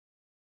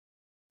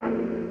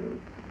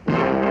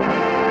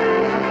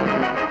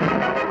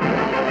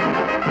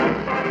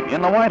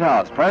In the White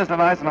House, President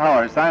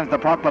Eisenhower signs the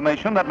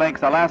proclamation that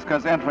makes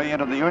Alaska's entry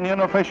into the Union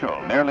official,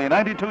 nearly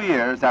 92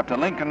 years after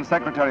Lincoln's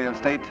Secretary of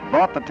State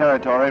bought the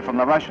territory from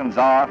the Russian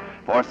Tsar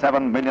for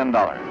 $7 million.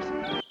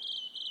 The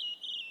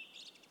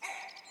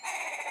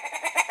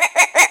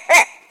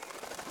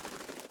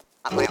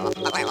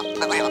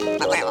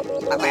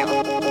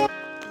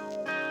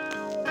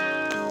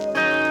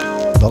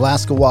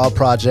Alaska Wild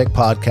Project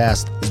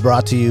podcast is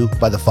brought to you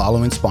by the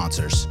following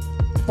sponsors.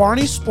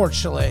 Barney's Sports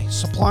Chalet,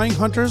 supplying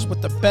hunters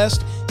with the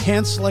best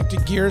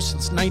hand-selected gear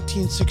since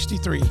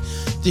 1963.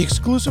 The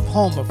exclusive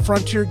home of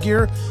frontier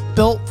gear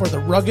built for the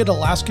rugged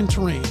Alaskan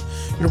terrain.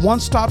 Your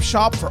one-stop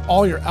shop for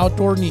all your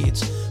outdoor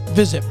needs.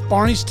 Visit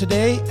Barney's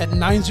today at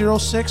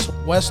 906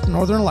 West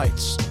Northern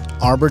Lights.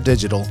 Arbor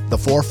Digital, the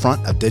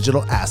forefront of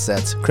digital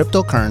assets,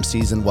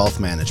 cryptocurrencies, and wealth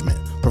management,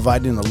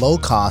 providing a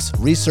low-cost,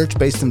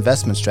 research-based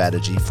investment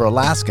strategy for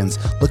Alaskans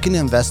looking to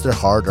invest their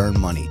hard-earned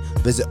money.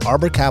 Visit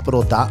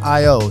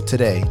arborcapital.io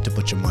today to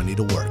put your money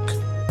to work.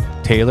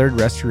 Tailored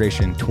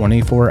Restoration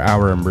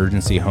 24-hour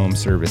emergency home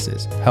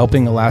services,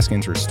 helping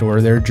Alaskans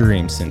restore their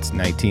dreams since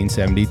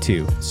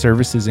 1972.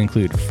 Services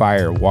include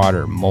fire,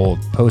 water, mold,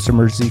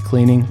 post-emergency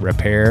cleaning,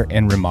 repair,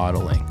 and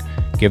remodeling.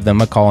 Give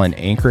them a call in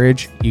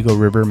Anchorage, Eagle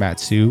River,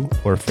 Matsu,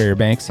 or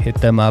Fairbanks. Hit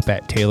them up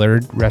at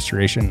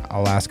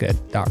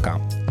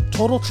tailoredrestorationalaska.com.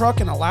 Total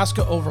Truck and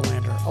Alaska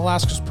Overlander,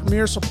 Alaska's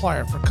premier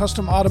supplier for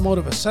custom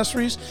automotive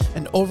accessories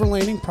and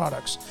overlanding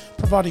products,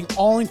 providing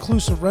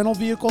all-inclusive rental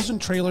vehicles and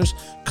trailers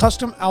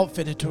custom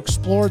outfitted to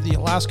explore the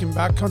Alaskan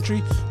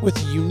backcountry with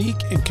a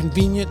unique and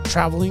convenient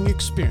traveling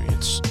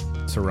experience.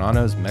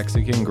 Serrano's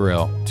Mexican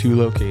Grill, 2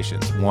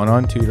 locations, one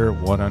on Tudor,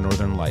 one on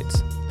Northern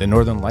Lights. The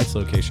Northern Lights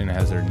location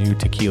has their new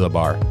tequila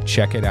bar.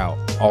 Check it out.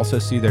 Also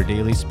see their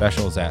daily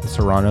specials at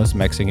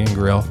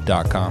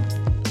serranosmexicangrill.com.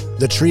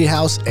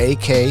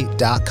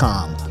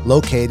 TheTreehouseAK.com,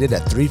 located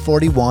at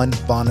 341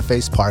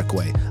 Boniface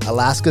Parkway,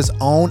 Alaska's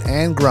own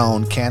and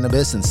grown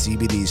cannabis and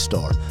CBD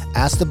store.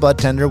 Ask the bud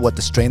tender what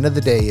the strain of the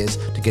day is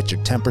to get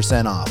your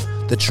 10% off.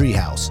 The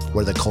Treehouse,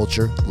 where the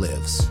culture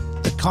lives.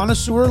 The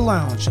Connoisseur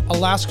Lounge,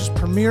 Alaska's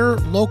premier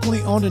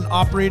locally owned and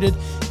operated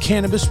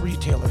cannabis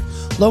retailer,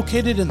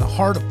 located in the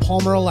heart of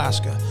Palmer,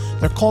 Alaska.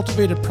 Their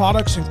cultivated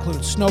products include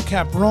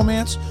Snowcap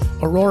Romance,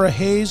 Aurora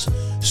Haze,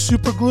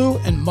 Super Glue,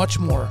 and much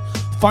more.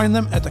 Find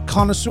them at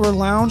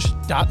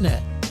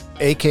theconnoisseurlounge.net.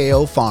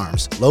 AKO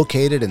Farms,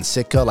 located in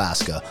Sitka,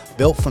 Alaska,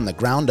 built from the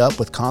ground up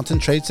with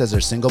concentrates as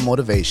their single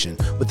motivation,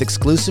 with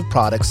exclusive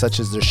products such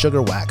as their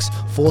sugar wax,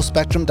 full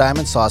spectrum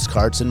diamond sauce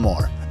carts, and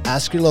more.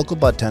 Ask your local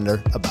bud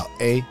tender about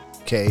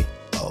AKO.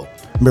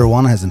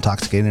 Marijuana has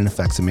intoxicating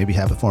effects and may be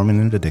habit-forming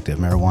and addictive.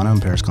 Marijuana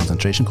impairs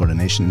concentration,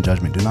 coordination, and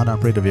judgment. Do not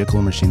operate a vehicle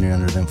or machinery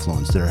under the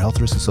influence. There are health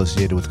risks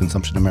associated with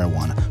consumption of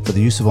marijuana. For the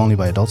use of only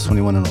by adults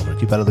 21 and over.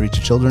 Keep out of the reach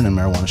of children, and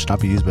marijuana should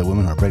not be used by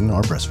women who are pregnant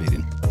or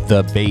breastfeeding.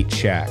 The Bait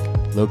Shack,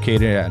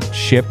 located on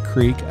Ship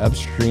Creek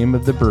upstream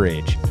of the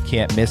bridge.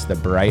 Can't miss the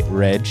bright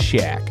red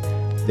shack.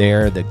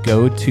 They're the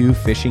go-to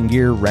fishing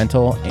gear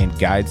rental and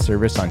guide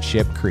service on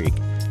Ship Creek.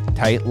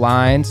 Tight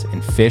lines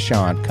and fish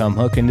on. Come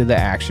hook into the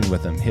action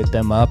with them. Hit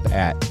them up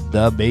at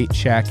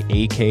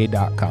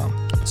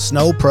thebaitshackak.com.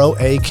 Snow Pro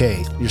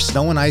AK, your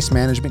snow and ice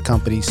management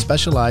company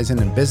specializing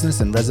in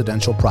business and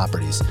residential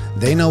properties.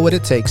 They know what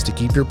it takes to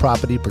keep your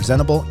property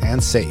presentable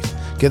and safe.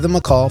 Give them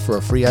a call for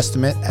a free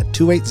estimate at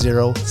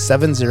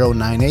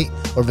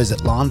 280-7098 or visit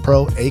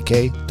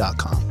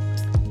lawnproak.com.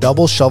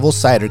 Double Shovel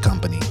Cider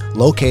Company,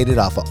 located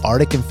off of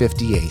Arctic and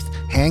 58th.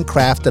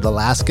 Handcrafted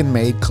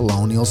Alaskan-made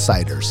colonial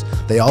ciders.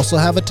 They also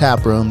have a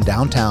tap room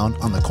downtown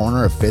on the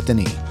corner of 5th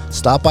and E.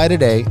 Stop by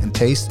today and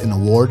taste an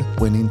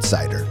award-winning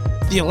cider.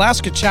 The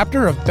Alaska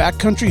chapter of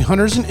Backcountry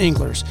Hunters and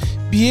Anglers.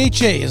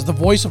 BHA is the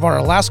voice of our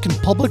Alaskan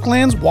public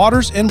lands,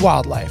 waters, and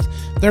wildlife.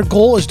 Their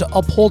goal is to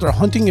uphold our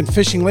hunting and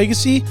fishing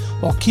legacy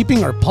while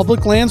keeping our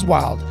public lands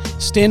wild.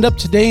 Stand up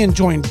today and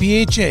join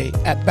BHA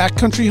at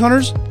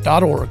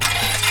backcountryhunters.org.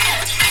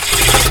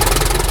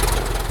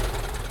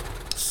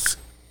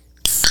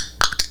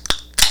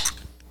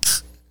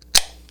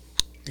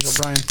 Here you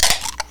go, Brian.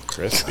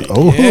 Crispy.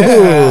 Oh,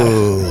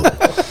 yeah.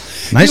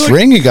 Nice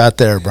ring you got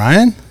there,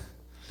 Brian.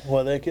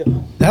 Well, thank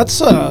you. That's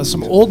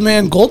some old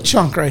man gold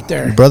chunk right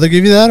there. Your brother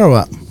give you that or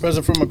what?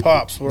 Present from my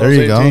pops. There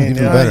you go. Even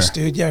better. Nice,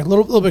 dude. Yeah, a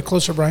little bit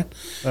closer, Brian.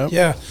 Yep.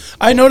 Yeah.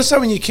 I noticed that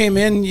when you came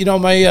in, you know,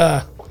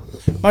 my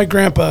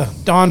grandpa,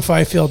 Don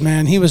Fifield,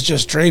 man, he was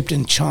just draped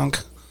in chunk.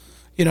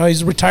 You know,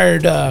 he's a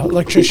retired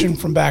electrician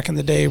from back in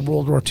the day,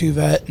 World War II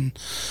vet. And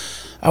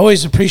I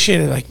always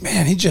appreciated, like,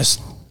 man, he just,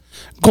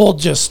 gold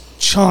just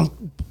chunk,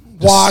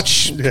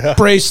 watch,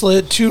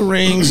 bracelet, 2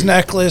 rings,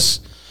 necklace.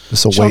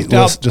 Just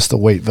a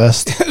weight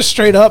vest.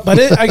 Straight up.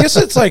 But I guess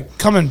it's like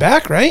coming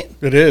back, right?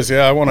 It is,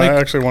 yeah. I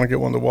actually want to get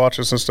one of the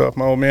watches and stuff.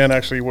 My old man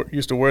actually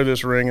used to wear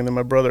this ring, and then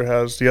my brother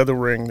has the other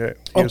ring that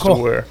he used to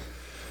wear.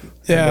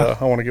 Yeah. And,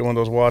 I want to get one of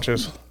those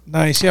watches.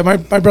 Nice. Yeah, my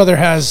brother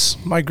has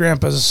my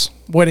grandpa's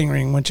wedding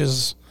ring, which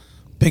is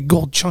a big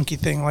gold chunky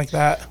thing like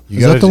that.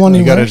 Is that the one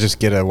you got to just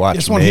get a watch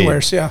It's made? one he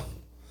wears, yeah.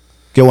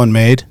 Get one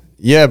made?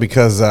 Yeah,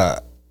 because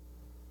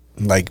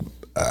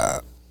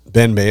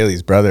Ben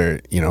Bailey's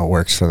brother,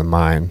 works for the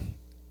mine,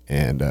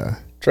 and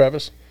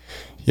Travis.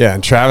 Yeah,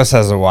 and Travis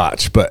has a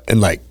watch,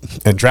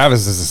 and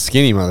Travis is a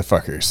skinny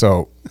motherfucker.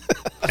 So,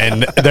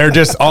 and they're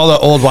just all the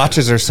old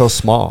watches are so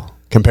small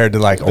compared to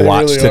like a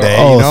watch really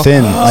today.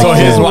 thin. So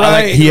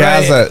his he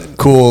has a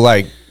cool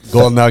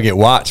gold nugget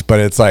watch,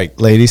 but it's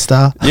like lady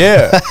style.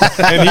 Yeah,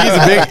 and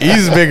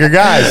he's a bigger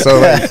guy, so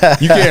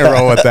you can't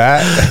roll with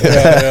that.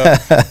 Yeah.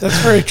 That's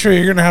very true.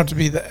 You're gonna have to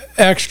be the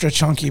extra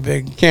chunky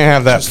big. You can't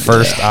have that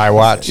first eye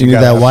watch. You need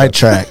that white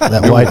track,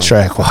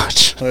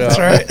 watch. Yeah, That's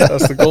right.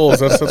 That's the goals.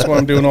 That's why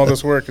I'm doing all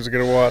this work, is to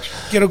get a watch.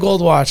 Get a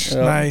gold watch.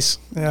 Yeah. Nice.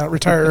 Yeah,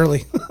 retire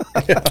early.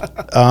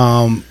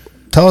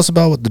 Tell us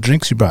about what the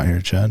drinks you brought here,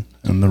 Chad,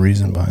 and the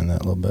reason behind that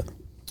a little bit.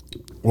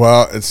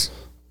 Well, it's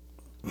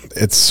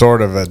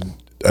sort of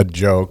a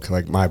joke.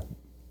 Like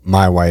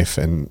my wife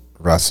and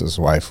Russ's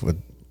wife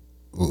would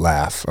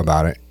laugh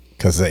about it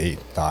because they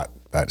thought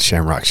that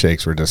Shamrock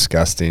Shakes were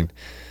disgusting.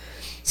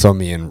 So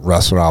me and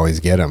Russ would always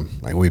get them.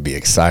 Like, we'd be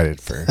excited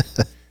for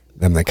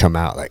them to come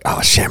out. Like,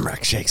 oh,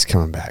 Shamrock Shakes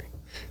coming back.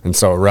 And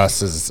so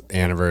Russ's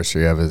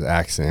anniversary of his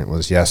accident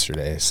was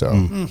yesterday.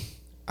 So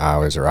I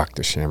always rock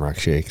the Shamrock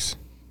Shakes.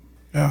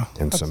 Yeah.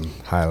 And some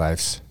High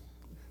Lifes.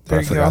 There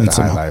I you forgot go. the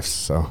High Lifes,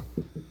 so.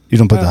 You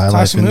don't put the High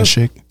Life classy in the move.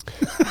 shake?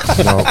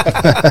 No,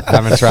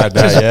 haven't tried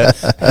that yet.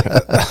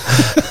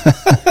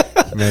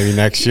 Maybe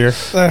next year.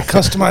 The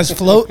customized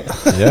float.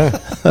 Yeah.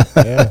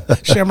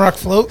 Shamrock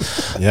float.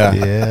 Yeah.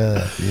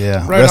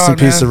 Yeah. Right Rest on, in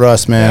peace man. to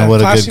Russ, man. Yeah,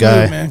 what a classy good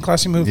guy. move, man.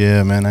 Classy move.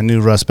 Yeah, man. I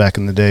knew Russ back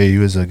in the day. He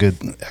was a good,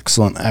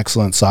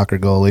 excellent soccer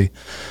goalie.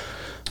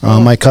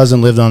 My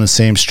cousin lived on the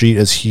same street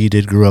as he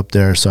did, grew up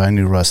there, so I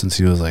knew Russ since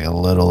he was like a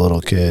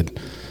little kid.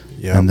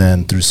 Yeah. And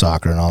then through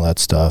soccer and all that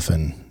stuff.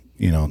 And,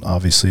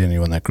 obviously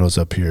anyone that grows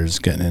up here is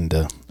getting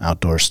into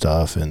outdoor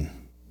stuff. And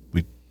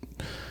we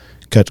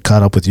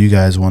caught up with you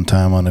guys one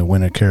time on a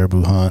winter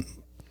caribou hunt.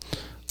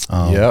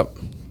 Yep.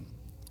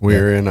 We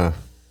were in a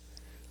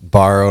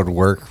borrowed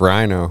work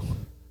Rhino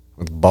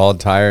with bald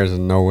tires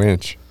and no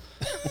winch.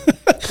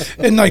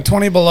 In like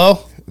 20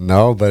 below.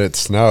 No, but it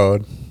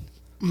snowed.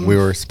 We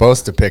were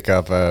supposed to pick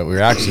up we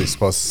were actually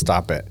supposed to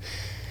stop at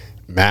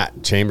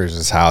Matt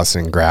Chambers' house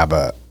and we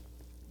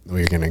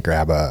were going to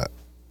grab a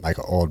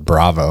old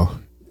Bravo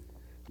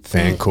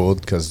fan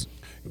cooled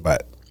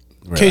but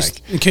In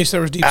case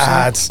there was deep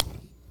snow.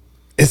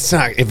 it's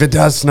not, if it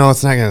does snow,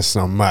 it's not going to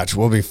snow much.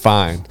 We'll be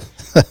fine.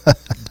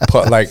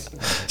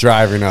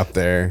 Driving up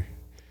there,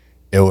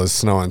 it was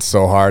snowing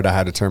so hard I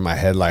had to turn my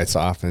headlights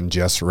off and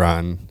just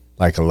run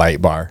like a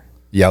light bar,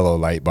 yellow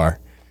light bar,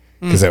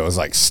 because it was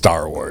like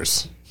Star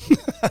Wars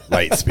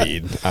light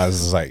speed. I was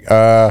just like,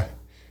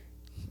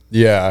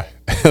 yeah.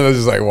 I was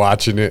just like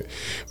watching it.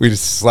 We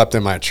just slept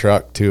in my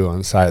truck too on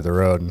the side of the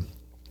road, and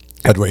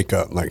I'd wake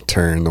up and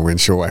turn the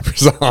windshield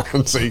wipers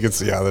on so you could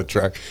see how the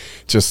truck,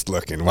 just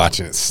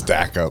watching it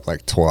stack up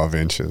like 12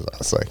 inches. I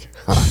was like,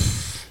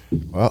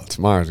 well,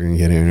 tomorrow's going to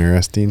get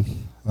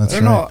interesting. I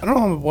don't know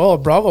how well a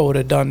Bravo would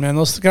have done, man.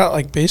 Those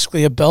got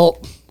basically a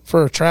belt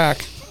for a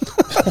track.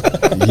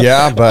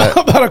 Yeah, but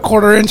about a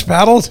 1/4-inch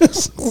paddle.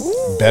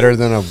 better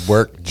than a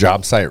work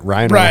job site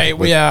Rhino. Right,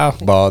 with yeah.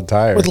 bald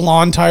tires. With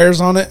lawn tires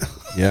on it.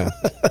 Yeah.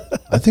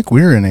 I think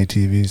we were in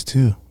ATVs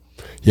too.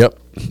 Yep.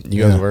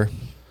 You guys were.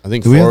 I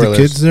think Do we have the four-wheelers-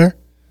 kids there?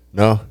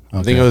 No.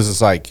 I think it was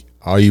just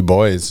all you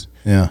boys.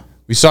 Yeah.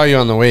 We saw you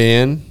on the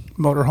way in.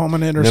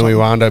 Motorhoming it or And then something. we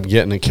wound up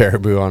getting a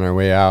caribou on our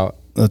way out.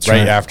 That's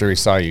right. After we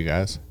saw you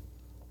guys.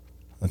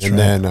 That's And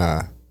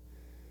right.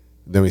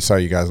 then we saw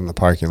you guys in the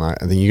parking lot.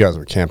 I think you guys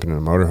were camping in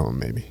a motorhome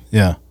maybe.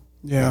 Yeah.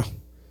 Yeah.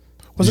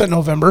 Was that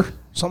November?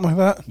 Something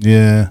like that?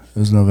 Yeah. It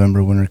was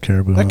November winter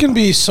caribou That hunt. can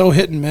be so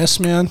hit and miss,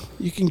 man.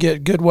 You can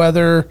get good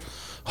weather,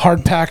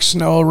 hard packed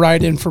snow,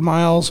 ride in for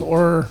miles,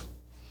 or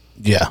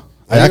Yeah.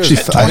 I think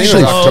it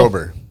was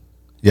October.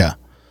 Yeah.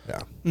 Yeah.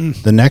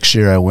 The next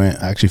year I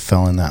actually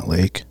fell in that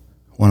lake.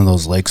 One of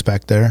those lakes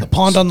back there. the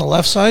pond on the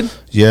left side.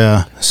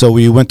 Yeah. So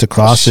we went to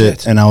cross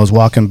it, shit. and I was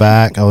walking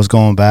back. I was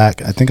going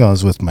back. I think I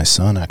was with my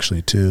son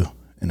actually too.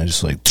 And I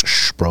just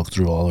broke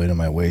through all the way to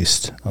my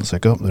waist. I was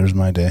like, oh, there's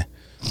my day.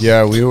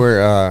 Yeah, we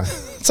were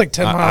It's like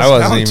 10 miles I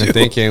wasn't down, even too.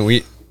 thinking.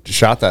 We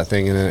shot that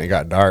thing and then it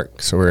got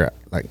dark, so we were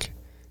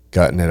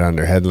gutting it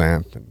under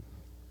headlamp, and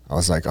I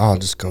was like, oh, I'll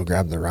just go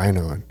grab the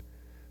Rhino and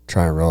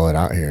try and roll it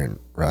out here. And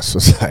Russ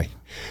was like,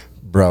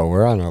 bro,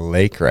 we're on a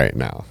lake right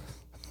now.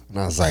 And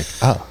I was like,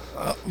 oh.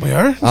 We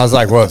are? I was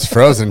like, well, it's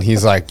frozen.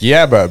 He's like,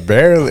 yeah, but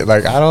barely.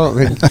 I don't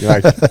think,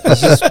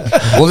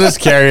 we'll just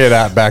carry it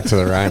out back to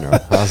the Rhino.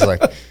 I was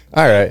like,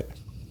 all right.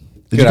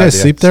 Did you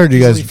guys sleep there? Or did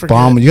you guys Easily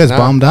bomb? forget. You guys No.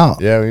 bombed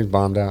out Yeah, we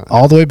bombed out.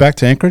 all the way back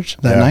to Anchorage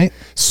that Yeah. night.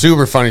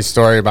 Super funny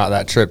story about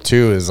that trip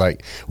too is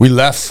we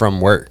left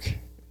from work.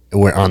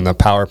 We're on the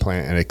power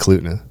plant at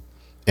Eklutna,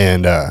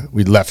 and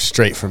we left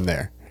straight from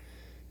there.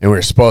 And we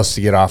were supposed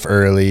to get off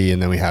early,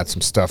 and then we had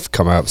some stuff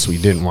come up, so we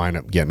didn't wind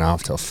up getting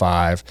off till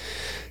 5.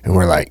 And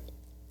we're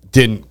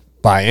didn't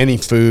buy any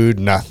food,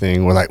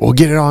 nothing. We're we'll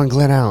get it on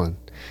Glen Allen.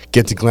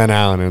 Get to Glen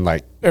Allen, and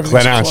Everything's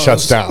Glen Allen closed.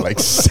 shuts down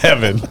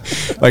 7.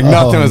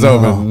 Nothing was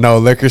open. No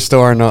liquor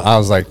store. No. I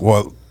was like,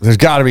 well, there's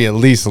got to be at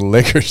least a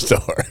liquor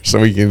store so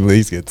we can at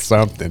least get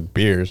something,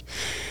 beers.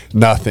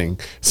 Nothing.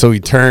 So we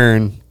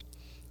turn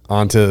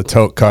onto the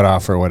tote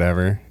cutoff or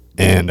whatever,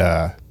 and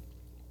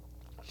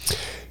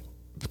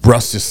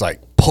Russ just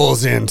like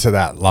pulls into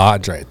that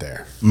lodge right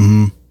there.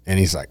 Mm-hmm. And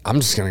he's like,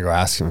 I'm just going to go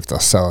ask him if they'll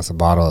sell us a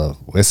bottle of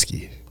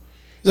whiskey.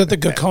 Is that the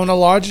Gakona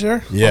Lodge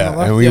there?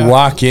 Yeah. And we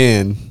walk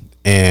in,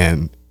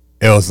 and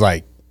it was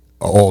like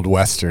old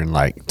Western,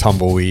 like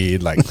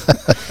tumbleweed, like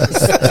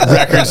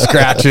record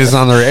scratches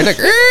on the radio. Like,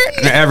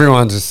 and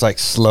everyone just like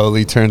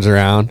slowly turns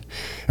around.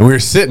 And we were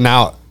sitting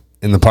out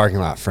in the parking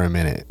lot for a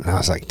minute. And I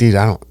was like, dude,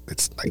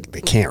 it's like,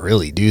 they can't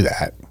really do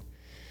that.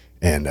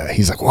 And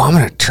he's like, well, I'm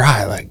going to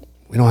try. Like,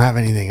 we don't have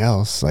anything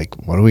else. Like,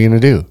 what are we going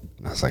to do?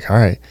 And I was like, all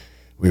right.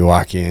 We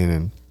walk in,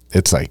 and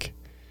it's like,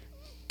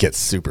 gets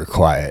super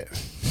quiet.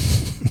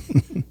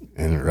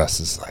 And Russ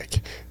is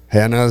like,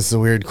 hey, I know this is a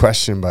weird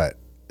question, but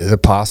is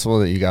it possible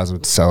that you guys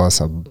would sell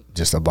us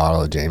just a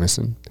bottle of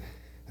Jameson?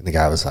 And the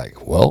guy was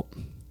like, well,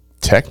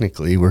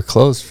 technically we're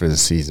closed for the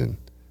season.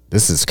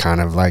 This is kind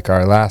of like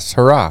our last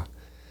hurrah.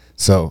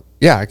 So,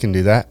 yeah, I can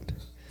do that.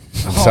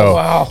 So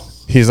wow.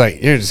 He's like,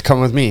 here, just come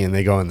with me. And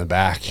they go in the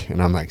back,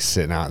 and I'm like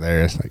sitting out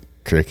there. It's like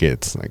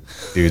crickets, like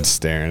dudes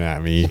staring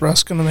at me.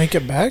 Russ going to make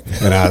it back?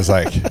 And I was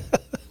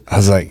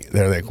like,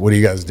 they're like, what are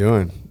you guys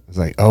doing? I was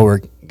like, oh, I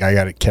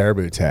got a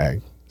caribou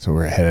tag. So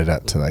we're headed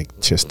up to like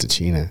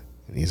Chistachina.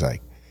 And he's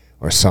like,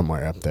 or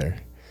somewhere up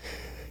there.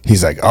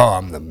 He's like, oh,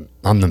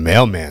 I'm the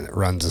mailman that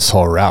runs this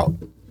whole route.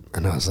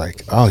 And I was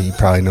like, oh, you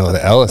probably know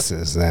the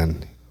Ellis's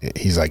then.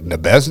 He's like,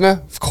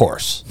 Nebezna? Of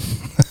course.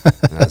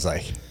 And I was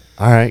like,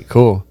 all right,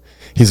 cool.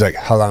 He's like,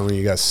 how long were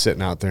you guys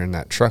sitting out there in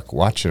that truck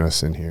watching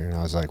us in here? And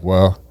I was like,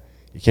 well,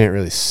 you can't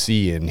really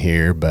see in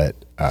here, but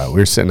we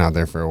were sitting out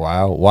there for a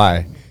while.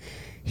 Why?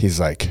 He's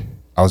like,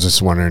 I was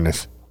just wondering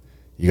if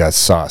you guys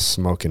saw us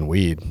smoking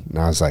weed. And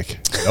I was like,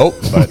 nope,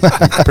 but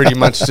you pretty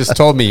much just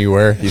told me you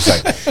were. He's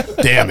like,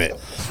 damn it.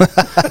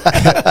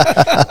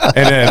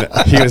 And then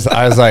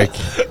I was like,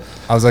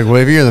 well,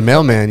 if you're the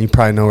mailman, you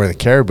probably know where the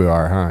caribou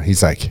are, huh?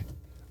 He's like,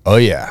 oh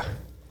yeah.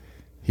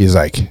 He's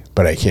like,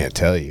 but I can't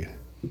tell you.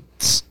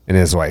 And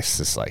his wife's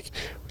just like,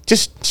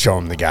 just show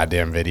him the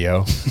goddamn video.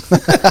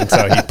 And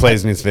so he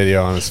plays me this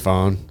video on his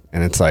phone,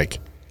 and it's like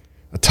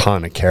a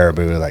ton of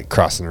caribou like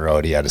crossing the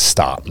road. He had to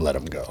stop and let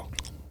him go.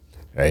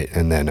 Right.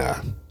 And then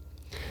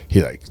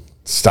he like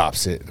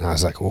stops it, and I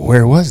was like, well,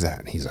 where was that?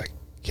 And he's like,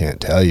 can't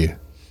tell you.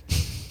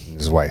 And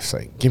his wife's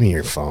like, give me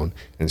your phone.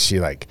 And she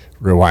like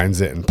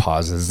rewinds it and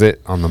pauses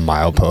it on the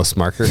milepost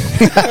marker.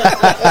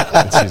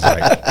 And she's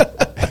like,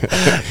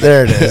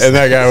 there it is. And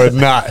that guy was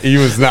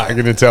not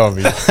going to tell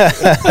me.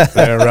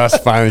 And Russ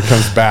finally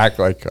comes back.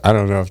 Like, I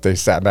don't know if they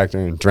sat back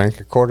there and drank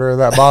a quarter of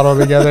that bottle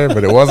together,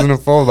 but it wasn't a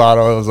full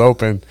bottle. It was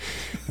open.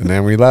 And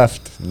then we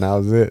left, and that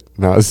was it.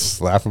 And I was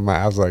just laughing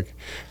I was like,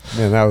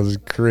 man, that was a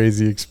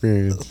crazy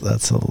experience.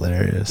 That's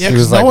hilarious. Yeah, he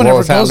was like, what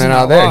was happening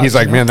out there? He's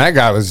like, man, that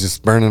guy was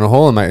just burning a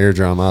hole in my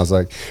eardrum. I was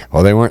like,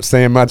 well, they weren't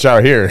saying much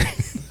out here.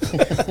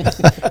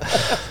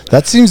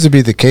 That seems to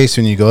be the case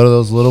when you go to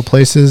those little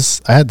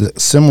places. I had the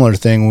similar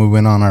thing when we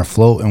went on our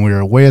float, and we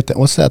were way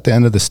what's that at the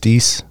end of the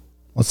Steese?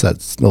 What's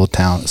that little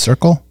town?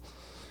 Circle?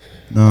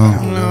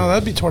 No,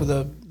 that'd be toward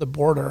the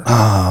border.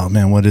 Oh,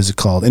 man, what is it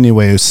called?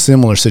 Anyway, it was a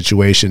similar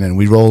situation, and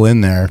we roll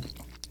in there,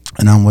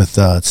 and I'm with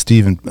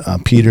Steven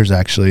Peters,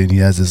 actually, and he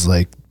has his,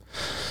 like,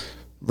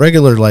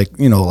 regular, like,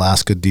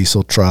 Alaska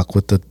diesel truck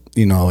with the,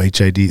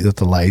 HID with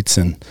the lights,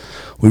 and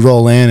we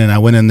roll in, and I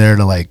went in there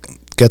to, like,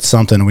 get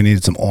something. We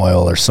needed some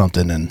oil or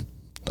something, and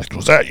like,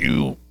 was that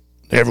you?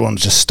 Everyone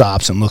just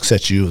stops and looks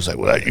at you. It's like,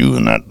 was that you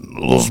and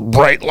those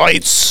bright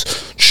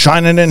lights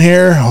shining in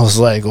here? I was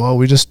like, well,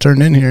 we just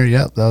turned in here.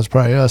 Yep, that was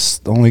probably us,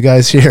 the only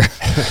guys here.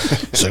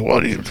 He's like,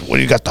 what do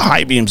you got the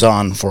high beams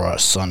on for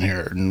us on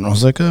here? And I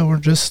was like, oh, we're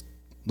just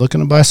looking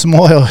to buy some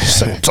oil.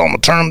 He's like, tell him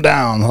to turn them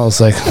down. I was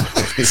like,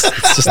 it's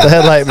just the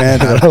headlight, man.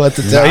 I don't know what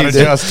to tell you.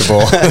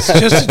 Adjustable. It's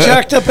just a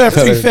jacked up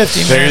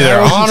F-350, They're man. either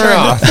on or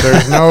off.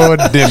 There's no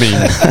dimming.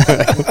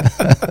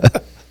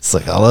 It's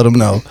like, I'll let them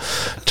know.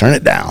 Turn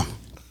it down.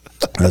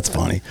 That's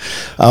funny.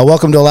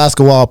 Welcome to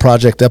Alaska Wall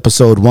Project,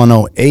 episode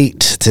 108.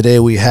 Today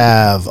we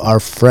have our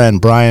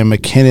friend Brian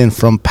McKinnon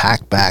from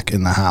PacBAk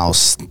in the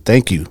house.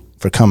 Thank you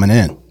for coming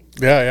in.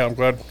 Yeah, I'm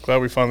glad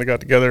we finally got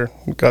together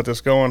and got this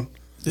going.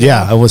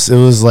 Yeah, it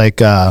was like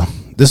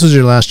this was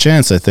your last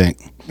chance, I think.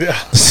 Yeah.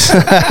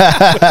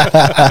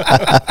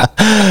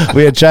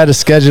 We had tried to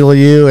schedule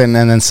you, and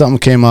then something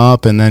came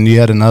up, and then you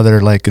had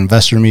another like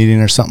investor meeting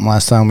or something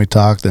last time we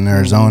talked in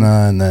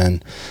Arizona, and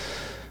then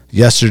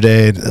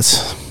yesterday.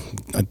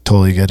 I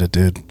totally get it,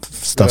 dude.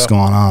 Stuff's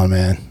going on,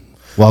 man.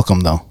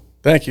 Welcome, though.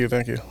 Thank you.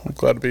 I'm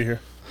glad to be here.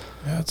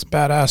 Yeah, it's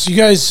badass. You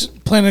guys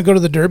planning to go to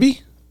the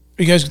Derby?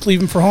 Are you guys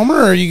leaving for Homer,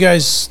 or are you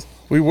guys?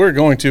 We were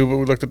going to, but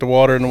we looked at the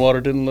water, and the water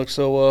didn't look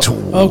so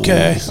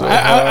okay. So,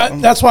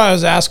 that's why I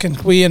was asking.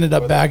 We ended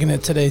up bagging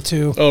it today,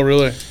 too. Oh,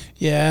 really?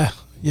 Yeah.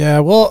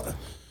 Well,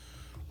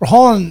 we're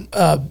hauling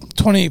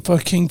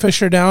 28-foot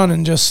kingfisher down,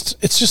 and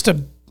it's just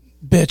a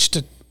bitch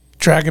to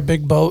drag a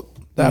big boat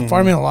that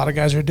far. I mean, a lot of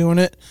guys are doing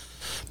it.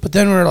 But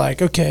then we're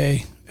like,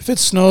 okay, if it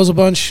snows a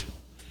bunch,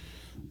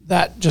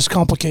 that just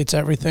complicates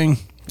everything.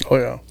 Oh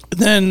yeah.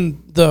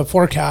 Then the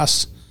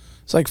forecast,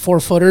 it's like 4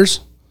 footers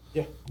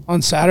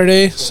on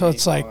Saturday. So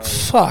it's like,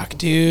 fuck,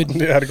 dude.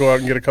 Yeah, I had to go out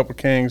and get a couple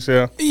kings.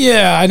 Yeah.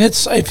 Yeah, and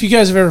it's, if you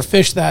guys have ever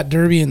fished that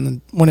derby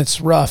and when it's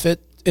rough,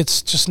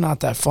 it's just not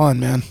that fun,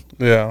 man.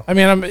 Yeah. I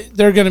mean,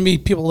 there are going to be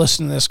people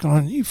listening to this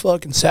going, you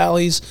fucking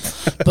Sallies.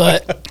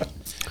 But,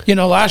 you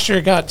know, last year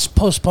it got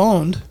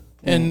postponed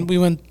and we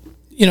went,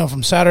 you know,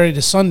 from Saturday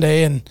to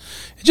Sunday, and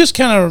it just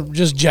kind of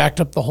just jacked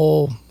up the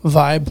whole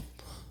vibe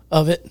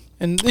of it.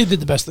 And they did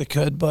the best they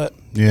could, but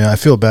Yeah, I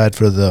feel bad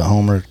for the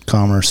Homer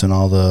Commerce and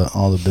all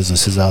the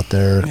businesses out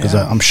there, because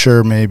Yeah. I'm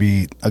sure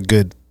maybe a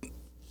good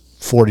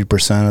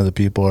 40% of the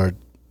people are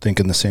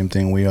thinking the same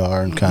thing we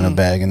are and kind of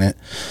bagging it,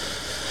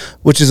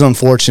 which is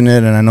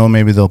unfortunate. And I know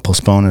maybe they'll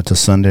postpone it to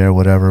Sunday or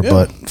whatever,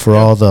 but for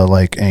all the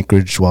like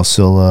Anchorage,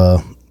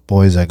 Wasilla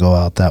boys that go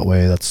out that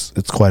way, it's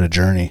quite a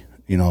journey,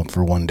 you know,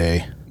 for one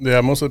day.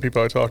 Yeah, most of the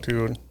people I talk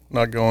to are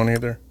not going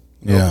either.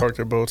 They Yeah. park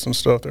their boats and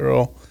stuff. They're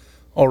all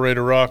ready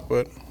to rock,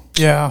 but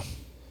yeah.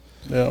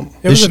 yeah.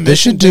 It was a They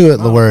mission should do to it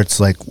come out. where it's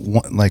like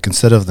like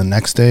instead of the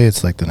next day,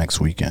 it's like the next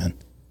weekend.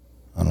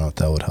 I don't know if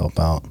that would help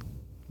out.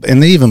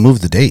 And they even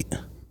moved the date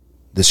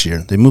this year.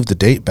 They moved the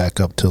date back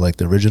up to like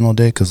the original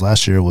date, because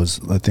last year was,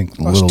 I think,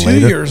 a Last little 2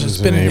 later. years it's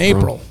been in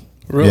April.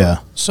 Really? Yeah.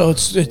 So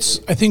it's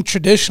I think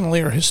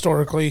traditionally or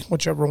historically,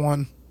 whichever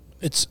one,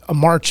 it's a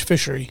March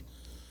fishery.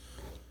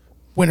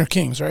 Winter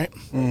Kings, right?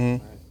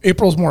 Mm-hmm.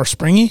 April's more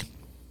springy.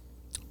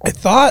 I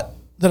thought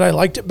that I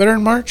liked it better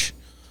in March,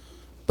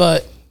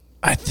 but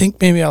I think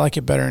maybe I like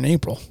it better in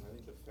April.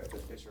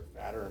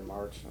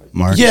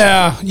 March.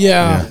 Yeah.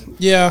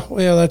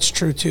 Well, that's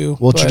true too.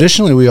 Well, but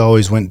traditionally we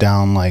always went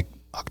down like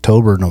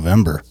October,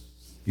 November,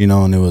 you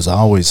know, and it was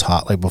always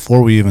hot. Like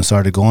before we even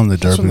started going to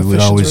the That's when Derby, the we'd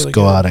fishing's always really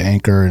go good. out of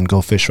Anchor and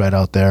go fish right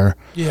out there.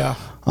 yeah,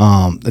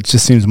 It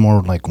just seems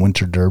more like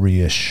winter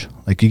Derby-ish.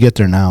 Like you get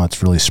there now,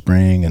 it's really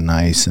spring and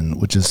nice, and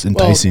which is well,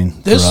 enticing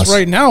for this us.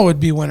 right now would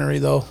be wintry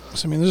though.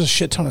 'Cause, I mean, there's a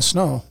shit ton of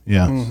snow.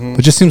 Yeah, but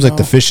it just seems like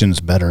the fishing's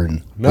better,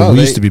 and No,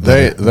 we used to be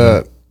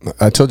better.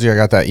 I told you I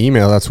got that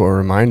email. That's what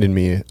reminded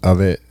me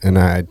of it, and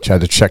I tried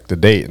to check the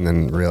date, and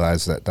then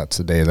realized that that's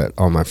the day that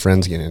all my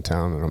friends get in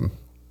town, and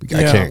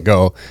I Yeah. can't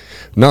go.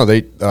 No,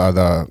 they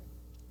the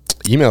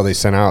email they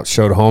sent out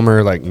showed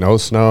Homer like no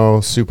snow,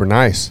 super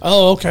nice.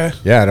 Oh, okay.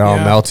 Yeah, it all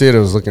Yeah. melted. It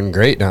was looking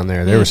great down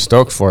there. They were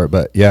stoked for it,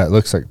 but yeah, it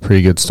looks like a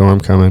pretty good storm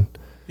coming.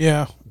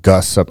 Yeah.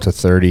 Gusts up to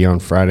 30 on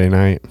Friday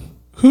night.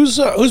 Whose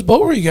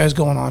boat were you guys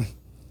going on?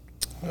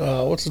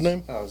 What's his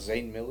name?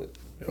 Zane Millett,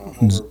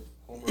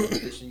 Homer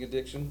Fishing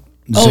Addiction.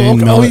 Zane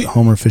okay. Millett,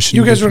 Homer Fishing.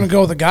 You guys were Edition. gonna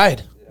go with a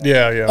guide.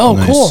 Yeah. Oh,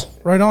 Nice. cool.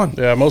 Right on.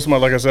 Yeah, most of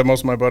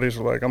my buddies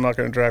were like, I'm not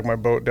going to drag my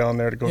boat down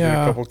there to go get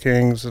Yeah. a couple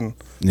kings, and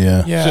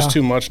Yeah. Yeah. it's just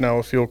too much now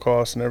with fuel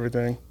costs and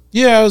everything.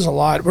 Yeah, it was a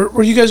lot.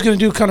 Were you guys going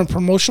to do kind of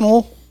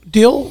promotional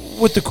deal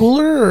with the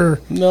cooler, or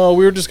No,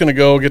 we were just going to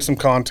go get some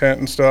content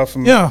and stuff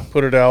and Yeah.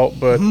 put it out,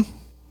 but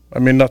I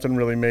mean, nothing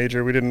really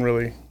major. We didn't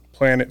really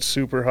plan it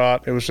super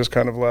hot. It was just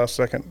kind of last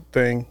second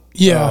thing.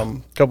 Yeah.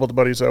 A couple of the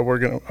buddies that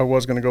I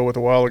was going to go with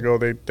a while ago,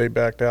 they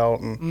backed out,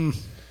 and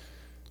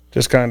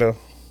just kind of,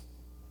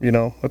 you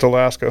know, it's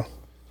Alaska.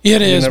 yeah,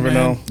 it is. never man.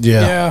 know.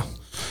 Yeah. Yeah.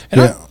 And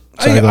Yeah. Sorry,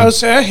 go I ahead. would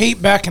say I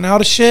hate backing out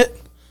of shit.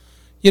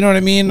 You know what I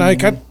mean?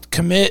 Like I'd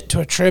commit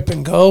to a trip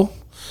and go.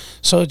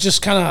 So it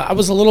just kind of, I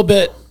was just a little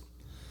bit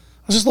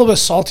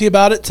salty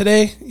about it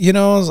today. You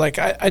know, I was like,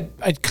 I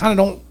kind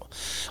of don't,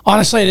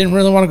 honestly, I didn't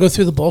really want to go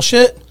through the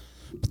bullshit.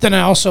 But then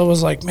I also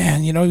was like,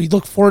 man, you know, you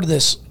look forward to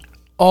this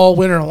all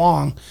winter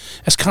long.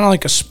 It's kind of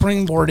like a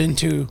springboard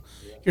into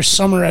your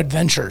summer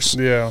adventures.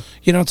 Yeah.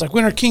 You know, it's like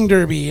Winter King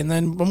Derby, and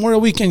then Memorial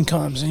Weekend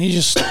comes, and you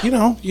just, you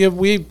know,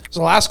 we as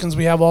Alaskans,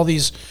 we have all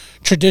these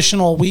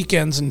traditional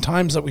weekends and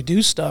times that we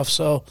do stuff.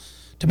 So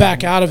to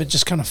back out of it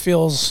just kind of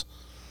feels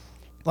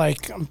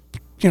like,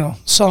 you know,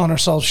 selling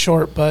ourselves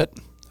short. But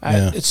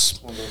Yeah. it's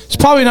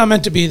probably not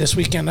meant to be this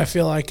weekend. I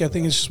feel like I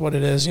think it's just what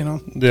it is. You know.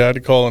 Yeah, I had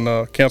to call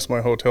and cancel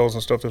my hotels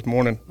and stuff this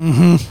morning.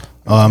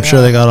 Oh, I'm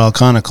sure they got all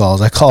kind of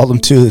calls. I called them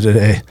too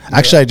today.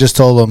 Actually, I just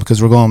told them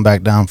because we're going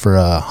back down for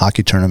a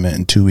hockey tournament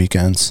in 2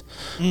 weekends.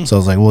 So I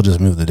was like, we'll just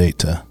move the date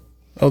to.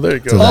 Oh, there you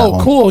go. To that Oh,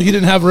 one. cool! You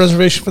didn't have a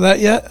reservation for that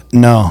yet.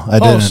 No, I Oh,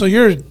 didn't. so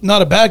you're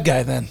not a bad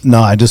guy then.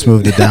 No, I just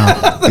moved it down.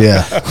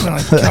 Yeah. You're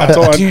like, I "God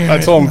told damn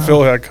it." him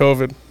Phil had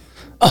COVID.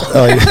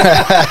 Oh,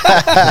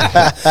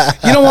 yeah.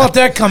 You don't want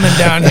that coming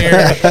down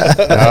here.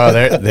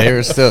 Oh, they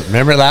were still.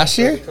 Remember last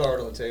year? Card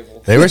on the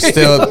table. They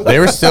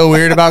were still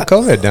weird about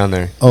COVID down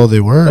there. Oh, they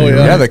were. Oh, You're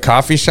yeah. Yeah, right. the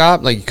coffee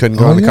shop, like you couldn't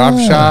go Oh, in the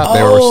coffee yeah. shop.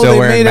 They were Oh, still they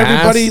wearing made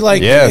masks. everybody,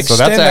 like, yeah, so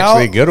that's extend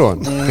actually out. a good one.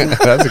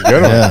 That's a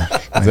good one. Yeah.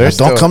 They're Don't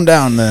still- come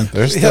down then.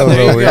 They're still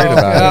there a little you weird go.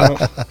 about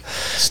it. Yeah.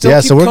 Still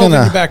Yeah, keep so we're COVID in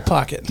gonna- your back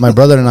pocket. My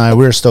brother and I,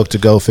 we were stoked to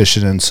go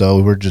fishing, and so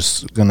we're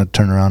just gonna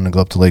turn around and go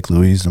up to Lake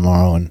Louise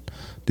tomorrow and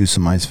do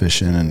some ice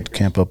fishing and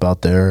camp up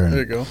out there and There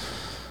you go. at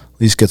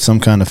least get some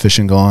kind of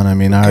fishing going. I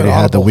mean, I already had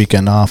the audible.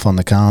 weekend off on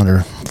the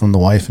calendar from the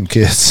wife and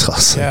kids. So I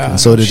was like, Yeah. and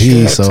so did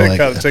he. So Take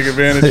like,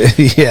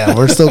 advantage. yeah,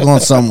 we're still going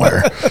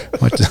somewhere.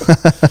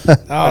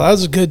 That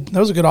was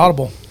a good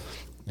audible.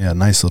 Yeah,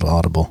 nice little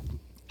audible.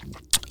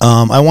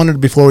 I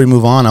wanted, before we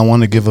move on, I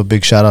want to give a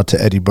big shout out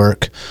to Eddie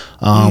Burke,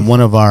 one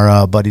of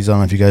our buddies. I don't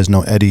know if you guys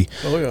know Eddie.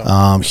 Oh,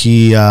 yeah.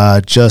 He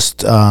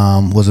just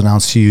was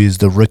announced he is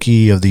the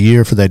rookie of the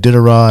year for the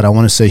Iditarod. I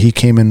want to say he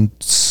came in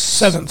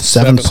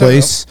seventh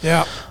place.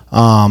 Yeah.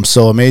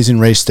 So amazing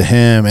race to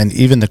him, and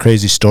even the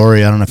crazy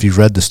story. I don't know if you've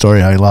read the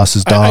story how he lost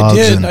his dogs.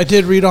 I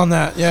did read on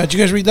that. Yeah, did you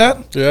guys read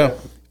that? Yeah.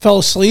 Fell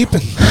asleep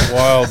and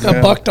Wild, got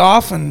man. bucked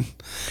off, and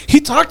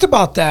he talked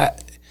about that.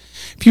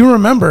 If you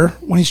remember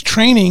when he's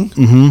training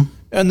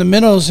in the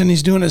minnows and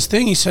he's doing his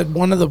thing, he said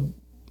one of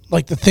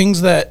the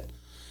things that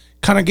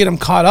kind of get him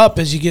caught up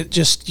is you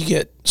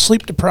get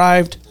sleep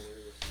deprived.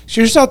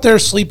 So you're just out there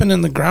sleeping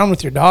in the ground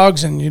with your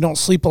dogs and you don't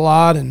sleep a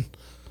lot.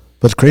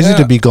 But it's crazy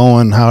to be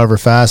going however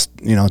fast,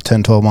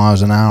 10, 12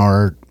 miles an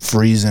hour,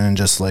 freezing, and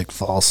just like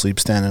fall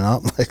asleep standing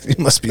up. Like,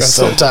 you must be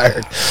so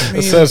tired.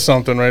 It says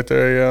something right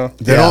there, yeah.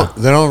 They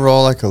don't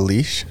roll like a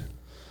leash.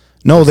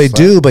 No, they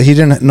do, but he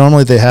didn't.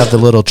 Normally, they have the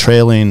little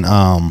trailing,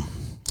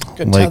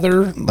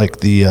 Tether. like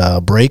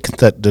the brake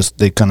that just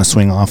they kind of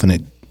swing off, and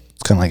it's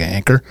kind of like an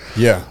anchor.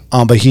 Yeah.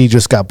 But he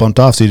just got bumped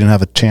off, so he didn't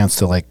have a chance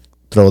to like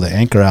throw the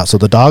anchor out. So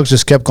the dogs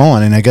just kept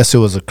going, and I guess it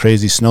was a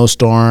crazy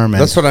snowstorm.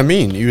 And That's what I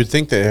mean. You would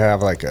think they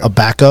have like a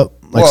backup.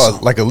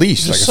 like a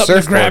leash, like a something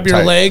to surfboard grab your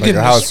type, leg like and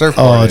how a just-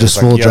 surfboard is, just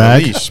like full you have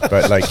a drag? leash,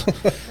 but like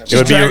it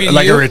would be dragging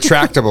like you? a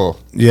retractable,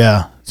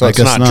 Yeah. so I it's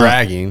guess not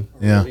dragging.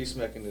 Yeah. Release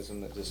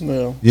mechanism that just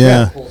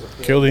Yeah. pulls a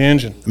pin. Kill the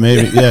engine.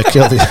 Maybe. Yeah.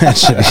 Kill the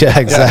engine. Yeah.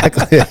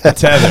 Exactly.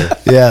 Tether.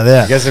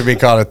 Yeah. I guess it'd be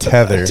called a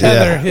tether.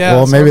 Tether, yeah.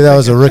 Well, that's maybe what that I'm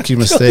was a rookie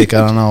mistake.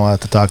 I don't know. I'll have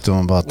to talk to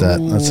him about that.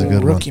 That's a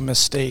good rookie one.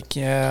 mistake.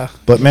 Yeah.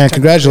 But man,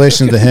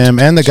 congratulations to him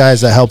and the guys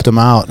that helped him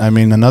out. I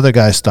mean, another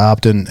guy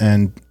stopped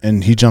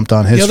and he jumped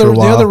on his for a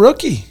while. The other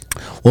rookie.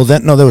 Well,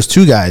 there was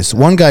two guys.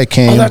 One guy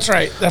came. Oh, that's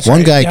right.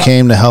 One guy yeah.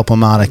 came to help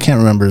him out. I can't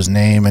remember his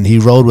name, and he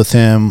rode with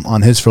him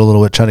on his for a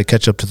little bit, trying to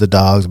catch up to the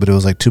dogs, but it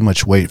was like too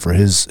much weight for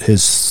his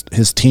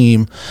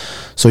team.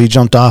 So he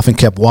jumped off and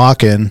kept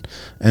walking,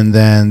 and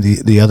then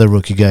the other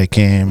rookie guy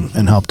came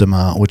and helped him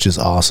out, which is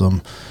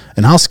awesome.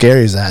 And how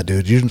scary is that,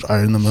 dude? You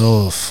are in the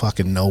middle of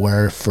fucking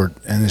nowhere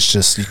and it's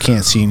just, you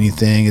can't see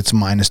anything. It's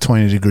minus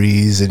 20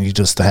 degrees, and you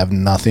just have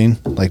nothing,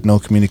 like no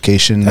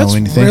communication, That's no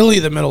anything. really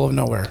the middle of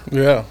nowhere.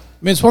 Yeah.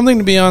 I mean, it's one thing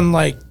to be on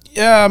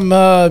I'm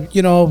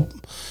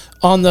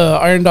on the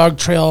Iron Dog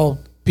Trail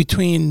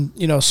between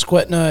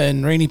Squetna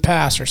and Rainy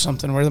Pass or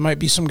something, where there might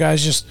be some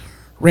guys just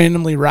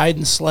randomly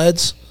riding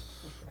sleds.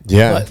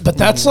 Yeah, But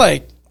that's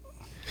like,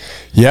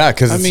 yeah,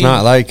 because it's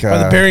not like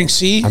by the Bering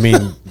Sea. I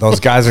mean, those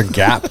guys are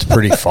gapped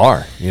pretty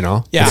far.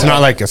 Yeah. It's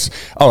not like a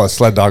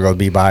sled dog will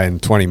be by in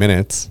 20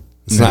 minutes.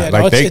 It's not Yeah,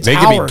 like no, they it's could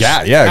be hours.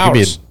 gapped. Yeah, it could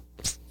Hours. be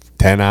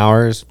 10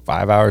 hours,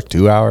 5 hours,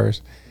 2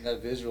 hours. And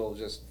that visual of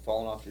just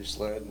falling off your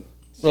sled and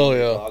Oh, yeah.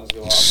 dogs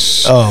go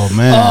off. Oh,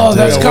 man. Oh,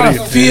 that's what gotta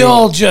do you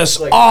feel just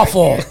Like,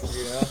 awful.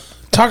 you know?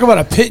 Talk about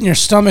a pit in your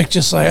stomach,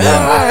 just like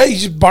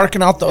he's just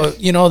barking out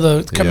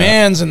the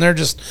commands, and they're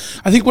just.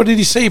 I think what did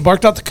he say? He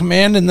barked out the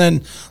command, and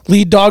then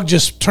lead dog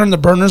just turned the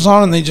burners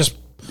on, and they just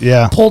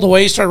pulled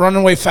away, started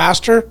running away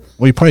faster.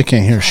 Well, you probably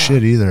can't hear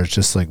shit either. It's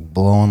just like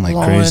blowing like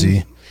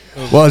crazy.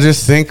 Well,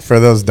 just think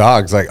for those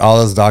dogs, like all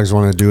those dogs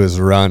want to do is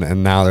run,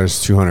 and now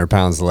there's 200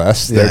 pounds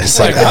less. They're just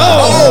like,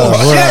 Damn.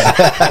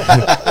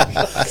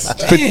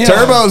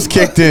 turbos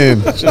kicked in.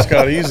 It just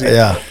got easy.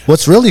 Yeah.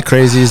 What's really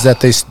crazy is that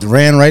they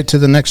ran right to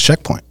the next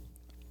checkpoint.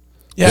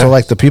 Yeah. So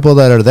like the people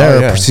that are there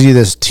Oh, yeah. see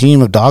this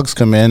team of dogs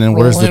come in, and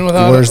Roll where's in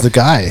without the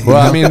guy? Well,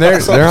 I mean, they're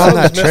on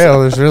that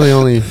trail. There's really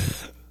only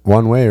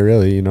one way,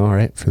 really,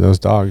 right? For those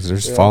dogs, they're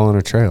just following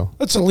a trail.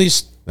 That's at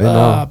least They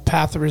know.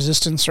 path of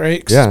resistance,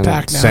 right? 'Cause Yeah, it's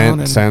packed down.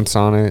 And sense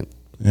on it.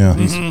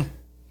 Yeah.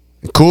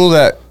 Cool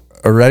that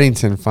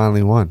Reddington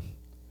finally won.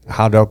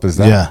 How dope is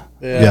that? Yeah.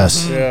 Yeah.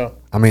 Yes. Yeah.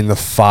 I mean, the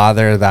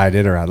father that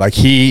Iditarod, like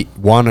he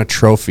won a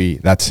trophy.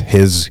 That's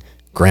his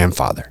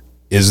grandfather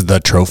is the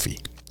trophy.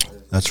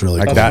 That's really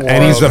Like cool. that,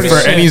 and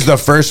wild. he's the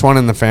first one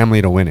in the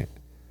family to win it.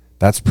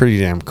 That's pretty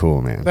damn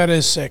cool, man. that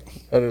is sick.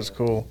 That is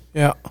cool.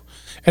 Yeah.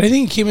 And I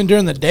think he came in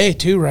during the day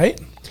too, right?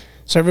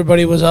 So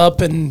everybody was up,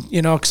 and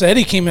because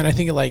Eddie came in, I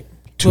think at like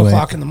 2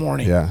 o'clock in the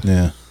morning. Yeah.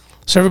 Yeah.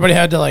 So everybody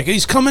had to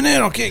he's coming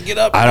in. Okay, get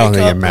up. I don't wake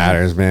think up, it and-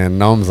 matters, man.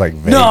 Gnome's like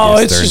Vegas. No,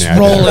 it's during just the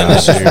rolling. Iditarod,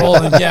 It's just dude.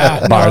 rolling. Yeah.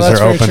 No, Bars that's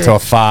are very open true. till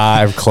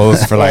 5,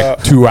 closed for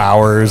like 2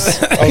 hours.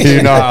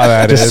 You know how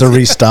that Just is. to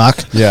restock.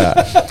 Yeah.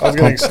 I was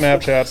getting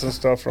Snapchats and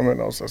stuff from it,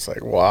 and I was just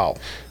like, wow.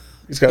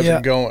 These guys Yeah.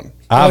 are going.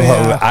 I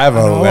have I a know, I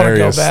wanna go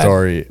hilarious bad.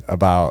 story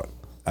about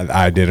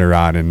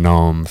Iditarod and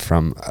Nome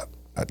from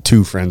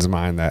two friends of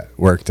mine that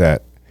worked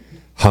at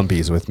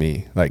Humpies with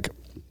me. Like,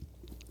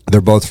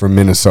 they're both from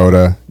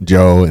Minnesota,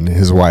 Joe and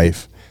his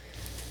wife.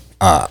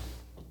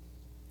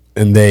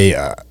 And they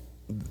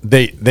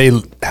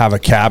have a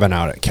cabin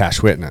out at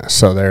Cashwitna,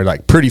 so they're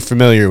like pretty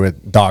familiar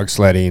with dog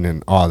sledding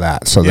and all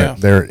that. So Yeah.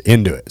 they're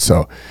into it.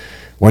 So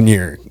one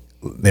year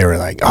they were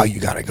like, "Oh, you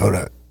got to go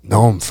to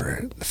Nome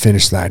for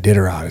finish the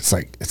Iditarod. It's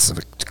like it's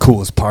the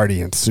coolest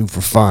party and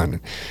super fun."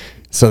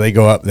 So they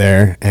go up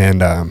there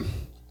and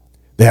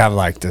they have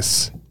like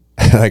this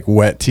like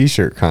wet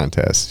T-shirt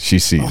contest. She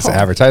sees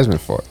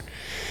advertisement for it,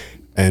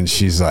 and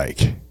she's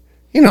like,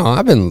 you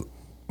know,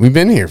 we've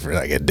been here for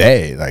like a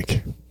day.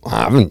 Like,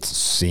 I haven't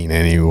seen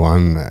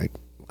anyone. Like,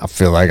 I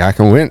feel like I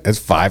can win. It's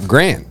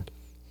 $5,000.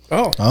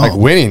 Like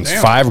winning's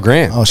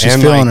 $5,000. Oh, she's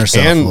and feeling like,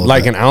 herself. And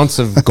like an ounce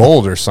of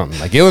gold or something.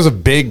 Like it was a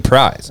big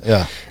prize.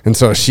 Yeah. And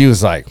so she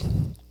was like,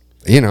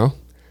 you know,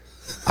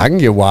 I can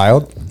get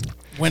wild.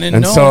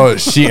 And so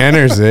she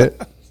enters it,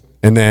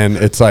 and then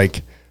it's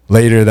like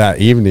later that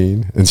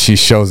evening, and she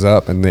shows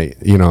up, and they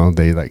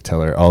like tell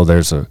her, oh,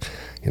 there's a,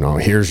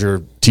 here's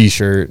your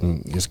T-shirt,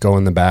 and just go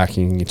in the back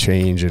and you can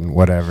change and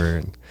whatever.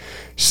 And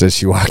she says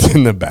she walked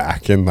in the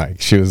back, and like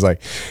she was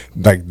like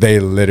they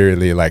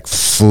literally like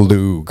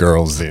flew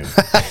girls in. She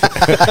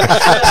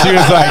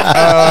was like,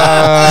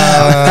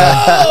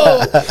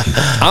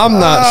 I'm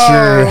not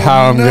sure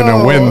how I'm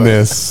gonna win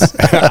this.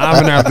 I'm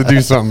gonna have to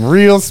do something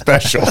real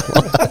special.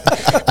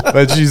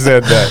 But she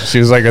said that she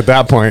was like, at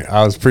that point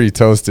I was pretty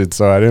toasted,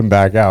 so I didn't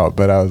back out.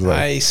 But I was like,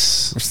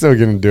 nice. we're still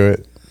gonna do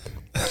it.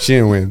 She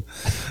didn't win.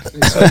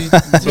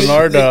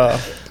 Bernard,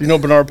 you know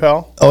Bernard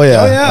Powell? Oh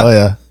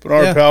yeah.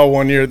 Bernard Powell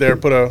one year there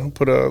put a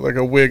like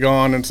a wig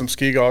on and some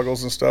ski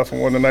goggles and stuff and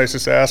won the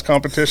nicest ass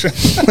competition.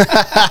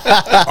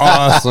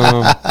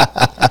 Awesome.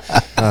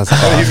 That's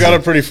awesome. He's got a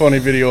pretty funny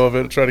video of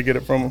it. Try to get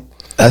it from him.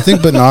 I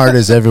think Bernard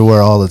is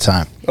everywhere all the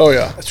time. Oh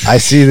yeah. I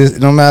see this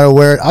no matter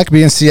where. I could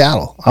be in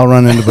Seattle. I'll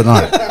run into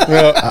Bernard.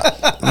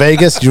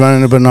 Vegas, you run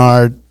into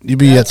Bernard. You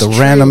be at the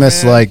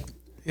randomest like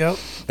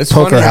It's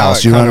poker funny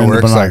house. How You it run kinda into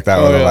works Bernard. like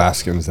that with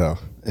Alaskans though.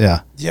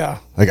 Yeah. Yeah.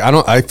 Like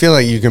I feel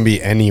like you can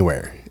be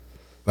anywhere,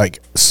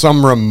 like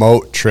some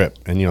remote trip,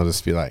 and you'll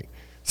just be like,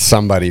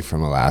 somebody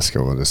from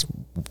Alaska will just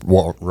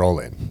roll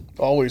in.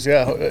 Always,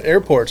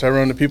 airports. I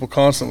run into people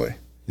constantly.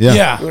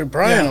 Yeah. They're like,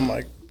 Brian, I'm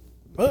like,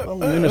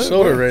 I'm in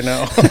Minnesota right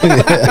now.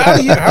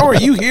 How are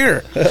you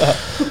here? Yeah,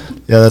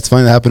 that's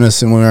funny. That happened to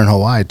us when we were in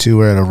Hawaii too.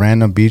 We're at a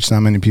random beach, not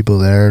many people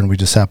there, and we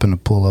just happened to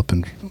pull up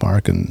and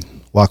park and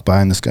walk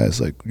by, and this guy's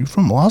like, "You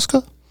from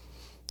Alaska?"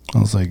 I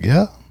was like,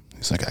 "Yeah."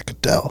 He's like, "I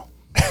could tell."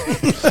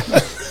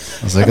 I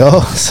was like,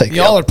 "Oh, it's like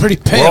Y'all are pretty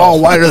pale. We're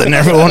all whiter than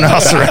everyone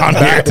else around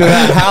here." Back to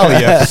that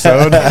Hallie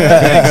episode.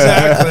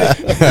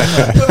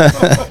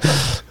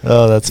 Exactly.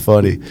 Oh, that's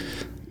funny.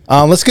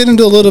 Let's get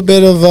into a little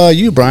bit of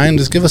you, Brian.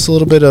 Just give us a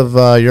little bit of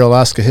your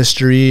Alaska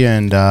history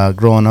and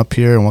growing up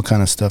here and what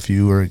kind of stuff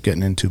you were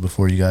getting into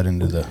before you got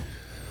into the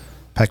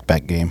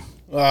PacBAk game.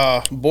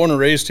 Born and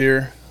raised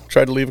here.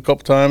 Tried to leave a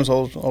couple times.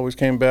 Always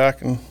came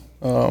back and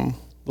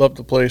loved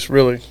the place.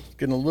 Really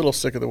getting a little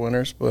sick of the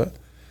winters, but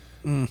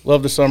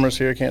love the summers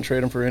here. Can't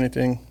trade them for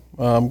anything.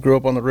 Grew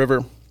up on the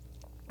river.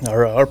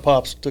 Our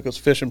pops took us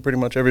fishing pretty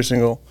much every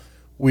single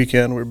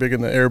weekend. We were big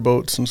in the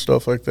airboats and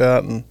stuff like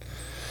that, and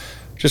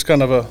just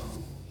kind of a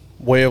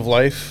way of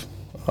life.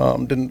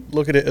 Didn't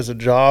look at it as a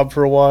job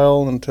for a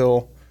while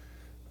until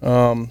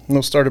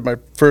started my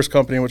first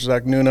company, which is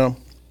Acnuna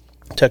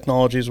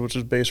Technologies, which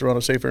is based around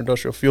a safer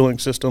industrial fueling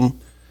system,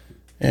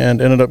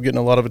 and ended up getting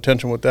a lot of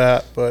attention with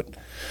that, but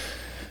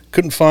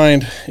couldn't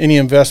find any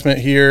investment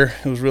here.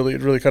 It was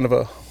really kind of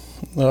a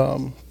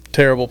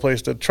terrible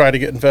place to try to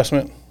get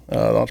investment. The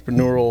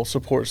entrepreneurial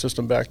support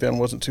system back then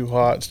wasn't too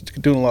hot. It's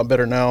doing a lot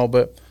better now,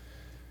 but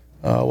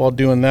while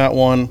doing that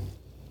one,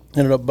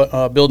 ended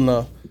up building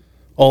a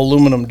all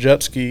aluminum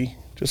jet ski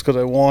just because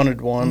I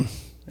wanted one,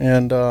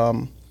 and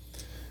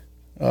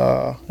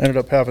ended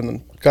up having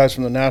the guys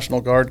from the National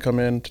Guard come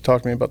in to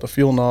talk to me about the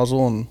fuel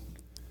nozzle, and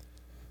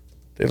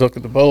they looked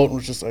at the boat and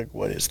was just like,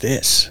 "What is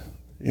this?"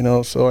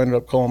 So I ended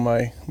up calling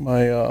my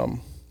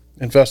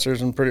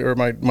investors and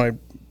my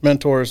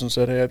mentors and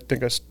said, "Hey, I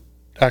think I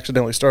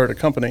accidentally started a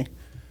company,"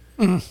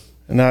 and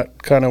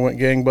that kind of went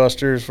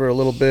gangbusters for a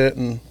little bit,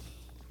 and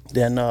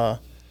then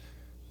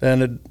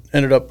it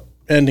ended up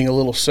ending a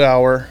little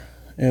sour,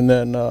 and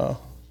then I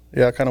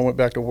kind of went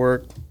back to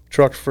work,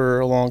 trucked for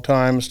a long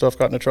time,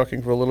 got into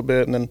trucking for a little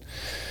bit, and then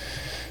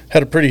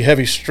had a pretty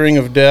heavy string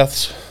of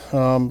deaths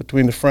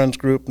between the friends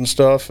group and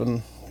stuff,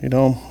 and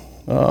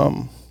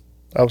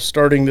I was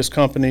starting this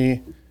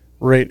company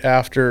right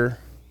after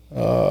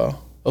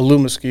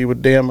Alumiski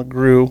with Dan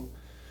McGrew,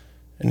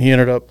 and he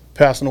ended up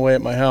passing away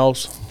at my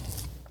house,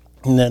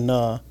 and then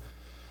a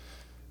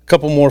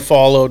couple more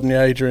followed, and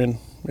Adrian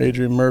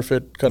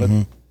Murfitt kind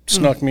of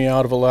snuck me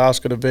out of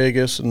Alaska to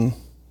Vegas, and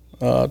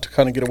to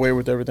kind of get away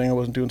with everything. I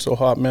wasn't doing so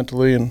hot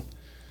mentally, and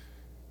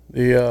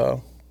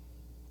the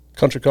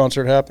country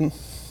concert happened.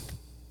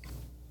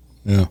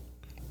 Yeah.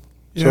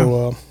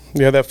 So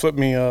that flipped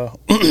me a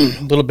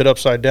little bit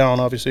upside down,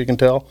 obviously you can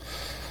tell,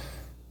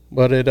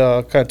 but it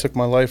kind of took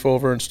my life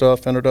over and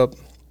stuff. Ended up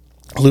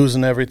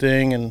losing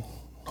everything and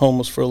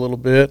homeless for a little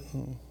bit,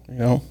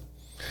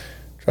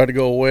 tried to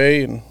go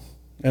away and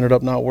ended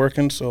up not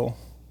working, so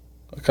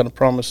I kind of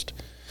promised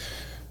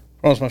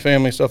my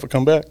family stuff would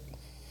come back.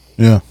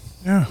 Yeah.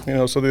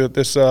 So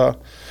this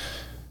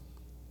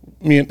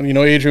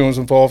Adrian was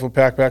involved with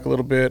PacBAk a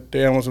little bit,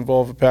 Dan was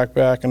involved with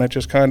PacBAk, and I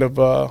just kind of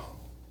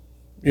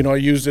I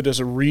used it as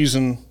a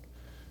reason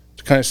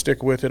kind of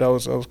stick with it. I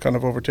was kind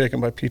of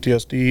overtaken by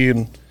PTSD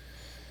and,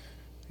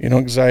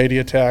 anxiety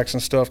attacks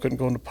and stuff. Couldn't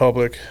go into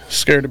public.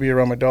 Scared to be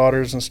around my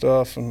daughters and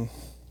stuff. And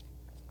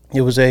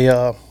it was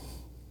I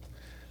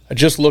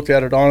just looked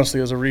at it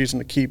honestly as a reason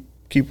to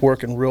keep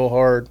working real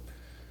hard.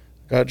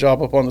 Got a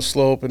job up on the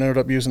slope and ended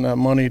up using that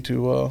money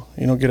to,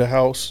 get a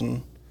house,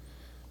 and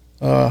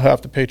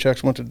half the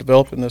paychecks went to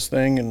developing this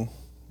thing. And,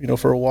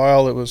 for a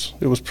while it was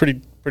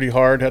pretty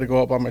hard. Had to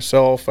go out by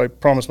myself. I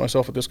promised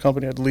myself with this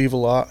company I'd leave a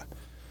lot,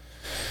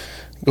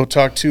 go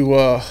talk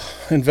to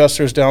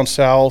investors down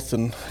south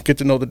and get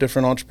to know the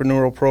different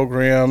entrepreneurial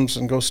programs,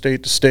 and go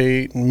state to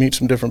state and meet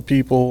some different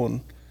people,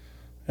 and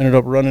ended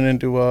up running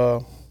into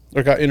or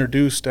got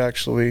introduced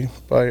actually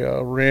by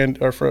our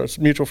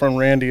mutual friend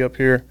Randy up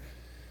here.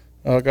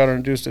 Got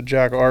introduced to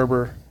Jack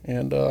Arbor,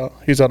 and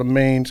he's out of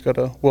Maine. He's got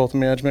a wealth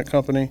management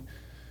company.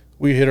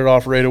 We hit it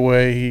off right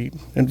away. He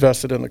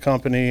invested in the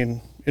company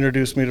and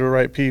introduced me to the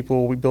right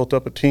people. We built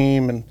up a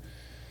team, and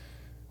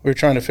we were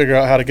trying to figure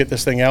out how to get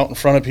this thing out in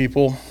front of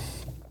people.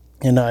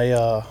 And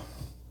I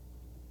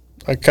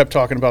kept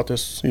talking about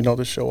this,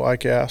 this show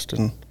ICAST,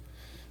 and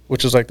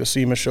which is like the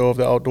SEMA show of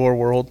the outdoor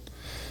world.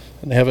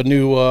 And they have a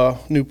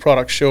new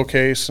product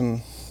showcase,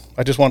 and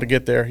I just wanted to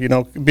get there.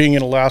 Being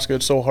in Alaska,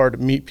 it's so hard to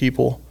meet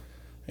people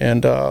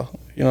and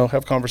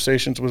have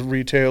conversations with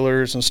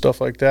retailers and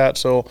stuff like that.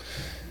 So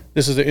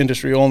this is an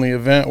industry-only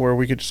event where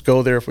we could just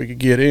go there if we could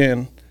get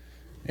in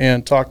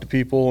and talk to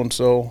people. And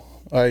so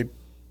I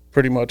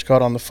pretty much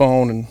got on the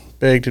phone and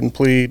begged and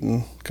pleaded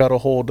and got a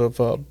hold of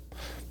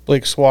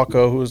Blake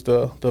Swacco, who was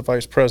the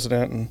vice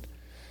president, and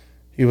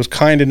he was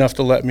kind enough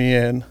to let me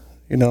in,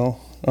 and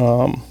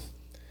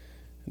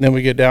then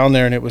we get down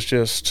there, and it was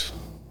just,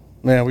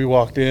 man, we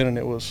walked in, and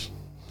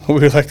we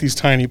were like these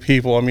tiny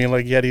people. I mean,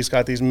 like Yeti's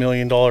got these $1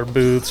 million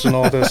booths and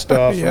all this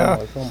stuff. Yeah. I'm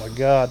like, oh my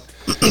God.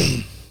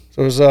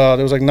 So there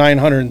was like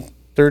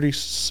 932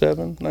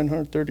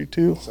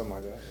 Something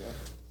like that, yeah.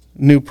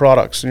 new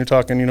products, and you're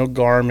talking,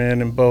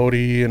 Garmin and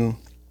Bodie and,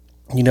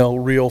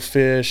 Real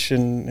Fish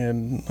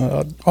and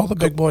All the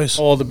big boys.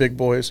 All the big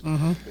boys.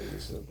 Mm-hmm.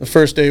 The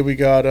first day we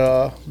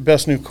got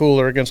best new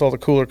cooler against all the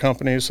cooler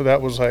companies, so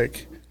that was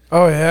like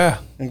Oh yeah,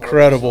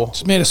 incredible.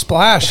 it's made a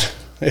splash.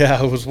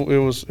 Yeah, it was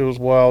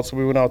wild. So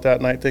we went out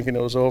that night thinking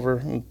it was over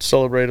and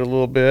celebrated a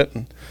little bit,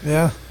 and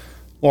Yeah.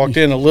 walked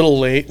in a little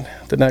late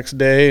the next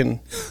day, and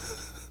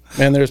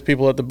man, there's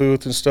people at the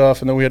booth and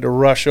stuff, and then we had to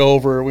rush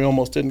over. We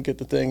almost didn't get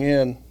the thing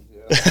in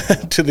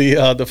to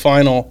the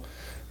final.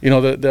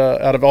 The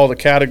out of all the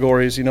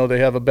categories, they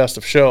have a best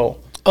of show,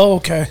 Oh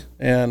okay.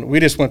 and we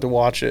just went to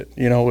watch it.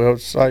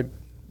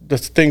 The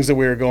things that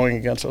we were going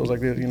against, I was like,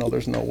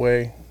 there's no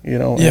way,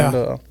 Yeah.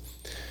 And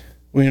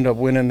we ended up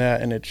winning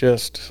that, and it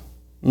just,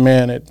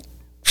 man, ever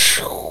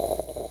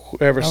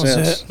That was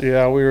since, it.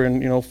 yeah, we were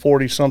in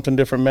 40-something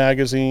different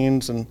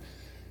magazines and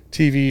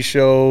TV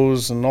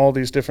shows and all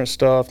these different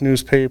stuff,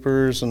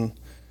 newspapers, and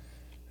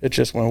it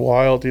just went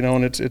wild,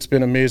 and it's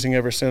been amazing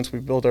ever since. We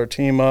built our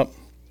team up.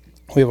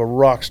 We have a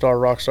rock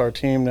star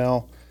team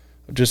now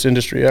of just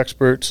industry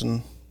experts,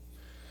 and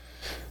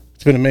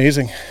it's been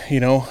amazing,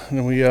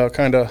 and we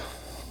kind of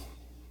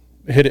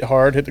hit it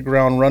hard, hit the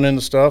ground running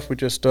and stuff. We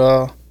just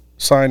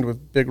signed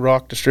with Big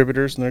Rock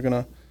Distributors, and they're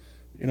going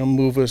to,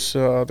 move us,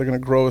 they're going to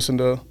grow us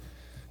into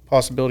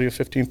possibility of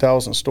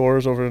 15,000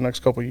 stores over the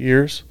next couple of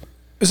years.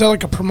 Is that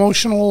like a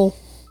promotional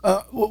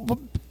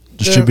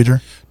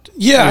Distributor.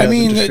 Yeah, I the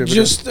mean, distributor.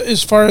 just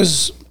as far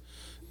as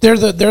they're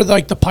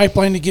like the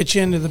pipeline to get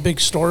you into the big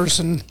stores,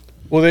 and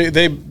Well,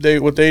 they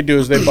what they do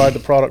is they buy the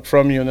product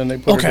from you, and then they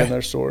put it Okay. in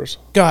their stores.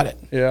 got it.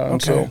 Yeah, and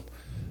Okay. so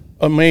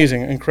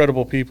amazing,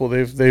 incredible people.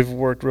 They've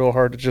worked real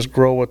hard to just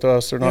grow with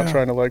us. They're not Yeah.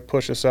 trying to like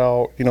push us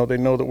out. They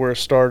know that we're a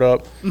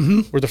startup.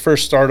 Mm-hmm. We're the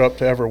first startup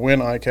to ever win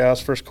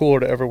ICAST, first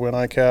cooler to ever win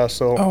ICAST.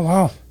 So Oh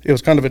wow. it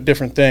was kind of a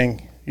different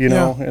thing,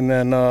 Yeah. And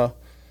then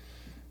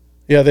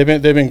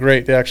they've been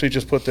great. They actually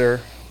just put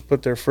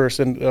their first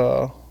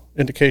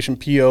indication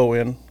PO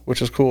in,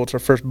 which is cool. It's our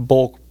first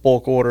bulk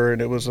order,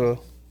 and it was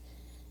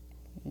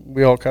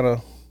we all kind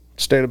of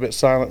stayed a bit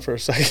silent for a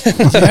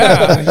second.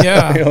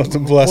 Yeah. It's a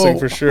blessing Whoa.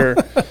 for sure.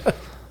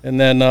 And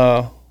then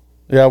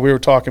we were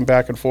talking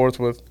back and forth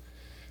with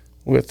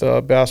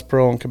Bass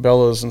Pro and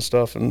Cabela's and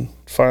stuff, and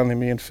finally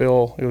me and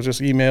Phil, it was just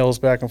emails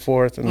back and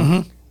forth, and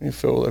me and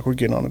Phil were like, we're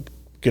getting on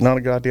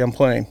a goddamn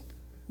plane.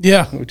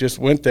 Yeah. We just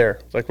went there.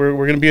 It's like we're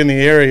going to be in the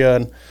area,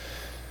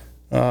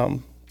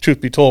 and truth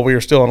be told, we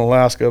were still in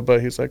Alaska.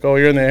 But he's like, "Oh,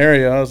 you're in the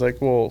area." I was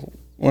like, "Well,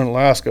 we're in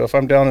Alaska. If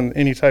I'm down in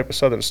any type of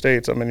southern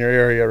states, I'm in your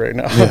area right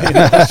now."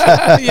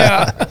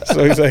 Yeah.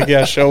 So he's like,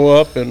 "Yeah, show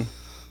up," and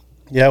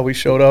yeah, we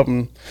showed up,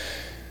 and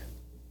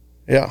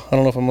yeah, I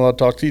don't know if I'm allowed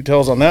to talk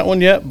details on that one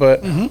yet,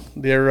 but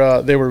they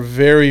were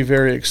very,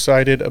 very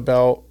excited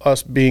about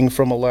us being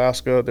from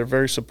Alaska. They're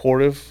very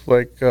supportive.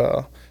 Like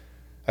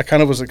I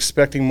kind of was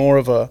expecting more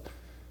of a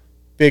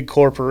big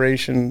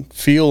corporation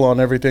feel on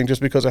everything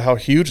just because of how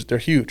huge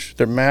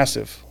they're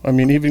massive. I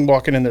mean, even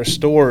walking in their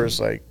stores,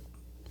 like,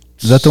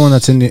 Is that the one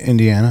that's in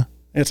Indiana?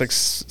 it's like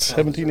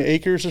 17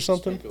 acres or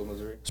something.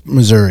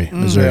 Missouri.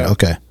 Yeah.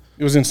 Okay.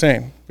 It was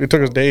insane. It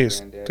took us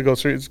days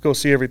to go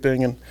see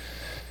everything, and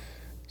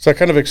so I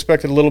kind of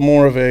expected a little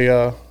more of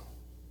a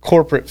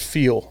corporate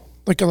feel,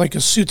 like a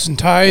suits and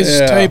ties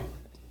type.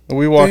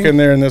 We walk thing. in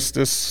there, and this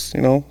this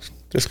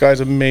guy's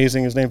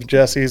amazing. His name's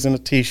Jesse. He's in a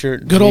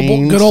t-shirt. Good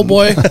old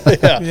boy.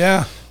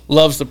 Yeah.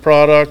 Loves the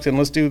product, and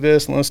let's do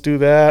this and let's do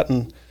that,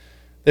 and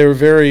they were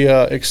very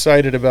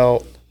excited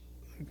about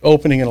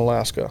opening in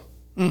Alaska.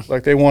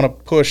 Like they want to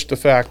push the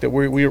fact that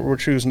we're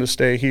choosing to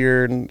stay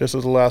here, and this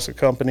is Alaska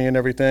company and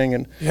everything,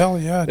 and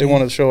they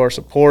wanted to show our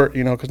support,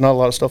 because not a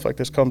lot of stuff like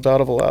this comes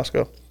out of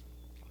Alaska,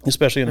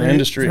 especially in the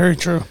industry. Very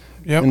true.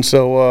 Yep. And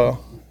so,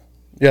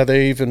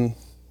 they even,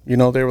 they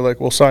were like,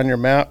 we'll sign your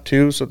map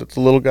too, so that the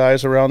little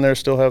guys around there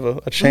still have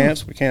a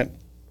chance. We can't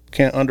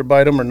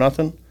underbite them or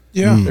nothing.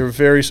 Yeah. They were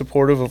very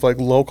supportive of like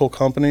local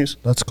companies.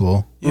 That's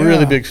cool. Yeah.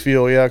 Really big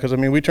feel, because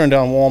we turned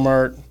down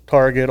Walmart,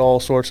 Target, all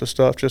sorts of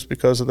stuff just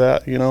because of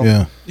that,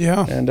 Yeah.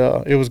 Yeah. And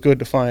it was good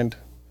to find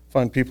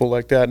people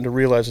like that and to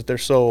realize that they're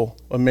so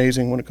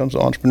amazing when it comes to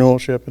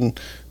entrepreneurship and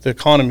the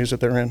economies that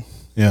they're in.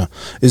 Yeah.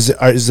 Is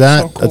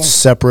that So cool. a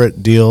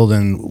separate deal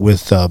than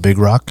with Big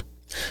Rock?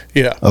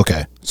 Yeah.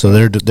 Okay. So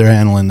they're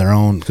handling their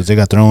own, because they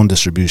got their own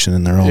distribution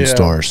in their own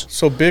stores.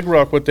 So Big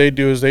Rock, what they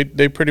do is they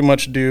pretty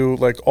much do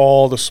like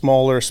all the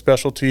smaller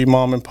specialty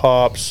mom and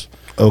pops.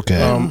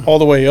 Okay. All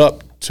the way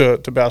up to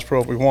Bass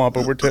Pro if we want,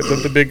 but we're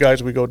the big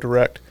guys, we go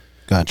direct.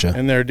 Gotcha.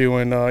 And they're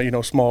doing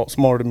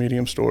smaller to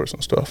medium stores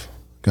and stuff.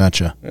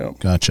 Gotcha. Yeah.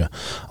 Gotcha.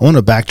 I want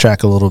to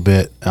backtrack a little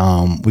bit.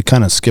 We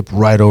kind of skipped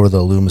right over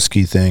the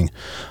Lumiski thing.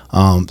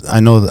 I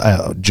know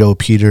that, Joe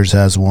Peters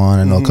has one.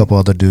 I know a couple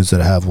other dudes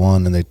that have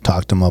one, and they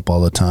talked him up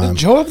all the time.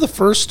 Did Joe have the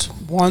first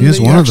one? He has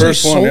that you one of them.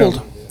 actually First one, sold?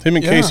 yeah. Him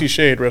and Casey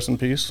Shade, rest in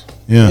peace.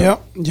 Yeah.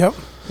 Yep.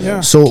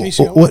 Yeah. So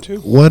Casey had one what too.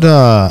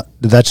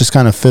 did that just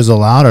kind of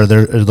fizzle out? Are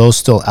those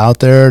still out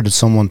there? Did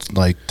someone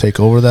like take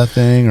over that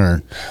thing,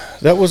 or?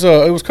 That was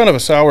it was kind of a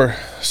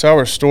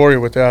sour story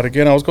with that.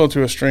 Again, I was going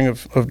through a string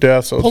of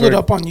deaths. So Pulled it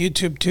up on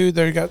YouTube too.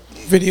 There you got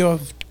video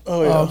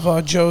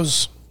of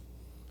Joe's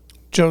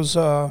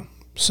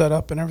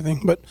setup and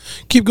everything. But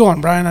keep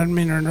going, Brian. I didn't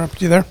mean to interrupt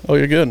you there. Oh,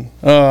 you're good.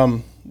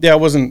 I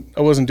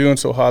wasn't doing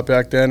so hot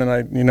back then, and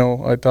I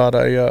thought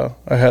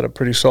I had a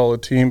pretty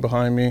solid team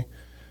behind me,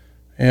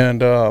 and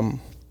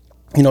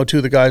two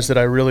of the guys that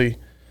I really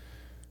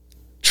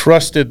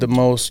trusted the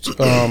most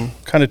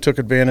kind of took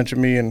advantage of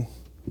me and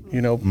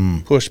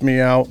pushed me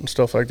out and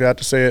stuff like that,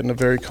 to say it in a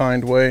very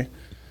kind way,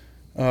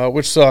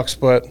 which sucks,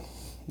 but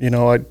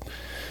I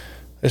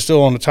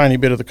still own a tiny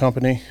bit of the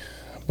company,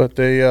 but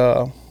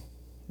they're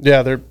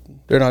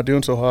not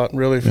doing so hot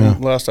really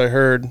from last I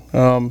heard.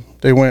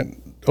 They went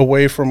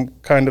away from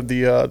kind of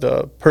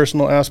the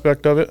personal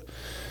aspect of it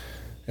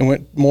and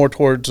went more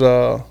towards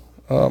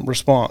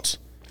response.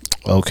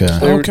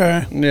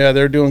 Okay.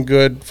 They're doing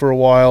good for a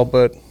while,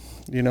 but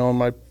in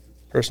my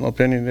personal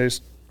opinion, they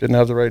just didn't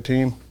have the right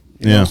team.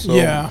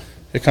 So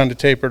it kind of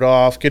tapered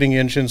off. Getting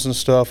engines and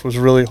stuff was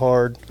really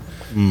hard.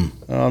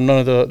 None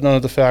of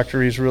the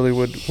factories really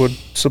would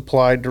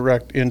supply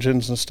direct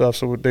engines and stuff,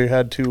 so they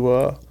had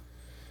to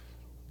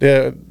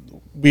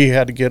we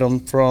had to get them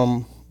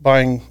from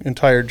buying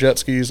entire jet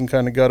skis and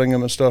kind of gutting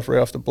them and stuff right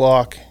off the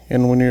block.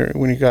 And when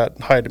you got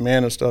high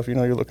demand and stuff,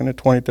 you're looking at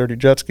 20, 30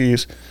 jet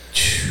skis.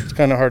 It's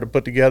kind of hard to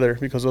put together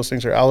because those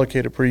things are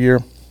allocated per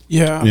year.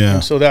 Yeah.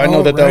 And so I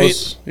know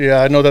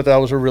that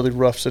was a really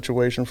rough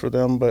situation for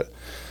them, but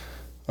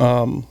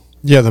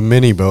the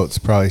mini boats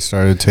probably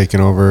started taking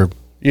over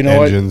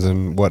engines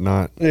and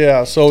whatnot.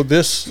 Yeah, so when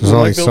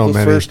I built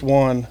the first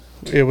one,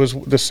 it was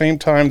the same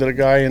time that a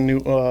guy in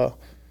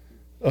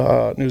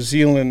New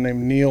Zealand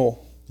named Neil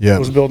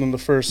was building the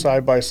first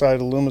side-by-side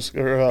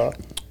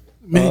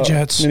mini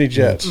jets.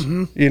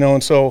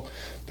 And so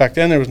back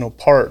then there was no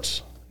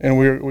parts,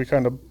 and we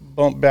kind of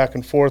bumped back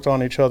and forth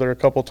on each other a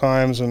couple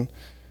times, and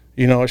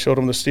I showed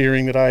him the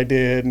steering that I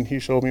did, and he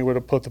showed me where to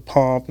put the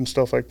pump and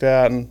stuff like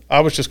that, and I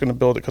was just going to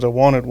build it because I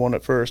wanted one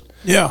at first.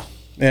 Yeah.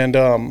 And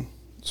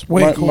it's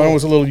way cool. Mine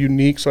was a little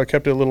unique, so I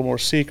kept it a little more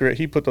secret.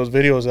 He put those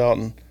videos out,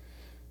 and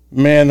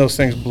man, those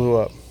things blew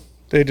up.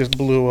 They just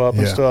blew up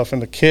and stuff,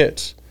 and the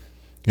kits.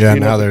 Yeah,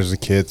 now there's the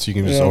kits. You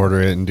can just order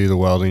it and do the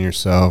welding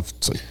yourself.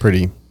 It's like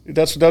pretty.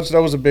 That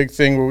was a big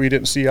thing where we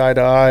didn't see eye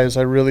to eye.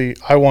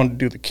 I wanted to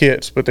do the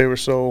kits, but they were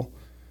so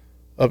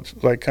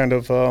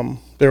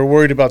they were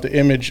worried about the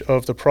image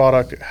of the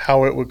product,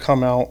 how it would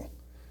come out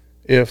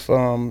if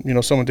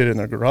someone did it in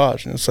their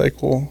garage, and it's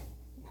like, well,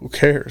 who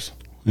cares?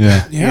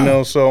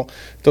 Yeah. So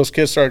those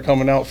kits started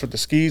coming out for the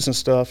skis and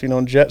stuff, and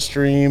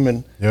Jetstream,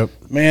 and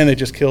man, they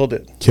just killed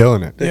it.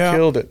 Killing it. They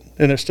killed it,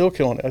 and they're still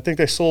killing it. I think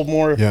they sold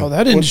more. Yeah. Oh,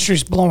 that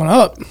industry's blowing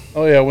up.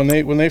 Oh yeah, when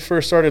they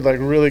first started like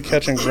really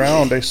catching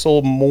ground, they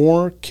sold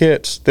more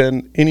kits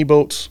than any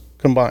boats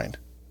combined.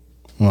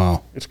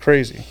 Wow. It's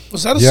crazy.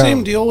 Was that the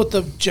same deal with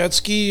the jet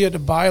ski? You had to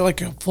buy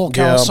like a full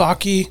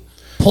Kawasaki,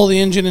 pull the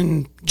engine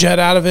and jet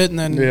out of it, and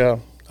then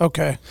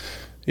okay.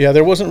 Yeah,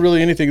 there wasn't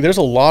really anything. There's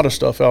a lot of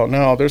stuff out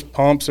now. There's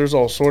pumps. There's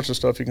all sorts of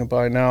stuff you can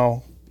buy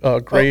now.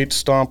 grates,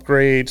 stomp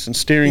grates, and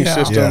steering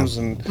systems,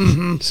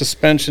 and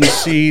suspension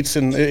seats,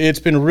 and it's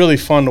been really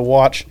fun to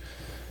watch.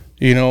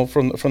 You know,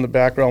 from the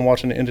background,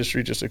 watching the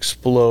industry just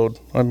explode.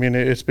 I mean,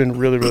 it's been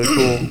really, really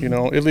cool. You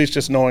know, at least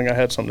just knowing I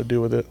had something to do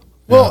with it.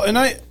 Well, and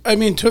I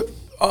mean, to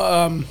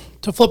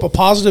flip a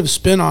positive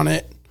spin on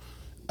it,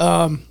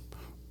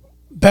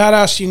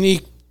 badass,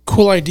 unique,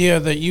 cool idea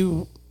that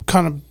you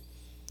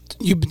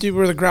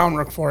were the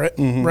groundwork for it,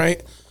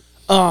 right?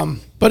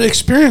 But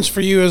experience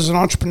for you as an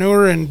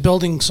entrepreneur and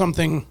building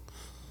something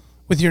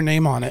with your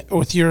name on it,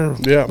 with your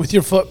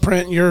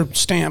footprint, your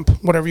stamp,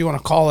 whatever you want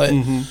to call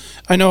it.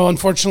 I know,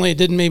 unfortunately, it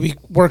didn't maybe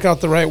work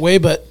out the right way,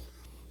 but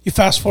you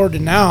fast forward to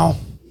now,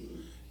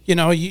 you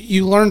know,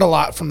 you learned a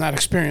lot from that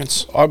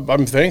experience.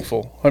 I'm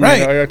thankful. I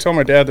mean, I tell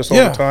my dad this all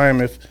the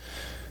time.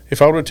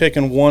 If I would have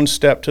taken one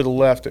step to the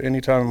left at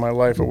any time in my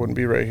life, I wouldn't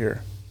be right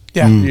here.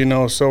 Yeah. You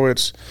know, so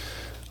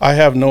I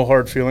have no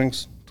hard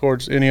feelings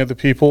towards any of the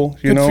people,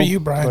 you know. Good for you,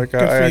 Brian. Like,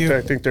 Good for you.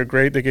 I think they're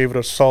great. They gave it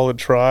a solid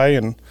try,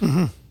 and,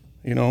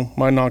 you know,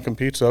 my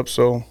non-compete's up,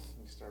 so.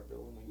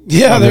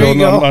 Yeah, there you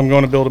go. I'm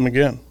going to build them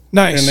again.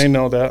 Nice. And they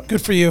know that.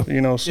 Good for you.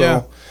 You know,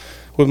 so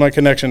with my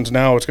connections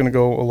now, it's going to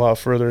go a lot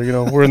further. You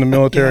know, we're in the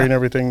military and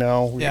everything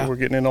now. We're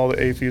getting in all the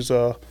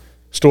AFES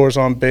stores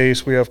on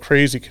base. We have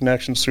crazy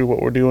connections through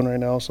what we're doing right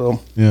now. So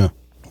yeah.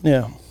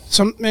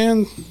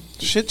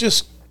 Shit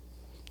just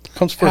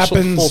comes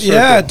happens. Full circle.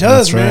 Yeah, it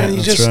does, That's man. right. You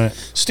That's just right.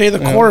 stay the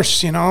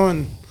course, you know,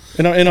 and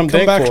I'm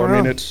come back thankful.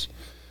 around.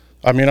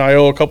 I mean, I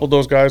owe a couple of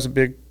those guys a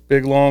big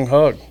long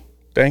hug.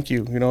 Thank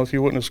you. You know, if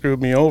you wouldn't have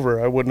screwed me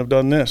over, I wouldn't have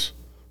done this.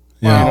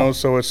 Yeah. You know,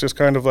 so it's just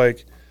kind of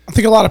like, I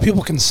think a lot of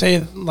people can say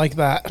it like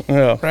that,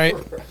 right?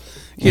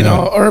 You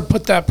know, or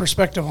put that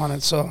perspective on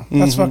it. So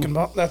that's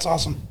that's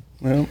awesome.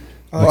 Yeah.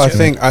 I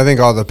think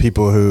all the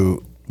people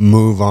who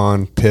move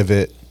on,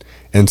 pivot,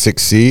 and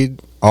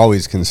succeed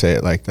always can say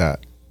it like that.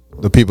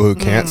 The people who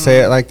can't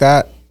say it like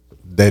that,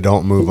 they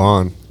don't move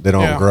on. They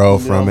don't grow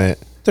from it.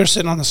 They're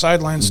sitting on the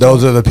sidelines.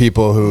 Those are the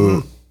people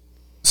who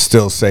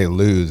still say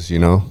lose, you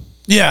know?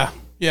 Yeah.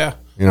 You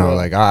know,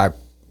 like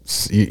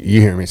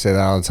you hear me say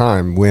that all the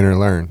time, win or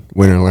learn.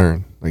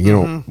 Like you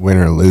don't win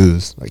or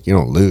lose. Like you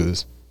don't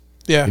lose.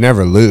 Yeah. You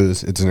never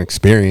lose. It's an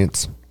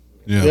experience.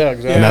 Yeah,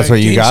 exactly. And that's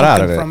what you got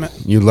out of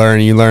it. You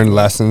learn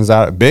lessons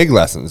big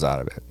lessons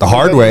out of it. The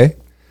hard way.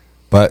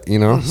 But, you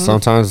know,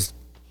 sometimes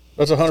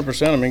That's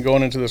 100%. I mean,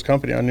 going into this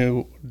company, I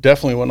knew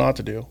definitely what not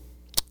to do.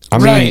 I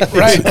mean,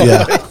 right.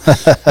 Yeah.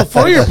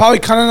 Before you're probably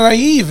kind of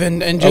naive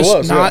and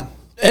just not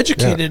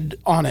educated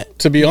on it.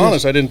 To be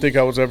honest, I didn't think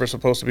I was ever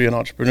supposed to be an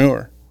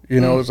entrepreneur. You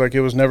know, it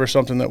was never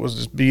something that was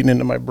just beaten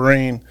into my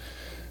brain.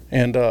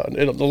 And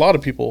a lot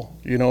of people,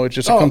 you know, it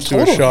just comes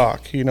to a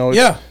shock. You know,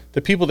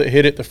 the people that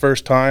hit it the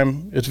first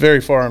time, it's very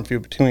far and few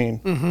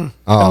between.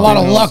 A lot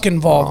of luck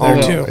involved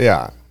there too.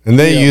 Yeah, and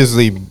they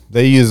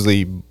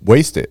usually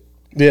waste it.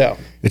 Yeah,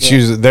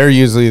 they're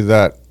usually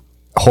that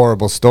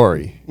horrible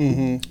story.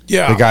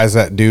 Yeah, the guys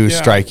that do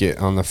strike it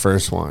on the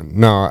first one.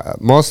 No,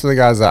 most of the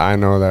guys that I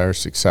know that are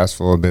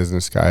successful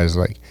business guys,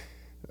 like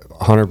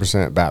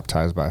 100%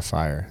 baptized by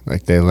fire.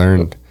 Like they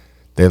learned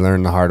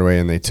the hard way,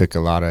 and they took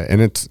a lot of,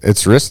 and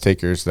it's risk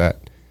takers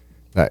that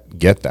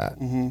get that.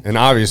 And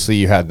obviously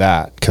you had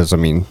that, because I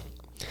mean,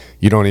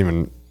 you don't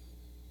even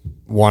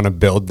want to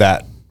build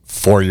that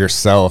for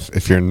yourself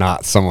if you're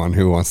not someone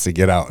who wants to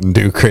get out and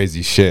do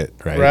crazy shit,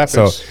 right?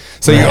 Rapids.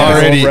 So you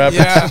already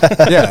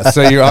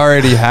so you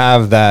already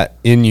have that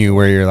in you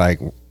where you're like,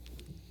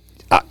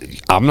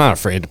 I'm not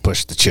afraid to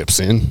push the chips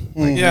in.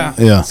 Like,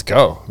 let's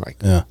go. Like,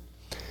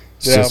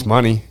 it's just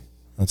money.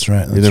 That's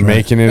right. Either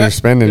making it or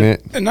spending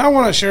it. And I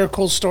want to share a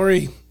cool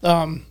story.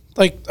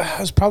 Like, I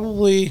was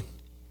probably,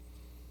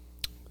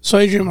 so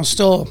Adrian was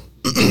still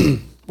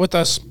with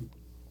us.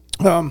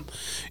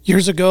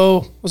 Years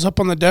ago, was up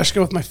on the Deshka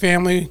with my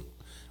family.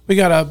 We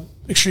got a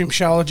extreme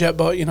shallow jet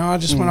boat. You know, I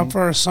just went up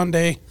for a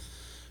Sunday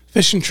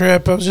fishing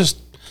trip. I was just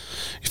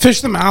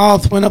fished the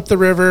mouth, went up the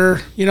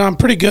river. You know, I'm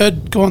pretty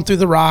good going through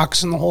the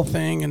rocks and the whole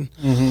thing.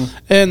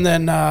 And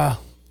then I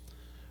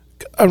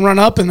run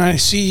up and I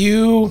see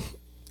you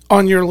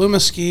on your Luma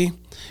ski,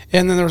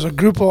 and then there was a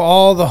group of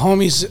all the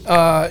homies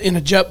in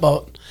a jet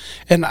boat,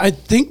 and I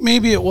think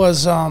maybe it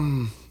was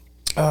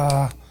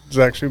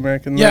Zach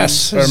Shoemaker.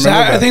 Yes,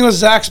 I think it was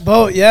Zach's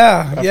boat.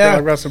 I've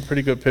got some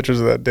pretty good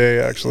pictures of that day,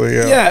 actually.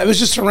 Yeah, it was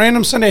just a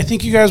random Sunday. I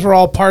think you guys were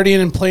all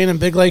partying and playing in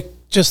Big Lake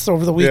just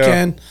over the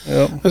weekend.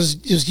 It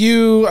was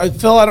you,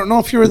 Phil. I don't know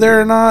if you were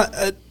there or not.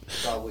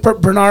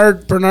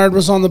 Bernard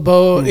was on the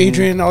boat.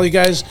 Adrian, all you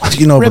guys.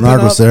 You know,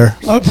 Bernard was there.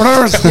 Oh,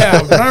 Bernard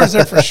was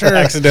there for sure.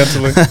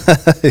 Accidentally.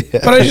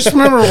 But I just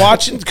remember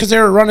watching, because they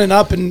were running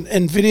up and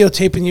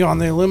videotaping you on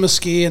the Illuma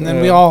ski, and then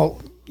we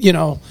all, you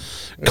know,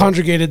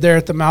 congregated there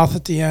at the mouth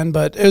at the end.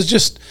 But it was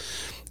just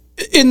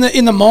in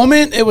the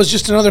moment, it was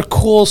just another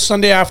cool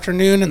Sunday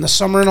afternoon in the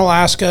summer in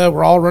Alaska.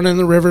 We're all running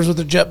the rivers with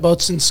the jet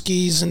boats and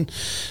skis and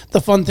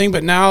the fun thing.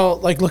 But now,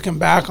 like, looking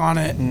back on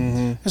it,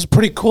 it's a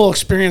pretty cool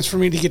experience for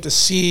me to get to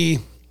see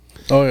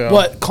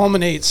what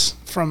culminates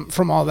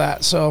from all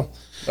that. So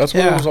That's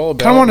what it was all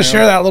about. Kind of want to man.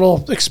 share that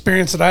little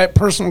experience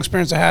personal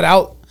experience I had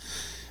out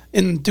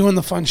in doing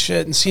the fun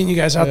shit and seeing you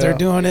guys out there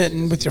doing it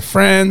and with your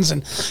friends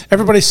and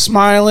everybody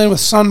smiling with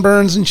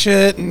sunburns and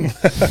shit. And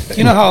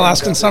you know how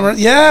Alaskan summer.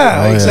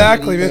 Yeah,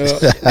 exactly.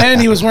 Yeah. And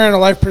he was wearing a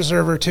life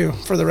preserver too,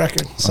 for the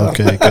record. So.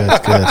 Okay, good.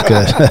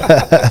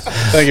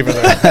 Thank you for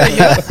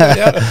that.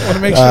 Yeah. Want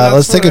to make sure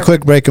Let's take a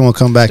quick break and we'll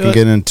come back and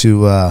get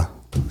into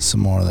some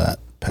more of that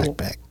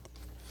PacBAk.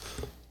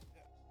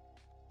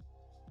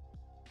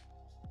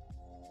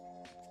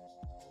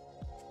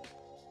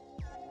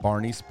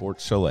 Barney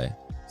Sports Chalet,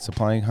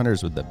 supplying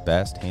hunters with the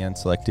best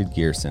hand-selected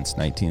gear since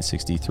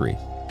 1963.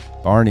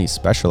 Barney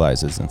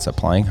specializes in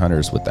supplying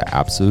hunters with the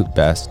absolute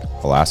best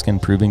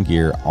Alaskan-proven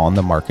gear on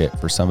the market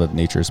for some of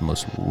nature's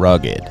most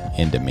rugged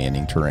and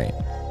demanding terrain.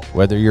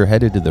 Whether you're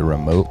headed to the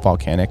remote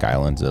volcanic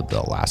islands of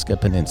the Alaska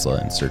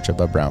Peninsula in search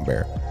of a brown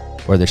bear,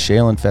 or the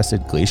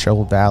shale-infested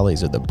glacial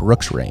valleys of the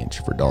Brooks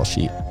Range for Dall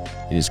sheep,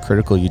 it is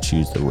critical you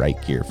choose the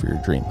right gear for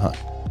your dream hunt.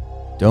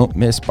 Don't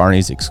miss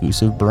Barney's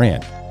exclusive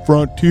brand,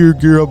 Frontier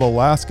Gear of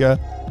Alaska,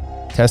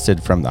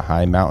 tested from the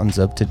high mountains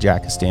of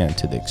Tajikistan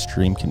to the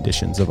extreme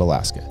conditions of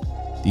Alaska.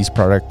 These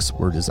products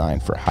were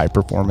designed for high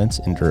performance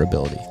and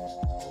durability.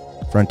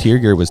 Frontier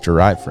Gear was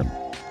derived from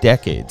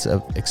decades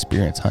of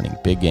experience hunting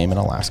big game in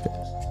Alaska.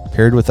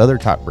 Paired with other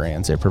top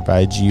brands, it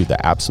provides you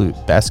the absolute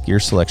best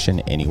gear selection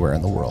anywhere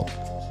in the world.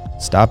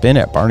 Stop in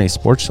at Barney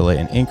Sports Chalet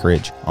in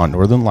Anchorage on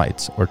Northern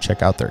Lights or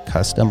check out their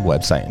custom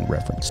website and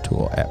reference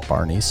tool at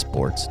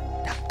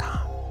barneysports.com.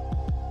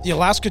 The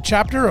Alaska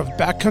chapter of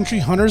Backcountry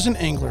Hunters and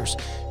Anglers.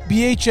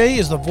 BHA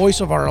is the voice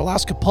of our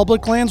Alaska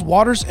public lands,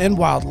 waters, and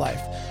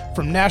wildlife.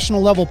 From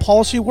national level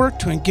policy work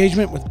to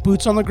engagement with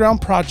boots on the ground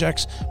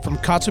projects from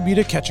Kotzebue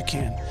to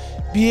Ketchikan.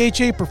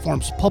 BHA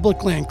performs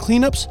public land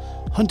cleanups,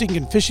 hunting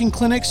and fishing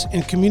clinics,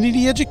 and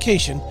community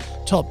education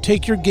to help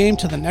take your game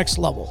to the next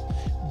level.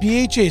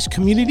 BHA's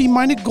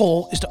community-minded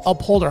goal is to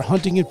uphold our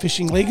hunting and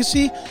fishing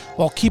legacy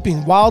while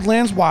keeping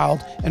wildlands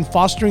wild and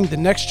fostering the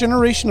next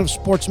generation of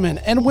sportsmen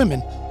and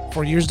women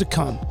for years to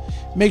come.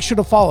 Make sure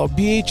to follow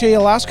BHA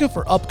Alaska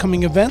for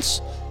upcoming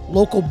events,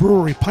 local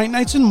brewery pint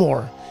nights, and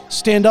more.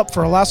 Stand up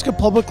for Alaska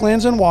public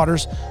lands and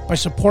waters by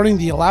supporting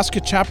the Alaska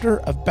chapter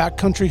of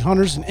Backcountry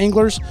Hunters and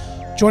Anglers.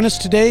 Join us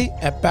today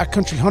at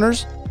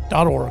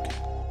backcountryhunters.org.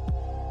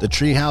 The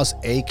Treehouse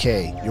AK,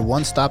 your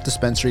one-stop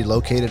dispensary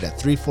located at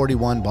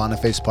 341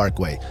 Boniface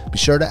Parkway. Be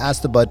sure to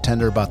ask the bud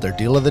tender about their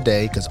deal of the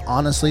day, because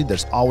honestly,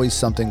 there's always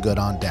something good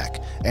on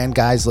deck. And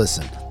guys,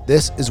 listen,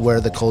 this is where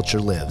the culture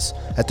lives.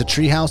 At the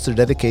Treehouse, their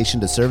dedication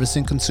to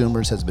servicing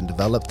consumers has been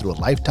developed through a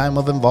lifetime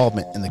of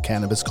involvement in the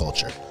cannabis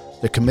culture.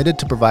 They're committed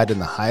to providing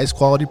the highest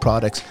quality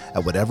products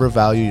at whatever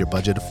value your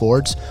budget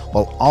affords,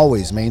 while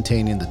always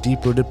maintaining the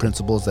deep-rooted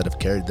principles that have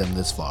carried them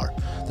this far.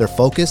 Their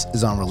focus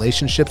is on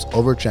relationships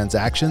over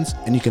transactions,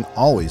 and you can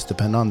always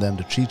depend on them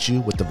to treat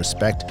you with the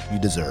respect you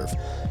deserve.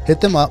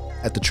 Hit them up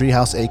at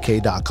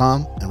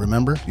thetreehouseak.com, and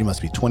remember, you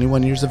must be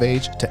 21 years of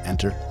age to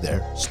enter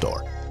their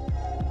store.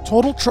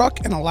 Total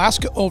Truck and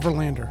Alaska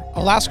Overlander,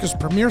 Alaska's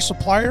premier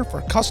supplier for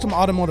custom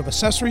automotive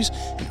accessories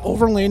and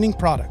overlanding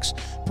products,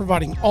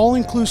 providing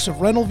all-inclusive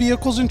rental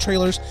vehicles and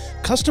trailers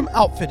custom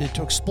outfitted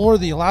to explore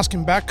the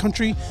Alaskan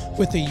backcountry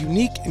with a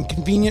unique and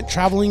convenient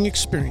traveling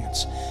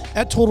experience.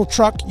 At Total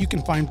Truck, you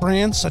can find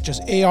brands such as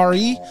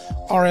ARE,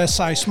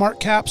 RSI Smart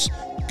Caps,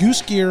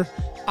 Goose Gear,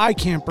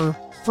 iCamper,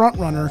 Front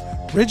Runner,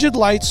 Rigid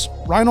Lights,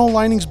 Rhino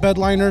Linings bed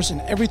liners, and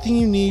everything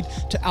you need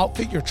to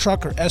outfit your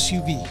truck or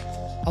SUV.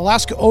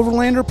 Alaska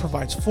Overlander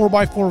provides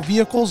 4x4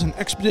 vehicles and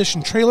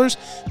expedition trailers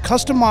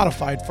custom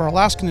modified for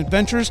Alaskan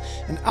adventures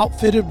and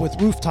outfitted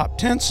with rooftop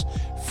tents,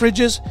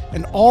 fridges,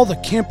 and all the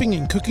camping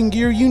and cooking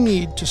gear you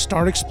need to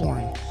start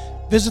exploring.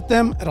 Visit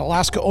them at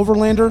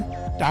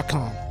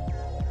alaskaoverlander.com.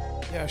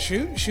 Yeah,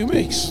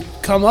 Shoemake's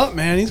come up,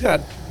 man. He's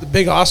got the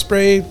big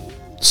Osprey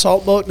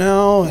salt boat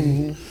now,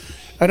 and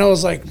I know it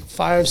was like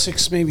 5,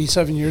 6, maybe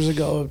 7 years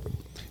ago,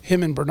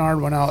 him and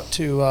Bernard went out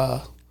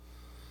to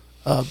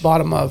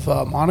bottom of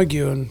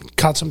Montague and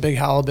caught some big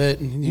halibut,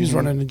 and he was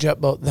running a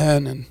jet boat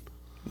then, and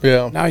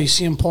now you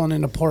see him pulling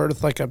into port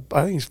with like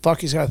he's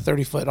got a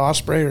 30-foot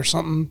Osprey or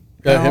something.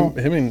 Yeah,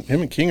 him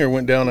and Kinger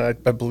went down. I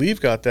believe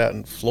got that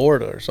in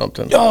Florida or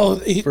something. Oh,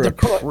 for a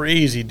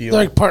crazy deal.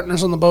 They're like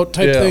partners on the boat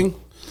type thing.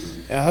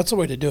 Yeah, that's the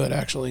way to do it,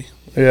 actually.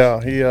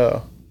 Yeah,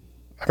 I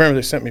remember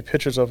they sent me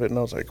pictures of it, and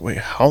I was like, "Wait,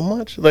 how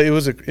much?" Like it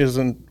was a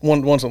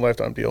once in a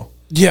lifetime deal.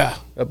 Yeah,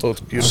 that boat's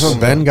beautiful. So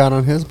Ben got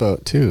on his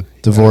boat too.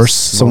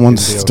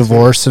 Someone's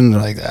divorced, and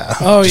like,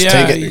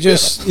 take it. You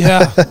just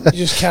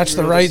catch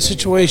the right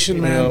situation,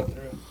 man. Yep.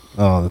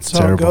 Oh, that's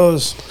terrible. how it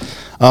goes.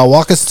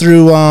 Walk us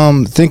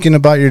through thinking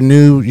about your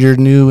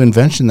new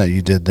invention that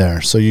you did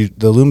there. So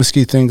the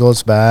Lumiski thing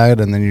goes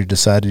bad, and then you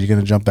decided you're going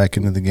to jump back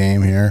into the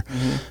game here.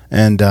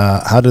 And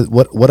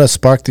what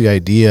sparked the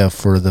idea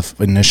for the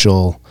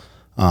initial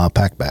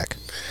PacBAk?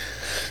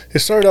 It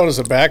started out as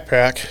a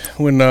backpack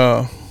when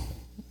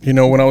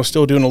when I was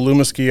still doing a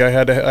Lumiski, I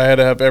had to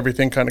have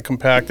everything kind of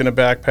compact in a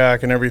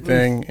backpack and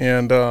everything,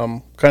 and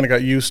kind of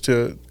got used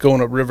to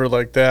going a river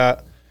like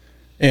that.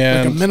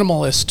 And like a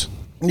minimalist.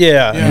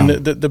 Yeah, and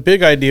the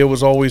big idea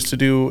was always to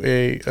do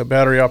a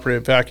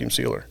battery-operated vacuum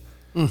sealer.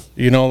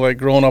 You know, like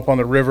growing up on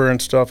the river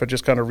and stuff, I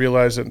just kind of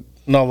realized that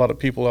not a lot of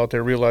people out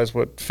there realize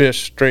what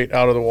fish straight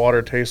out of the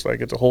water tastes like.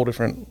 It's a whole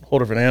different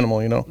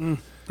animal, you know.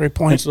 Great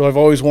point. And so I've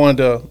always wanted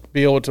to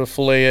be able to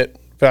fillet it,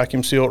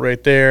 vacuum seal it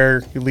right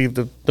there. You leave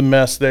the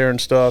mess there and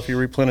stuff. You're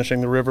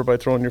replenishing the river by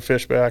throwing your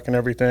fish back and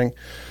everything.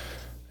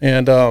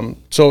 And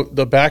so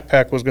the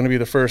backpack was going to be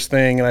the first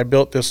thing, and I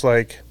built this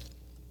like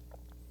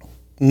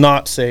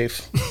not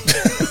safe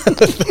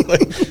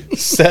like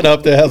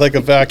setup that had like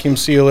a vacuum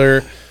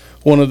sealer,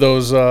 one of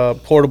those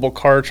portable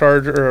car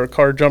charger or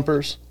car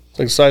jumpers,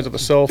 like the size of a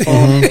cell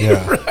phone.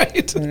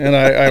 Right. And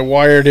I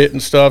wired it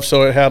and stuff,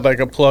 so it had like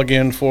a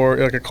plug-in for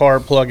like a car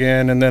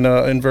plug-in, and then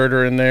an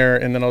inverter in there,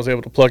 and then I was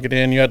able to plug it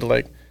in. You had to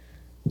like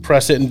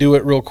press it and do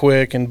it real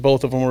quick, and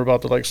both of them were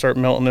about to like start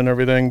melting and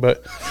everything,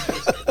 but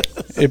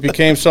it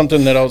became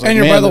something that I was like, And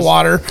you're by the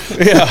water.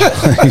 Yeah.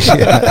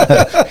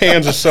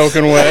 Hands are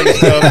soaking wet and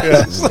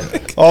stuff,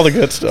 yeah. All the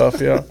good stuff,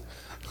 yeah.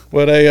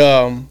 But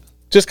I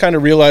just kind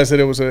of realized that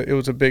it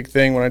was a big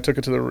thing when I took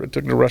it to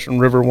the Russian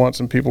River once,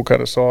 and people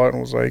kind of saw it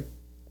and was like,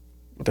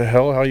 what the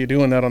hell? How are you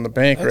doing that on the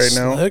bank That's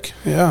right now? slick.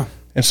 Yeah.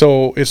 And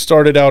so it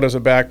started out as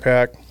a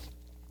backpack.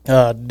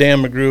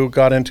 Dan McGrew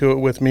got into it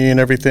with me and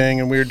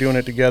everything, and we were doing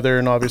it together,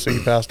 and obviously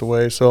he passed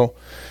away. So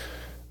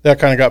that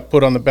kind of got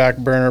put on the back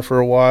burner for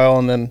a while.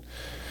 And then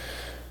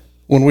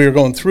when we were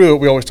going through it,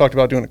 we always talked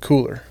about doing a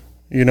cooler,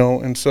 you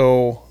know. And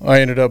so I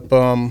ended up,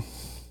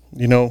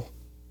 you know,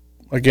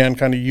 again,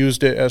 kind of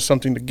used it as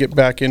something to get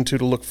back into,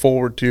 to look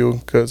forward to,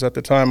 because at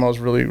the time I was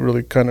really,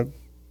 really kind of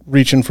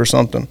reaching for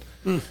something.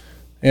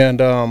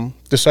 And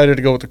decided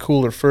to go with the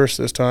cooler first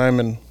this time.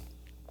 And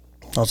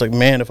I was like,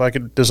 man, if I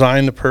could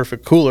design the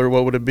perfect cooler,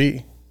 what would it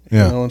be?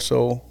 Yeah. You know, and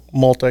so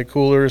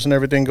multi-coolers and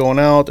everything going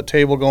out, the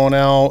table going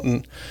out,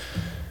 and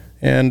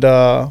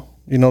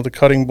you know, the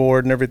cutting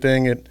board and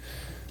everything.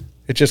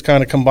 It just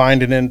kind of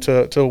combined it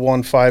into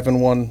one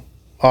 5-in-1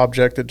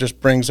 object that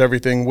just brings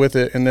everything with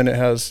it, and then it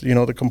has, you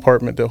know, the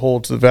compartment that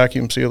holds the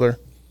vacuum sealer.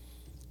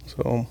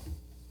 So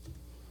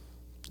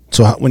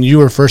when you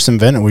were first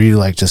inventing, were you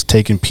like just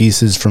taking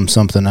pieces from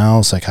something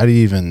else? Like, how do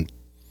you even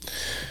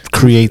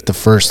create the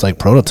first like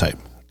prototype?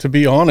 To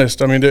be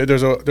honest, I mean,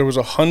 there was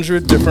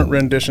 100 different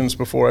renditions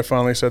before I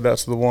finally said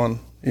that's the one.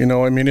 You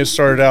know, I mean, it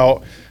started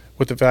out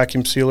with the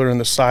vacuum sealer in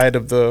the side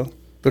of the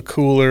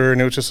cooler,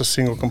 and it was just a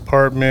single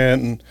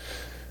compartment and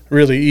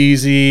really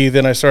easy.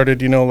 Then I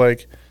started, you know,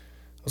 like,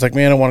 I was like,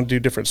 man, I want to do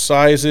different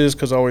sizes,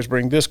 because I always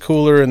bring this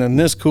cooler and then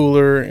this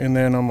cooler. And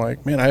then I'm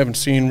like, man, I haven't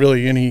seen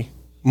really any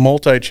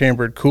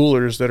multi-chambered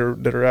coolers that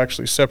are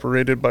actually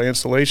separated by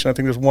insulation. I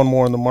think there's one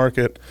more in the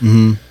market.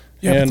 Mm-hmm.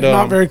 Yeah, and, but they're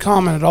not very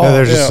common at all. Yeah,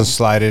 they're just a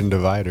slide-in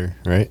divider,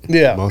 right?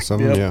 Yeah. Most of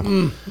them, Yep. yeah.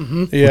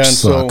 Mm-hmm. Yeah, Which and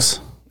sucks.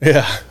 so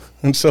yeah,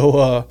 and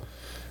so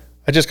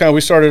I just we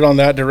started on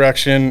that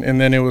direction, and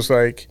then it was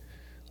like,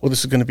 well, this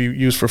is going to be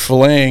used for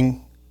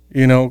filleting,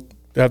 you know,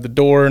 have the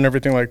door and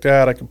everything like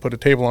that. I can put a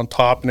table on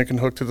top, and it can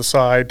hook to the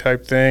side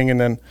type thing, and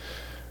then,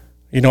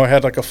 you know, I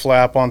had like a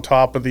flap on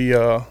top of the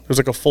there's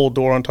like a full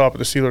door on top of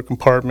the sealer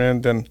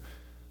compartment, and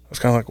I was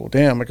kind of like, well,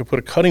 damn, I could put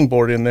a cutting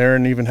board in there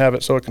and even have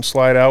it so it can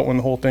slide out when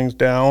the whole thing's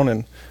down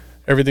and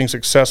everything's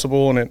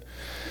accessible. And it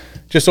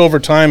just over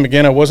time,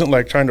 again, I wasn't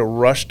like trying to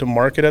rush to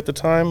market at the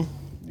time,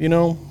 you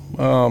know,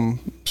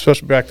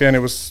 especially back then. It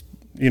was,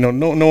 you know,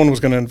 no one was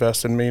going to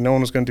invest in me. No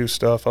one was going to do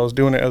stuff. I was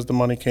doing it as the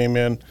money came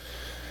in.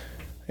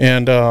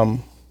 And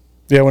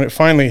yeah, when it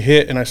finally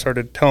hit and I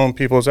started telling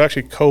people, it was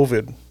actually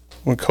COVID.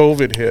 When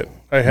COVID hit,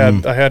 I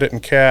had it in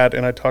CAD,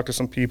 and I talked to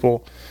some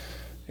people,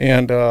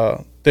 and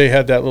they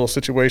had that little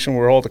situation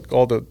where all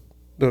the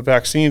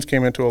vaccines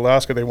came into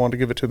Alaska. They wanted to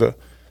give it to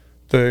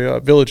the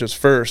villages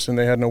first, and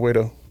they had no way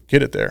to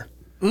get it there.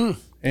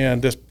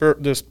 And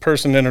this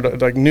person ended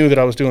up, like, knew that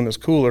I was doing this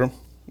cooler,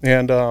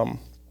 and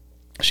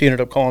she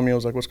ended up calling me. I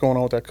was like, what's going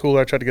on with that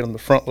cooler? I tried to get them to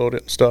front load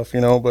it and stuff, you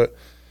know, but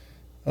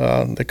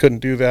they couldn't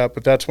do that.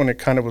 But that's when it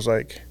kind of was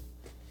like,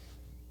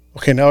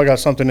 okay, now I got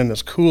something in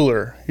this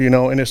cooler, you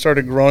know. And it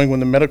started growing when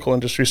the medical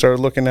industry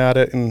started looking at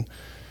it. And,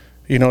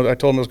 you know, I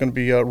told them it was going to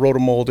be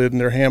rotomolded,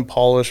 and they're hand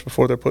polished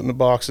before they're put in the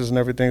boxes and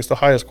everything. It's the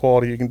highest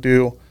quality you can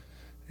do,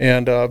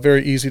 and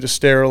very easy to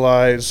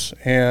sterilize.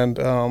 And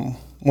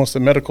once the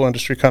medical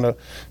industry kind of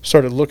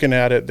started looking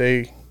at it,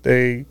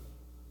 they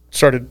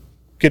started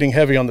getting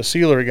heavy on the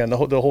sealer again. The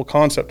whole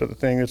concept of the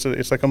thing,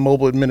 it's like a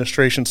mobile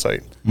administration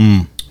site.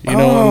 You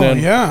know,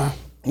 and then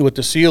with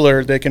the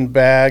sealer, they can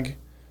bag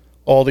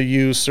all the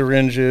used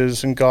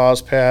syringes and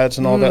gauze pads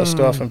and all that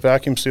stuff and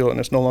vacuum seal it, and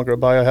it's no longer a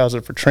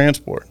biohazard for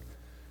transport.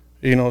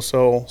 You know,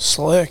 so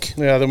slick.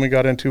 Yeah, then we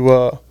got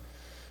into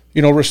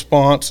you know,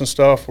 response and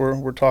stuff.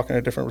 We're talking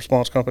to different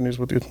response companies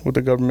with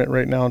the government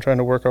right now and trying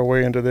to work our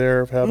way into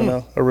there of having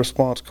a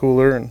response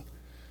cooler. And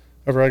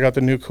ever I got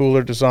the new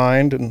cooler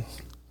designed, and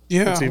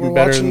it's even we're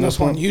better watching than this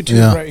on one.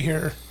 YouTube right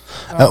here.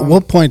 At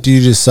what point do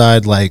you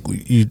decide, like,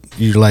 you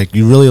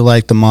really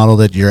like the model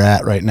that you're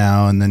at right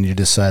now, and then you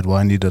decide, well,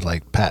 I need to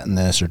like patent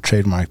this or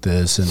trademark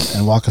this,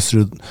 and walk us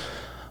through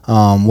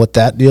What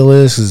that deal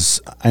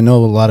is I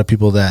know a lot of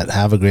people that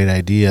have a great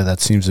idea, that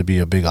seems to be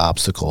a big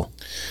obstacle.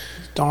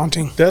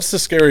 Daunting. That's the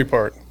scary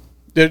part.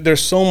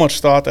 There's so much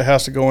thought that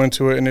has to go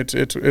into it, and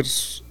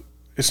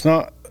it's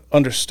not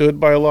understood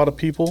by a lot of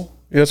people.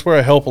 That's where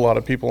I help a lot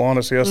of people,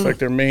 honestly. That's like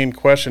their main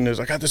question is,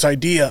 I got this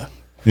idea.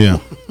 Yeah.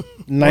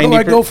 Where do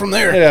I go from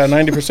there? Yeah,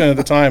 90% of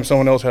the time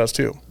someone else has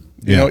too.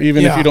 You know,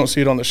 even if Yeah. you don't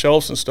see it on the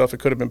shelves and stuff, it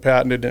could have been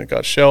patented and it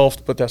got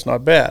shelved, but that's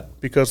not bad.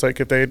 Because like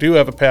if they do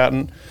have a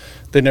patent,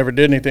 they never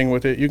did anything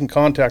with it, you can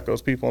contact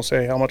those people and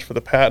say, how much for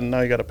the patent?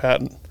 Now you got a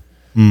patent.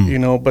 You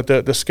know, but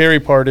the scary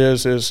part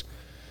is,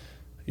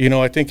 you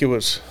know, I think it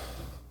was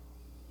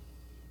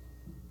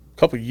a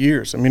couple of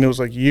years. I mean, it was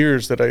like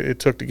years that it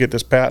took to get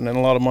this patent and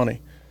a lot of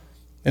money.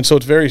 And so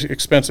it's a very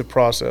expensive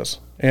process.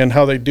 And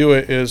how they do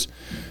it is,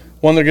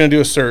 one, they're going to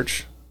do a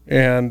search,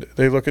 and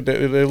they look at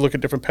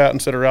different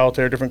patents that are out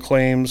there, different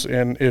claims,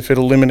 and if it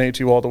eliminates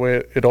you all the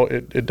way,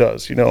 it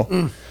does, you know.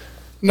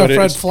 No But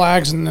red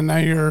flags, and then now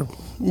your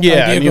Yeah,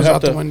 idea and you goes have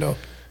out to- the window.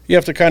 You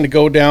have to kind of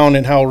go down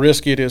and how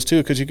risky it is too,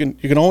 because you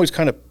can always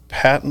kind of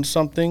patent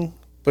something,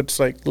 but it's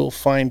like little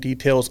fine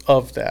details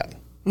of that.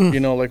 You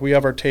know, like we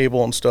have our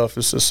table and stuff.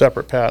 It's a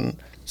separate patent,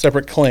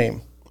 separate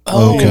claim.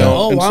 Oh, You know,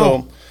 oh and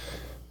wow.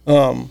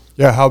 so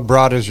Yeah, how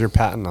broad is your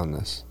patent on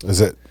this? Is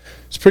it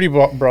it's pretty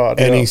broad.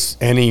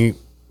 any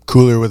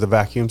cooler with a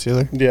vacuum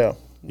sealer? Yeah.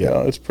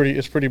 It's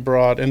pretty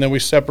broad. And then we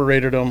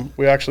separated them.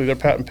 They're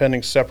patent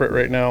pending separate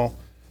right now,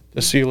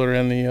 the sealer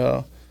and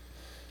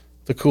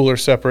the cooler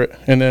separate.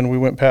 And then we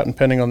went patent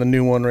pending on the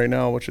new one right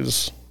now, which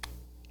is,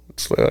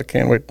 I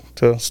can't wait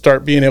to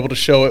start being able to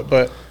show it.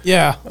 But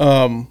Yeah.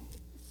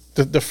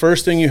 the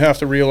first thing you have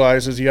to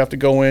realize is you have to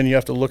go in, you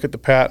have to look at the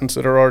patents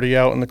that are already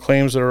out and the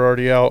claims that are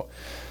already out,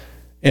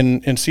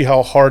 and see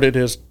how hard it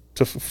is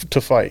to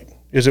fight.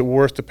 Is it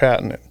worth to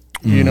patent it?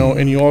 You know,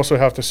 and you also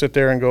have to sit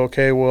there and go,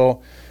 okay,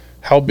 well,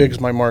 how big is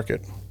my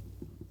market?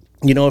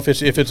 You know, if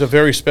it's a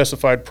very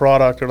specified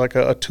product or like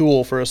a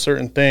tool for a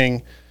certain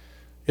thing,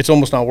 it's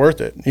almost not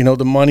worth it. You know,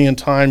 the money and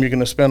time you're going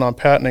to spend on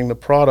patenting the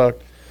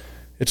product,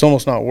 it's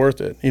almost not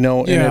worth it. You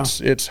know, Yeah.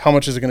 and it's how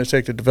much is it going to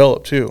take to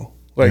develop too?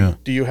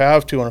 Like, do you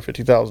have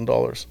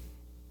 $250,000?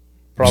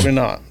 Probably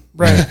not.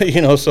 Right.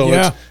 You know, so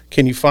Yeah.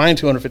 can you find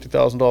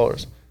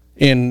 $250,000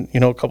 in, you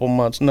know, a couple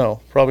months?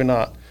 No, probably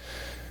not.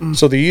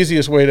 So the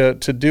easiest way to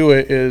do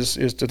it is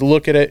to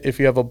look at it. If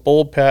you have a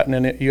bold patent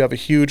in it, you have a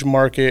huge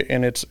market,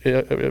 and it's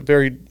a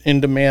very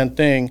in-demand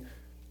thing,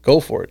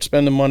 go for it.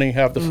 Spend the money,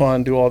 have the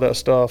fun, do all that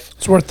stuff.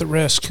 It's worth the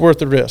risk. It's worth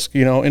the risk,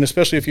 you know, and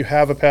especially if you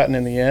have a patent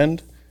in the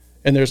end,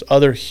 and there's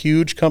other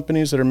huge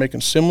companies that are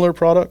making similar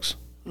products,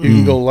 you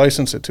can go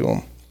license it to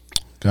them.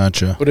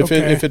 Gotcha. But if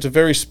Okay. if it's a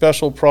very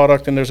special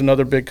product and there's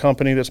another big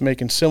company that's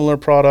making similar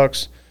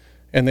products,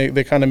 and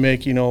they kind of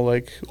make, you know,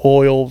 like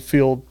oil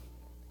field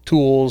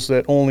tools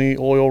that only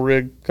oil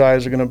rig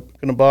guys are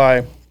gonna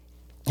buy,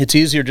 it's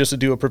easier just to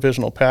do a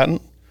provisional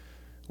patent,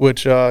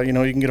 which you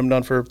know, you can get them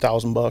done for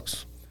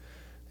 $1,000,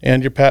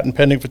 and your patent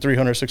pending for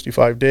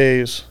 365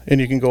 days, and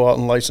you can go out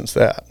and license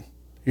that.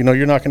 You know,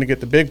 you're not going to get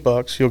the big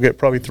bucks. You'll get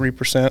probably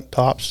 3%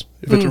 tops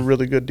if it's a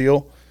really good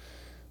deal.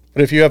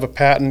 But if you have a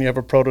patent, you have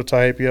a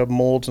prototype, you have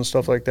molds and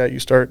stuff like that, you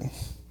start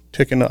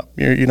ticking up.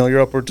 You're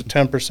upwards to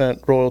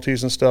 10%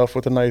 royalties and stuff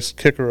with a nice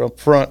kicker up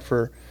front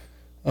for,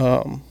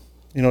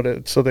 you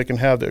know, so they can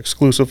have the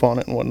exclusive on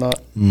it and whatnot.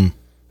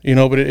 You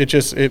know, but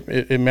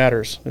it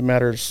matters. It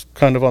matters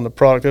kind of on the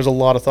product. There's a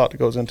lot of thought that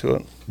goes into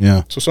it.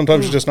 Yeah. So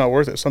sometimes it's just not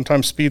worth it.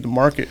 Sometimes speed to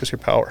market is your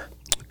power.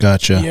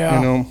 Gotcha. Yeah.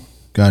 You know,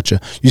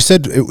 Gotcha. You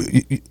said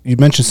you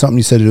mentioned something.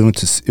 You said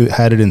it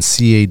had it in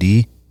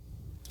CAD.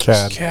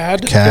 CAD.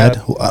 CAD. CAD.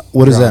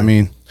 What does that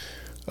mean?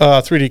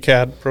 3D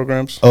CAD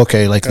programs.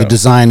 Okay, like the Yeah.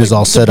 design is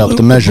all set up,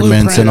 the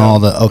measurements and blueprint. all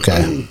the.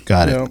 Okay,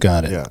 got it. Yeah.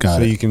 Got it. Yeah. Got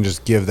So it. you can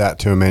just give that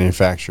to a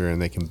manufacturer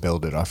and they can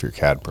build it off your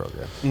CAD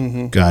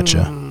program.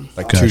 Gotcha.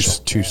 Like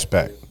Gotcha. two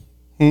spec.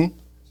 So you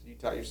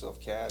taught yourself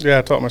CAD. Yeah,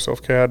 I taught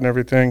myself CAD and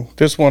everything.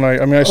 This one, I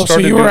mean, I Oh, so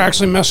started. you were doing-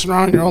 actually messing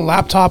around on your own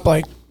laptop,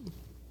 like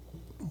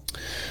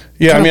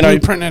Yeah, I mean,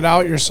 blueprinting it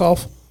out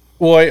yourself.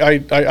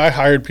 I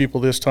hired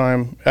people this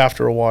time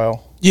after a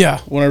while. Yeah.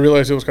 When I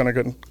realized it was kind of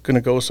going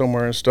to go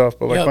somewhere and stuff,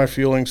 but like Yep. my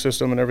fueling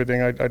system and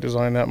everything, I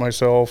designed that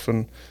myself,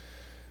 and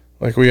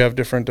like we have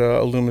different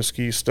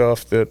Alumiski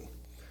stuff that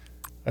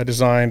I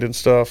designed and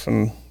stuff,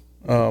 and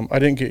I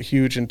didn't get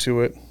huge into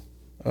it.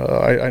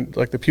 I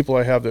like the people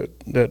I have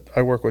that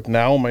I work with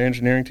now, my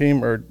engineering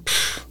team, are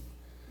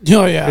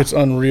Oh yeah. it's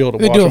unreal to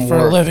They watch do it them for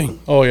a work. living.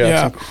 Oh yeah,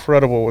 Yeah. it's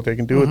incredible what they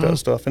can do with that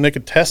stuff, and they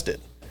could test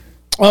it.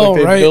 Oh Like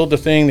they right. build the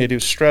thing, they do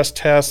stress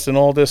tests and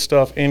all this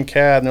stuff in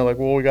CAD, and they're like,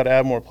 well, we got to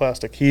add more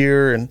plastic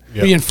here, and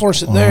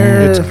Reinforce it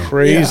there. it's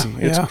crazy.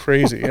 Yeah, It's yeah.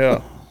 crazy.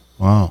 Yeah.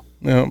 Wow.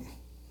 Yeah,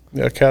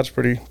 CAD's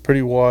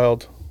pretty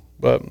wild,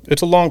 but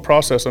it's a long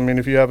process. I mean,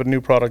 if you have a new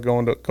product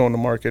going to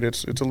market,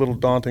 it's a little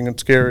daunting and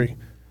scary.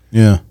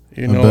 Yeah.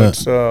 You I know, bet.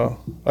 it's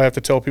I have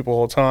to tell people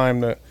all the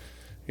time that,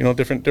 you know,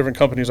 different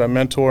companies I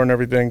mentor and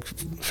everything,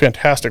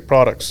 fantastic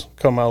products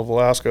come out of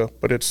Alaska,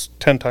 but it's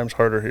 10 times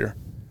harder here.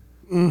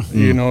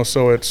 You know,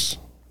 so it's,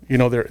 you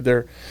know,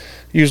 they're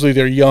usually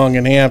they're young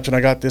and amped, and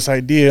I got this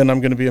idea, and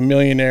I'm going to be a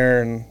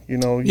millionaire, and you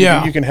know,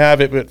 you can have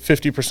it, but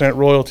 50%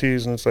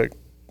 royalties, and it's like,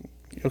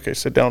 okay,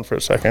 sit down for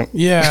a second.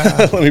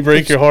 Yeah. Let me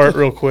break your heart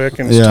real quick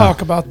and Let's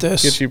talk about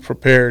this. Get you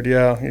prepared.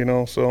 Yeah, you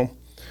know, so.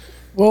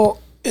 Well,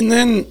 and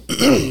then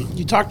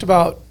you talked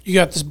about you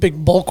got this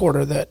big bulk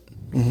order that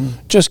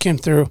just came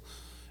through,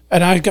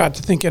 and I got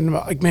to thinking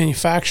about like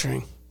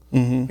manufacturing,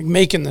 like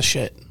making the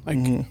shit.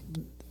 Like,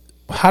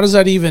 how does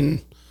that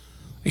even?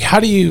 Like,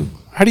 how do you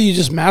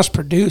just mass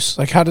produce?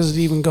 Like, how does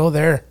it even go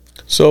there?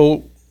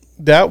 So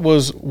that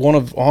was one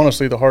of,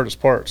 honestly, the hardest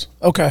parts.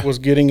 Okay. Was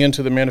getting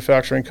into the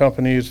manufacturing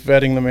companies,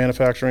 vetting the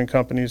manufacturing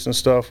companies and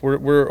stuff.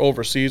 We're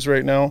overseas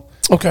right now.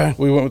 Okay.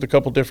 We went with a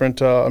couple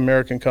different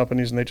American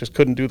companies, and they just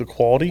couldn't do the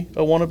quality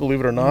I wanted,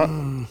 believe it or not.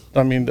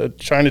 I mean,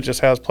 China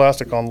just has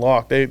plastic on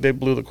lock. They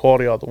blew the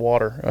quality out of the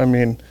water. I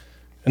mean,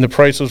 and the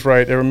price was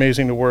right. They were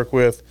amazing to work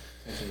with.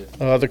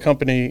 The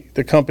company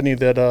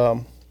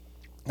that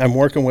I'm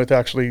working with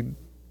actually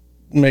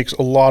makes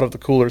a lot of the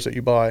coolers that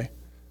you buy.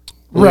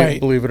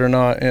 Believe it or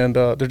not, and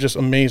they're just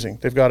amazing.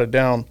 They've got it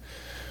down.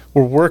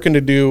 We're working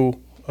to do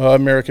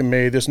American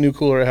made. This new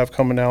cooler I have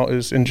coming out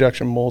is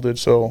injection molded,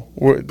 so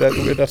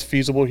that's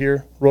feasible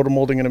here.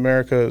 Rotomolding in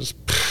America is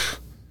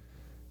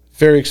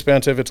very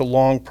expensive. It's a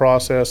long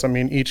process. I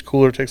mean, each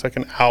cooler takes like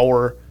an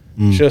hour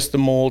just the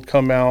mold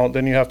come out.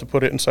 Then you have to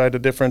put it inside a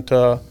different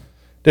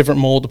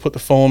mold to put the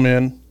foam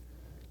in.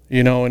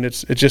 You know, and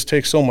it just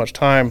takes so much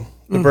time.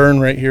 The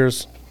burn rate here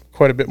is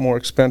quite a bit more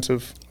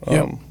expensive.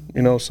 You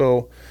know,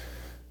 so.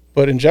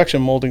 But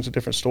injection molding's a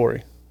different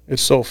story.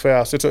 It's so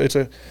fast. It's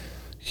a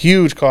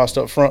huge cost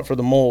up front for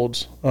the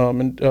molds.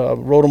 And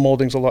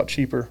rotomolding's a lot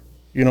cheaper.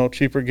 You know,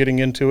 cheaper getting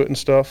into it and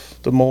stuff.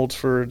 The molds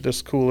for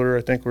this cooler,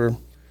 I think we're,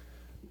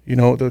 you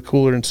know, the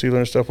cooler and sealer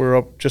and stuff, we're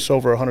up just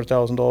over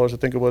 $100,000, I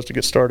think it was, to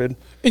get started.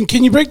 And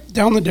can you break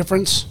down the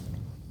difference?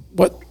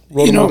 What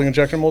rotomolding,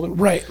 injection molding?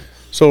 Right.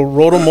 So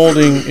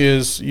rotomolding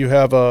is you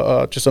have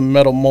just a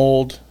metal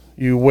mold.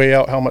 You weigh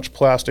out how much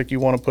plastic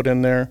you want to put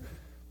in there.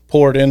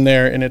 Pour it in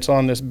there, and it's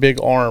on this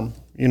big arm,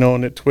 you know,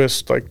 and it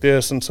twists like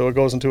this, and so it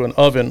goes into an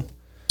oven.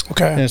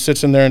 Okay. And it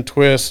sits in there and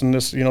twists, and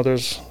this, you know,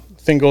 there's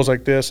thing goes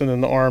like this, and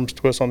then the arms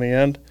twist on the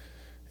end,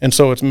 and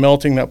so it's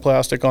melting that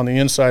plastic on the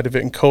inside of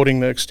it and coating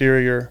the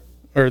exterior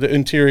or the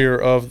interior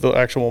of the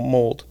actual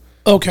mold.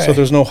 Okay. So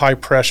there's no high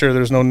pressure,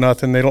 there's no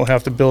nothing. They don't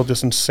have to build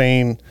this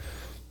insane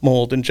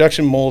mold.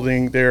 Injection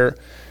molding, they're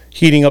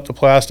heating up the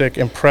plastic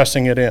and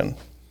pressing it in.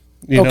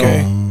 You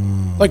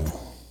know? Like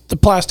the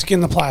plastic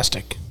in the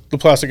plastic. The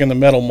plastic in the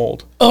metal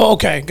mold. Oh,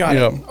 okay. Got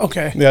it.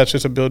 Okay. Yeah, it's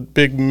just a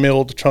big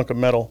milled chunk of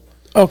metal.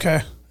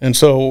 Okay. And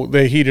so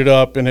they heat it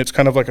up, and it's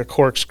kind of like a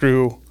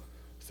corkscrew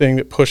thing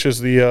that pushes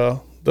the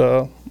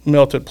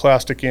melted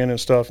plastic in and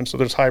stuff. And so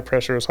there's high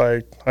pressure, it's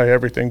high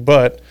everything.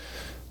 But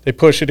they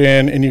push it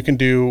in, and you can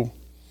do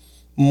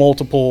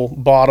multiple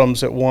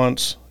bottoms at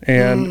once,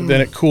 and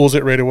then it cools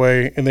it right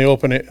away, and they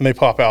open it, and they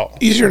pop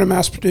out. Easier to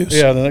mass produce.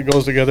 Yeah, then it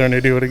goes together, and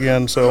they do it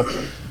again. So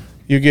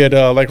you get,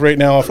 like right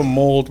now off a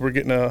mold, we're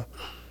getting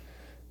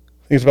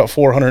I think it's about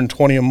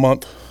 $420 a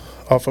month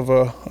off of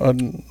a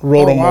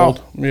roto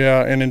mold.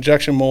 Yeah, and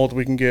injection mold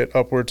we can get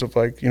upwards of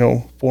like, you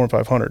know, $400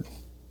 and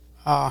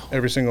 $500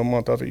 every single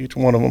month off of each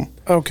one of them.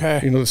 Okay.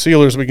 You know, the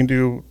sealers we can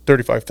do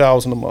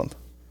 $35,000 a month.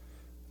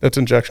 That's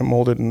injection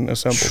molded and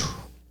assembled.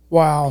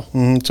 Wow.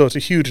 So it's a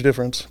huge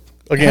difference.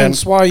 Again,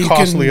 Hence why you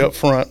costly up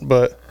front,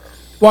 but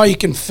why you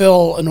can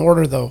fill an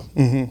order though.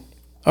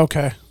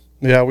 Okay.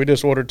 Yeah, we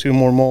just ordered 2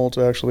 more molds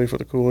actually for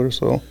the cooler.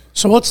 So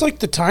what's like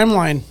the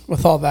timeline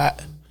with all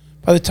that?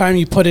 By the time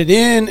you put it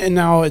in, and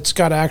now it's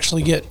got to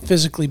actually get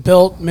physically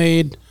built,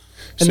 made,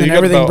 and then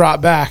everything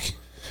brought back.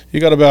 You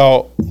got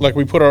about, like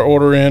we put our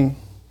order in,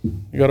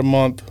 you got a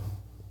month,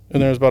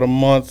 and there's about a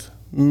month,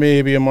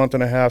 maybe a month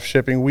and a half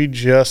shipping. We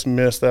just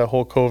missed that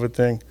whole COVID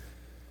thing.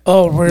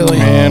 Oh, really?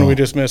 Man, we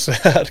just missed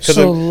that.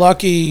 So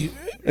lucky.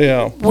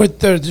 Yeah. With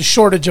the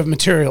shortage of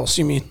materials,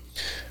 you mean?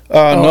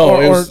 No,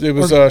 it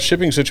was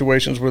shipping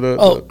situations where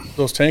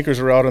those tankers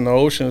were out in the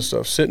ocean and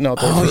stuff, sitting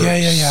out there for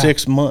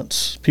 6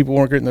 months. People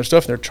weren't getting their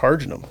stuff, and they're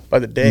charging them by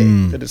the day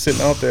that it's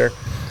sitting out there.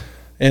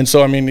 And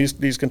so, I mean,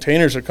 these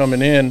containers are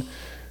coming in.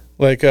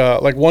 Like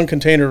one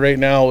container right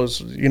now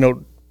is, you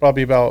know,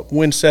 probably about,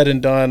 when said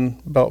and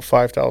done, about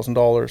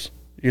 $5,000.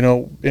 You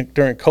know,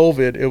 during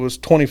COVID, it was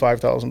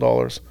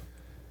 $25,000.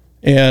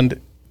 And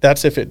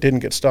that's if it didn't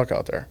get stuck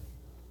out there.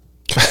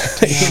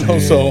 You know,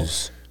 so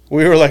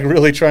we were like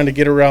really trying to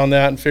get around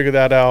that and figure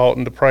that out,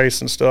 and the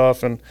price and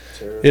stuff. And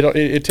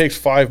it takes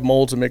 5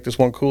 molds to make this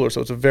one cooler,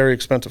 so it's a very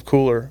expensive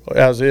cooler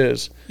as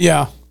is.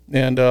 Yeah.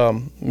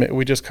 And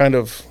we just kind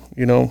of,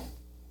 you know,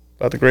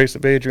 by the grace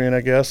of Adrian,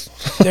 I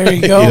guess. There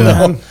you go,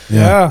 man.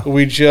 Yeah.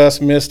 We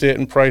just missed it,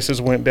 and prices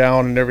went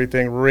down and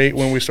everything right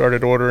when we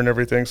started ordering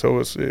everything. So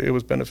it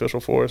was beneficial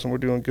for us, and we're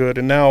doing good.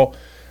 And now,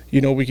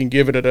 you know, we can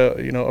give it at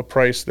a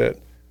price that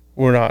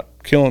we're not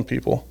killing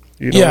people.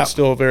 You know, it's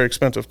still a very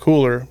expensive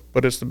cooler,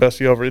 but it's the best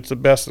it's the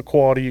best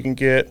quality you can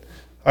get,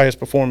 highest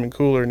performing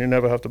cooler, and you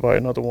never have to buy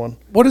another one.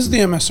 What is the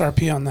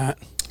MSRP on that?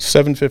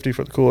 $750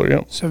 for the cooler.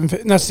 Yep. And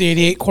that's the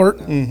 88 quart.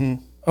 Mm-hmm.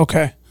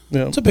 Okay.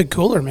 Yeah. It's a big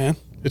cooler, man.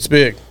 It's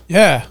big.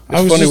 Yeah,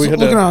 I was funny, just we had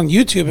looking to- on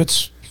YouTube.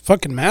 It's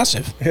fucking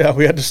massive. Yeah,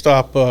 we had to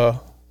stop.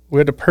 We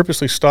had to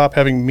purposely stop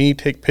having me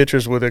take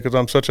pictures with it because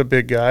I'm such a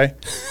big guy.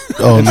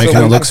 Oh, making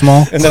it look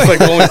small? And that's like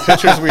the only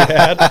pictures we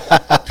had.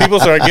 People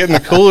started getting the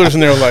coolers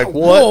and they were like,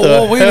 what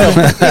the wait a hell?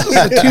 minute. This is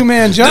a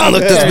two-man job.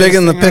 Look this big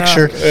in the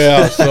picture.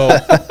 Yeah, so,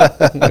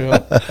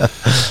 yeah,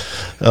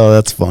 Oh,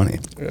 that's funny.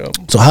 yeah.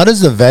 So how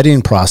does the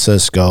vetting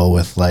process go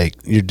with, like,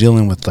 you're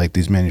dealing with, like,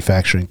 these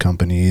manufacturing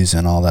companies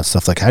and all that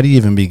stuff? Like, how do you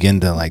even begin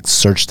to, like,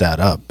 search that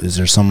up? Is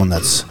there someone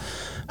that's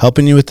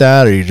helping you with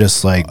that, or you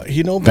just, like,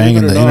 believe banging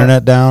it or the not-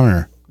 internet down?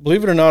 Or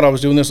Believe it or not, I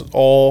was doing this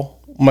all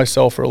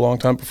myself for a long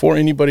time. Before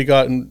anybody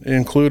got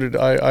included,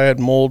 I had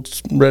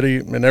molds ready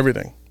and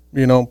everything,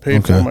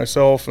 paid for Okay.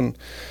 myself and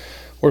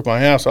worked my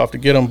ass off to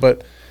get them.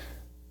 But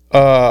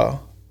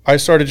I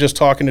started just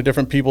talking to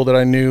different people that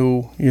I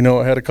knew.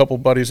 I had a couple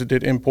buddies that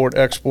did import,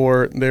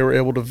 export. And they were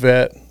able to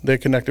vet. They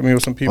connected me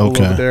with some people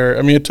Okay. over there.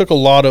 I mean, it took a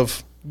lot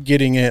of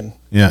getting in.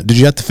 yeah, did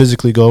you have to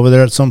physically go over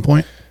there at some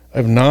point?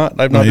 I've not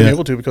been yet.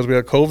 able to because we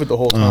had COVID the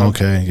whole time. Oh,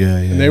 okay, yeah.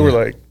 And they were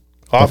like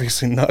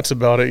obviously nuts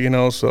about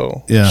it,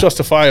 so Yeah.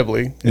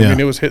 justifiably. I Yeah. mean,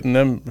 it was hitting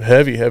them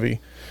heavy.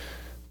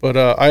 But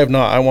I have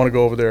not. I want to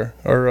go over there.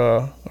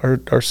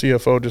 Our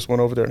CFO just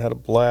went over there and had a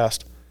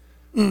blast.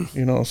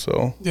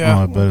 So Yeah.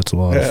 Oh, I bet it's a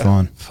lot of Yeah.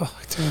 fun.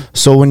 Fuck, dude.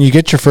 So when you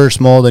get your first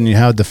mold and you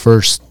have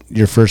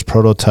your first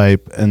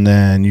prototype, and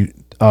then you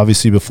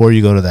obviously before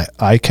you go to that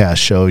ICAST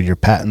show, your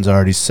patent's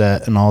already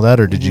set and all that,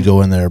 or did you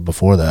go in there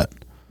before that?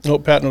 no,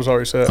 patent was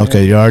already set.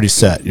 Okay, you're already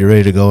set. You're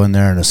ready to go in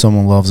there, and if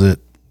someone loves it,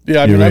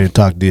 Yeah, I you're mean, ready to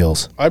talk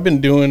deals. I've been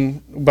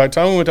doing. By the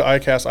time we went to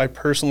ICAST, I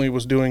personally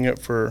was doing it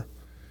for.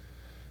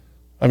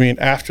 I mean,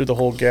 after the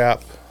whole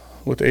gap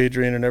with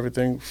Adrian and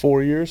everything,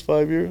 4 years,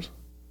 5 years,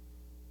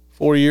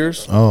 4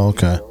 years. Oh,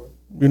 okay.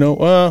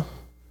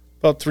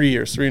 About 3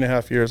 years,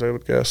 3.5 years, I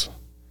would guess.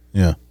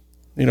 Yeah.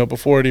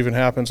 Before it even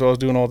happened. So I was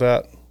doing all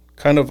that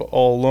kind of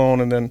all alone.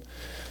 And then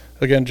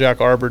again,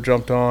 Jack Arbor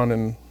jumped on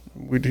and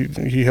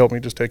he helped me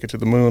just take it to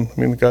the moon. I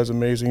mean, the guy's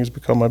amazing. He's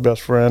become my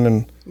best friend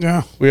and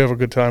Yeah. we have a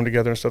good time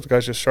together and stuff. The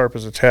guy's just sharp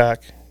as a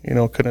tack.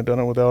 Couldn't have done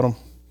it without him.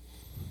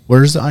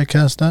 Where's the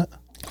ICAST at?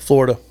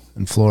 Florida,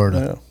 In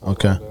Florida.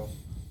 Okay.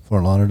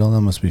 Fort Lauderdale.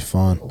 That must be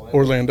fun.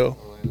 Orlando.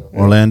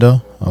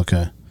 Orlando.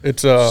 Okay.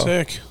 It's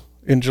Sick.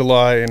 in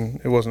July and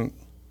it wasn't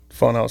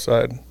fun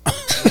outside.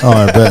 Oh,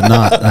 I bet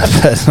not. I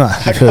bet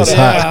not. Because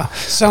Yeah.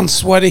 Sounds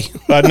sweaty.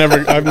 I've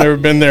never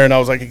been there and I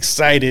was like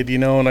excited,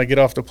 and I get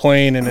off the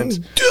plane and it's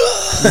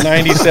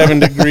 97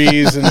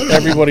 degrees and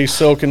everybody's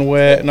soaking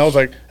wet. And I was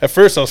like, at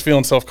first I was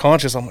feeling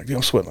self-conscious. I'm like, dude,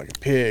 I'm sweating like a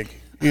pig.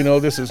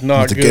 This is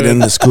not to good. get in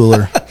this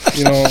cooler.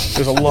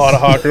 There's a lot of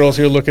hot girls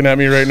here looking at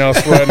me right now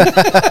sweating.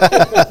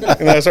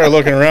 And then I started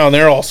looking around.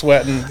 They're all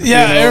sweating.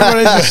 Yeah,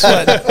 everybody's just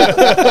sweating.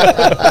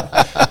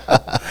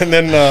 And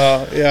then,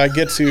 I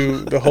get to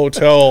the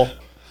hotel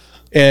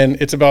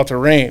and it's about to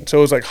rain. So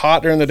it was like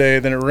hot during the day,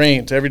 then it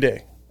rains every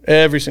day,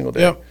 every single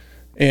day. Yep.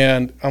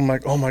 And I'm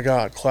like, oh my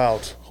God,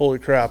 clouds. Holy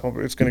crap.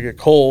 It's going to get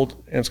cold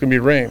and it's going to be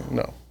rain.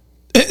 No.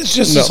 It's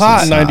just No, as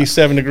hot. it's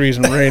 97 degrees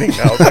and raining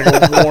now. It's like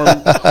a warm,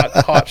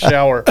 hot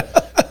shower.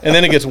 And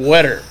then it gets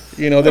wetter.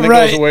 Then it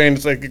Right. goes away and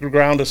it's like the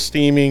ground is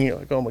steaming. You're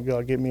like, oh my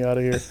God, get me out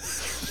of here.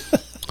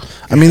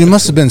 I mean, it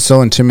must have been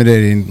so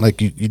intimidating,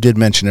 like you did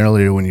mention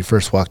earlier when you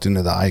first walked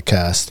into the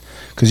ICAST,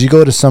 because you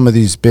go to some of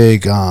these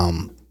big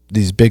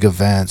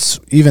events,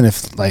 even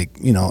if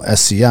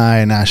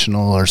SCI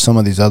National or some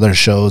of these other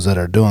shows that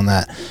are doing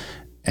that,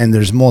 and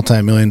there's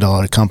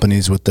multi-million-dollar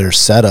companies with their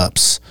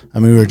setups. I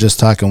mean, we were just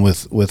talking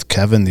with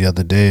Kevin the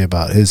other day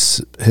about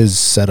his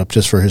setup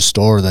just for his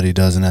store that he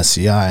does in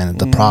SCI and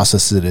the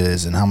process it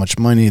is and how much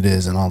money it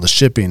is and all the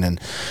shipping.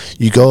 And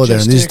you go there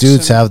and these Logistics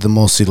dudes have the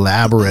most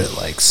elaborate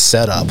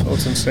setup. Oh,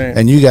 it's insane.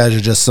 And you guys are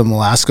just some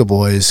Alaska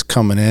boys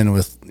coming in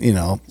with,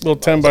 Little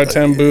 10 by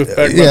 10 booth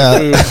back Yeah.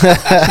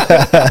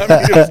 by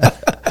the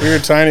booth. We were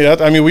tiny.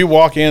 I mean, we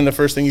walk in, the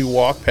first thing you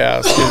walk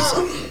past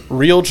is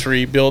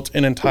Realtree built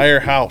an entire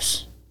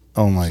house.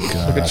 oh my Like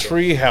a God.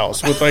 tree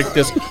house with like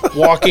this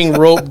walking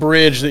rope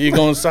bridge that you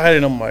go inside,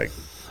 and I'm like,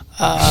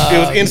 it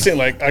was instant.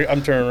 Like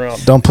I'm turning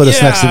around. Don't put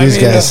us next to these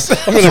guys.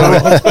 I'm in the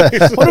wrong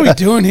place. What are we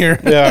doing here?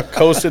 Yeah,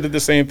 Coastal did the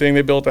same thing.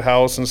 They built a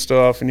house and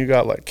stuff, and you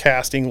got like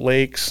casting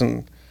lakes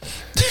and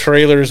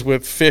trailers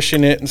with fish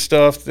in it and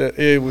stuff. That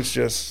it was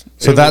just.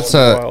 So it that's was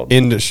a wild.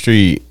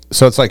 industry.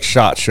 So it's like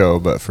SHOT Show,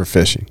 but for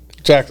fishing.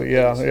 Exactly.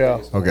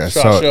 Yeah. Okay,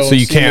 Shot show so you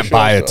and SEMA can't show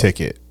buy a stuff.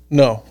 ticket.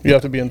 No, you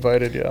have to be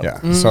invited. Yeah.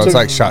 Yeah, so it's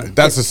like SHOT.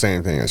 That's the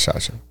same thing as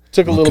SHOT Show.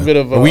 Took a little bit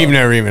of. But we've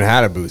never even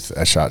had a booth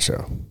at SHOT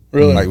Show.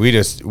 Really? Like we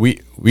just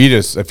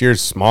if you're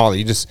small,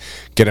 you just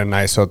get a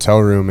nice hotel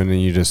room and then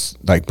you just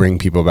like bring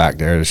people back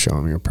there to show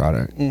them your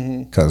product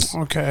because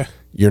Okay.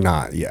 you're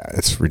not. Yeah,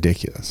 it's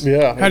ridiculous.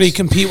 Yeah. How do you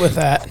compete with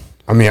that?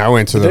 I mean, I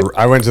went to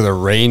the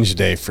range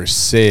day for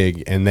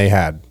SIG and they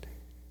had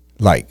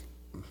like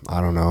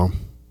I don't know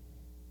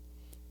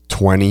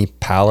 20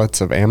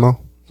 pallets of ammo.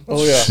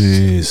 Oh yeah.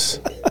 Jeez.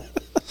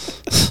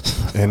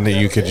 and that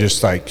you could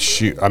just like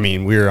shoot. I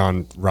mean, we were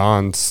on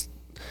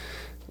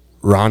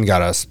Ron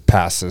got us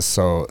passes,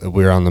 so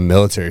we were on the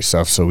military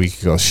stuff, so we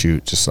could go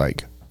shoot just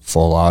like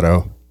full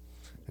auto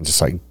and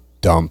just like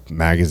dump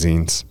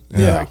magazines.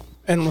 Yeah. Like,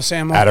 Endless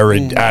ammo.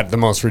 at the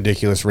most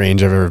ridiculous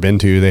range I've ever been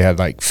to, they had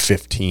like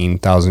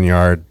 15,000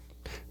 yard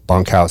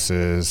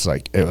bunkhouses.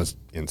 Like, it was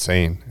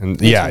insane.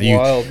 And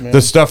wild, man.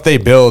 the stuff they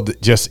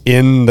build just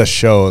in the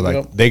show,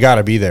 like they got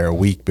to be there a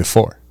week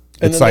before.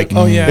 And it's like,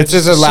 just it's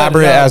as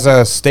elaborate as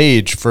a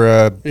stage for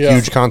a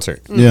huge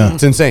concert. Yeah.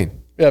 It's insane.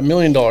 Yeah, $1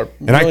 million.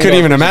 And I couldn't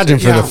even imagine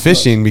for the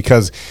fishing,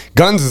 because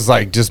guns is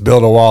like just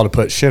build a wall to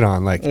put shit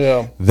on. Like,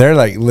 they're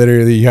like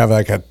literally, you have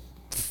like a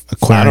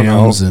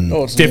aquariums and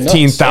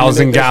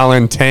 15,000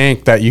 gallon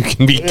tank that you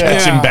can be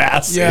catching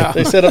bass. Yeah.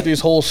 They set up these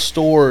whole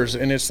stores,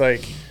 and it's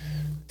like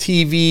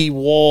TV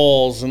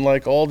walls and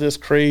like all this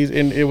crazy,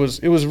 and it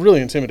was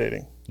really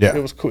intimidating. Yeah,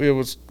 it was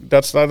cool.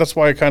 That's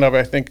why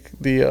I think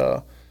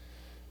the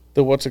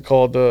what's it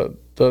called,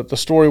 the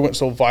story went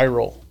so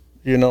viral.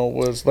 You know,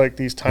 was like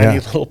these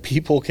tiny little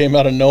people came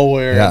out of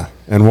nowhere. Yeah,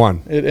 and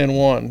won.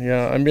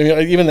 Yeah, I mean,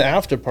 even the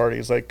after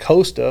parties, like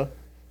Costa.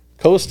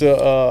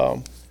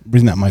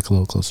 Bring that mic a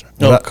little closer.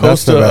 No,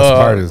 that's the best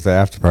part is the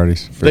after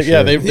parties.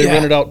 They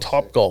rented out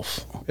Top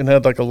Golf and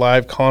had like a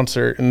live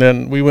concert, and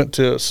then we went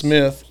to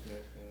Smith,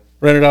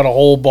 rented out a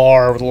whole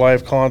bar with a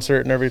live concert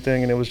and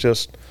everything, and it was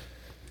just,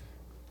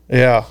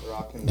 yeah.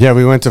 Yeah,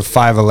 we went to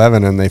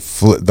 511 and they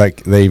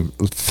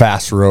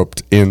fast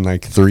roped in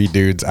like 3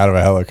 dudes out of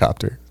a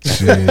helicopter.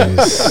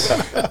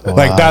 Jeez. Wow.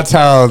 Like, that's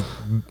how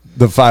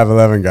the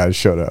 511 guys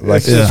showed up.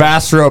 Like,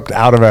 fast roped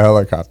out of a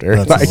helicopter.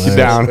 That's like hilarious.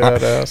 down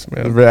Badass,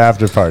 man. the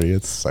after party.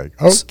 It's like,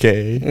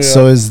 okay. Yeah.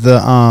 So is the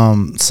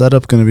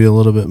setup going to be a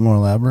little bit more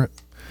elaborate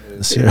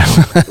this year?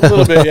 A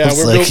little bit,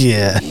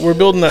 yeah. We're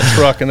building that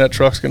truck, and that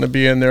truck's going to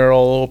be in there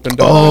all opened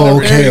up. Oh,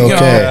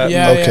 okay.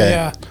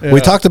 Yeah. We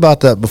talked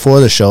about that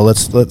before the show.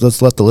 Let's let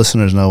the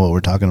listeners know what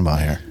we're talking about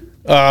here.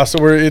 So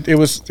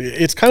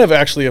it's kind of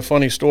actually a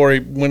funny story.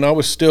 When I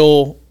was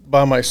still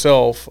by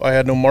myself, I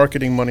had no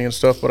marketing money and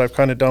stuff, but I've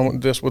kind of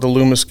done this with a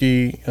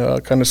Lumiski,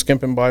 kind of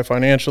skimping by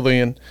financially,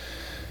 and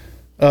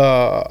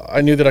I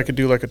knew that I could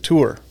do like a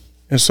tour,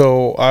 and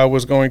so I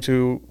was going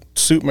to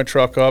suit my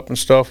truck up and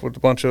stuff with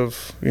a bunch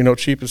of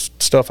cheapest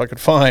stuff I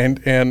could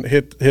find and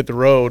hit the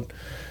road.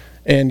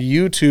 And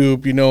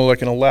YouTube,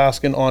 like an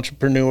Alaskan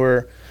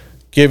entrepreneur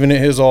giving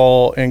it his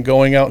all and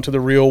going out into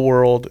the real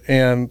world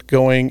and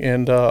going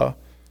and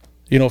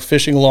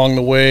fishing along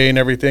the way and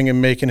everything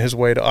and making his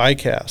way to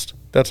ICAST.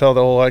 That's how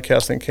the whole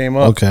ICAST thing came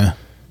up. Okay.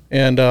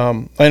 And I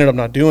ended up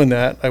not doing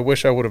that. I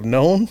wish I would have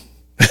known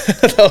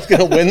that I was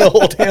going to win the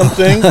whole damn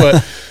thing.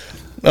 But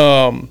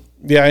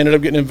I ended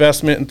up getting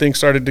investment and things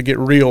started to get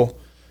real.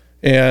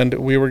 And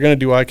we were going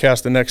to do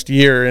ICAST the next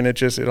year, and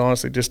it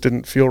honestly just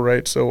didn't feel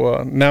right.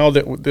 So now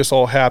that this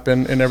all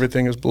happened and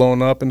everything is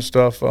blown up and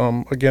stuff,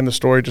 again, the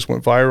story just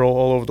went viral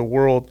all over the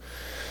world.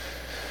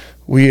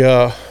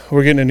 We're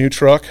getting a new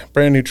truck,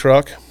 brand new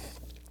truck.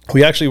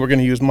 We actually were going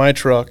to use my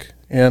truck,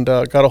 and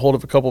got a hold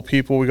of a couple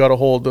people. We got a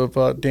hold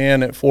of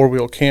Dan at 4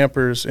 Wheel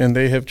Campers, and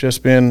they have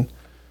just been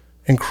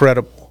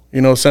incredible.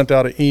 Sent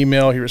out an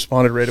email. He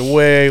responded right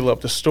away.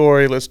 Loved the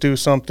story. Let's do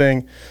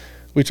something.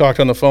 We talked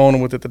on the phone,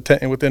 and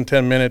within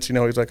 10 minutes,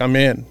 he's like, I'm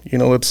in.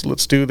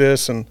 Let's do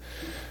this. And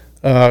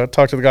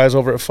talked to the guys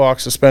over at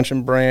Fox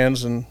Suspension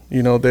Brands, and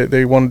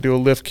they want to do a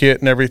lift kit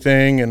and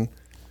everything. And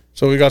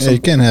so we got some. You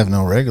can't have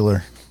no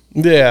regular.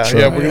 Yeah,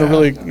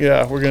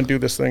 we're gonna do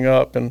this thing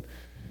up, and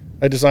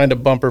I designed a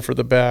bumper for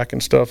the back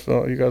and stuff.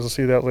 You guys will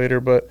see that later,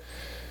 but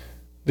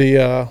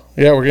we're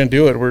gonna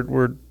do it.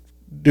 We're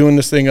doing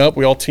this thing up.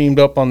 We all teamed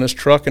up on this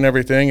truck and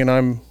everything,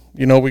 and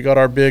we got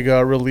our big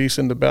release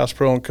into Bass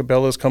Pro and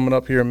Cabela's coming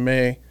up here in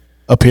May.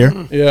 Up here?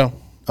 Yeah.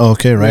 Oh,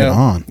 okay, right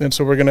on. And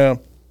so we're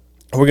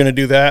gonna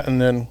do that,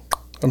 and then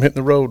I'm hitting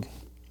the road.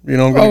 I'm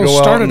gonna go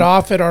out. Started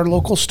off at our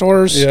local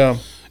stores. Yeah.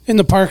 In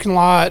the parking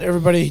lot,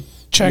 everybody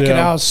check it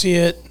out, see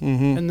it,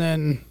 and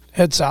then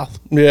head south.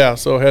 Yeah,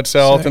 so head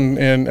south,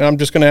 and I'm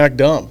just going to act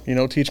dumb,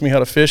 teach me how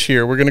to fish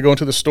here. We're going to go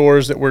into the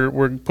stores that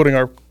we're putting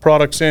our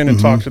products in and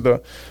talk to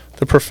the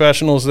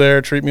professionals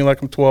there, treat me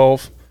like I'm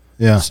 12.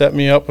 Yeah. Set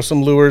me up with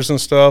some lures and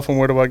stuff, and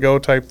where do I go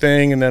type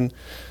thing, and then,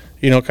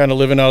 kind of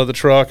living out of the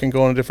truck and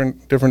going to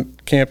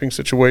different camping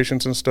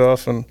situations and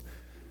stuff. And,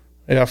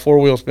 4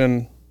 Wheel's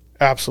been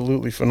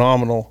absolutely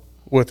phenomenal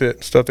with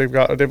it. Stuff they've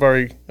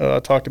already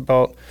talked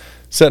about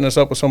setting us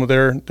up with some of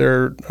their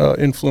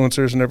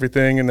influencers and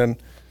everything, and then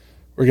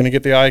we're going to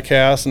get the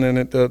ICAST, and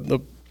then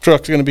the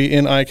truck's going to be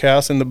in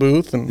ICAST in the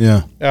booth, and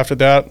after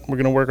that we're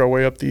going to work our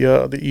way up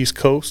the East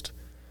Coast,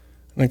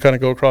 and then kind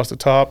of go across the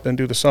top and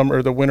do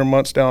the winter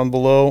months down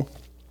below,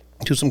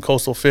 do some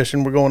coastal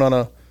fishing. We're going on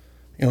a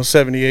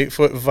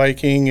 78-foot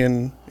Viking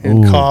in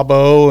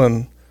Cabo,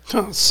 and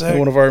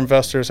one of our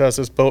investors has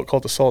this boat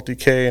called the Salty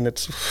K, and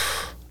it's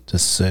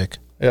just sick.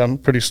 Yeah, I'm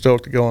pretty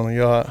stoked to go on the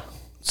yacht.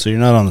 So you're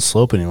not on the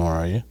slope anymore,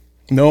 are you?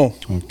 No.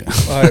 Okay.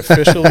 I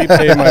officially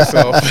pay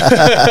myself.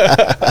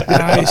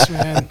 Nice,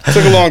 man.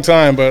 Took a long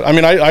time, but I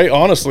mean, I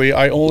honestly,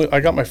 I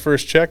got my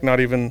first check. Not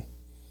even.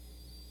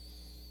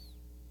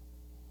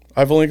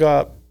 I've only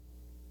got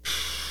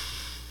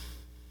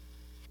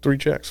 4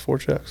 checks.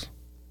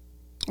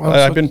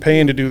 I've been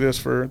paying to do this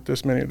for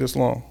this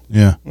long.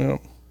 Yeah. Yeah.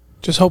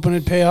 Just hoping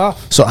it'd pay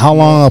off. So how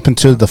long up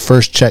until the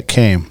first check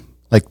came?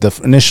 Like the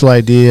initial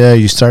idea,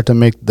 you start to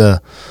make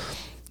the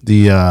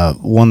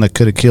one that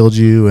could have killed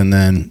you, and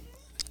then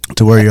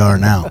to where you are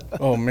now.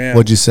 Oh man.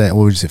 What would you say?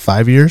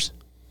 5 years?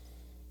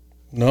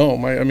 No,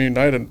 I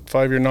had a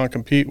 5-year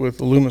non-compete with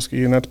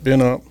Lumiski, and that's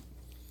been up.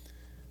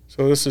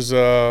 So this is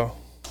I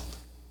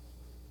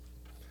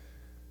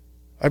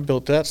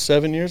built that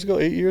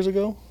 8 years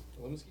ago.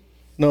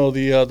 No,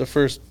 the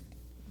first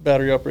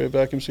battery operated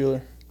vacuum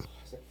sealer.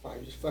 It's like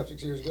 5,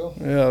 6 years ago.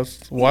 Yeah, it was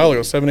a while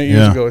ago, 7, 8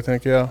 years ago, I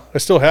think. Yeah, I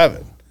still have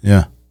it.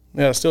 Yeah.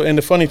 Yeah, still. And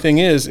the funny thing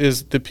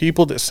is the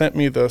people that sent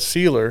me the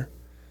sealer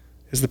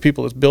is the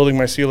people that's building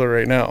my sealer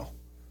right now.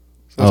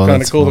 So it's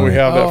kind of cool that we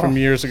have that from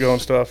years ago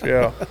and stuff.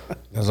 Yeah,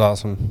 That's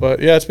awesome. but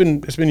yeah, it's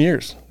been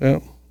years. Yeah,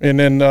 and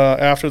then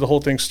after the whole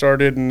thing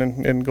started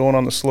and going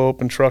on the slope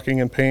and trucking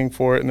and paying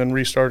for it and then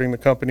restarting the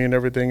company and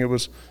everything, it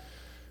was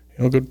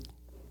a good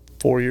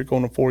 4 years,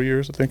 going to 4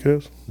 years, I think it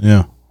is.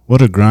 Yeah.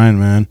 What a grind,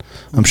 man.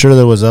 I'm sure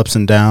there was ups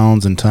and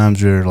downs and times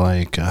you're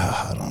like,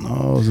 I don't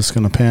know, is this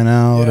going to pan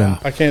out? Yeah,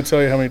 And I can't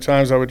tell you how many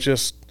times I would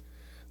just.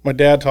 My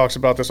dad talks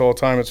about this all the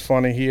time. It's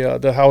funny. He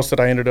the house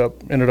that I ended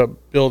up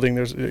building.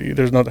 There's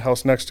another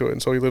house next to it,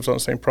 and so he lives on the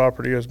same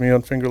property as me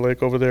on Finger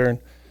Lake over there. And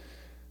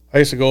I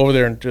used to go over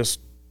there and just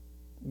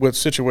with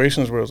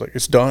situations where I was like,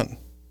 it's done.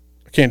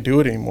 I can't do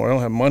it anymore. I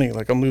don't have money.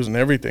 Like I'm losing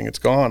everything. It's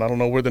gone. I don't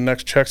know where the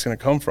next check's going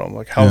to come from.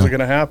 Like how's it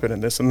going to happen?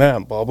 And this and that.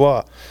 And blah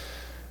blah.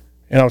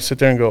 And I would sit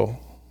there and go,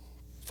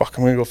 fuck,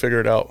 I'm going to go figure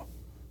it out.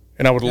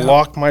 And I would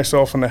lock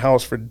myself in the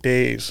house for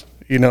days,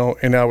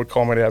 and I would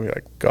call my dad and be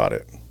like, got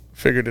it.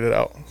 Figured it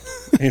out,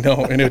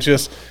 and it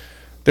just,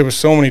 there was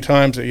so many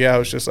times that, I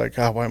was just like,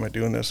 God, why am I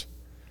doing this?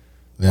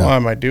 Yeah. Why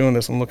am I doing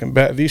this? I'm looking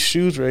back. These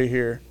shoes right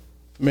here,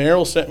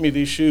 Merrill sent me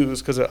these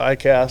shoes because at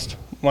ICAST,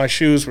 my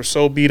shoes were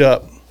so beat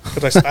up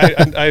because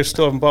I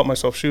still haven't bought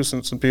myself shoes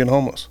since being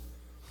homeless.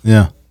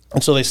 yeah.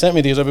 And so they sent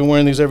me these. I've been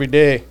wearing these every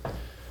day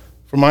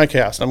from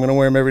ICAST. I'm going to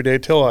wear them every day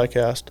till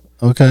ICAST.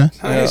 Okay.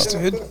 Nice,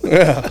 dude.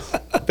 Yeah.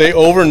 They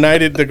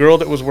overnighted the girl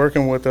that was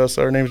working with us.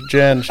 Her name's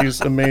Jen.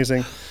 She's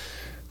amazing.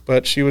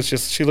 But she looked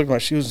at my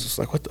shoes, just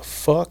like, what the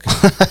fuck?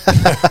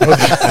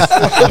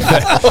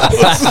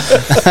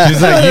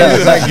 She's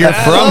like, you're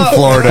from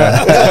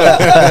Florida.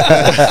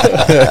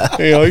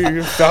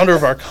 You're founder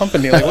of our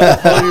company. Like, what the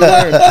hell are you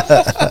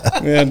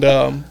wearing?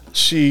 And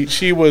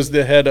she was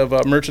the head of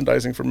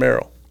merchandising for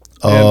Merrill.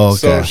 Oh, okay.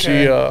 So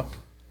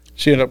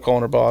she ended up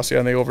calling her boss,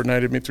 and they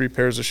overnighted me 3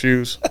 pairs of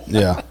shoes.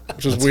 Yeah.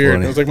 Which was That's weird.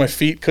 funny. It was like my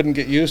feet couldn't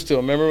get used to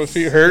them. Remember my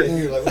feet hurt? I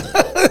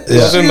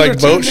Yeah. was in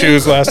like boat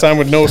shoes last time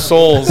with no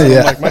soles. And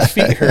I'm like, my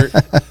feet hurt.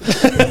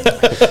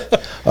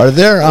 Are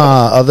there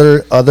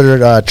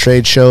other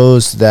trade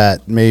shows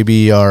that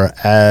maybe are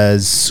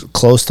as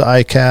close to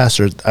ICAST,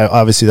 or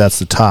obviously that's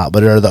the top,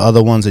 but are the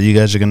other ones that you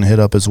guys are going to hit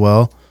up as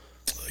well?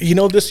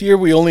 This year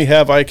we only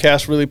have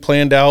ICAST really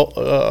planned out.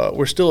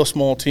 We're still a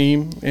small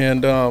team,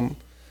 and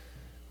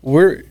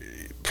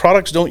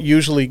products don't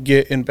usually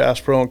get in Bass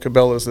Pro and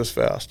Cabela's this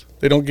fast.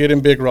 They don't get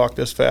in Big Rock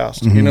this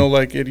fast.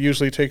 Mm-hmm. It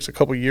usually takes a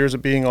couple years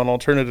of being on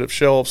alternative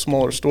shelves,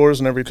 smaller stores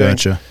and everything.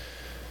 Gotcha.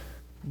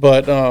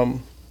 But I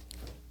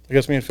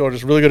guess me and Phil are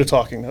just really good at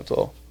talking, that's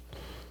all.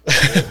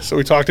 So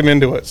we talked him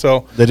into it.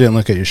 So They didn't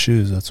look at your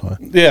shoes, that's why.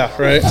 yeah,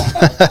 right.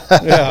 I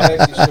Yeah.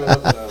 actually showed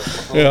up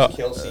in a Yeah.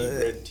 Kelsey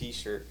red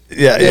T-shirt.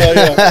 Yeah.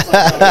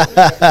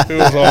 It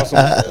was awesome.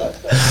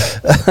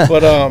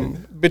 But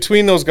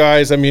between those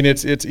guys,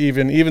 it's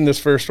even this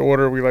first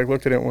order, we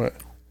looked at it and went,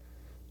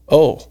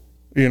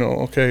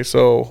 okay,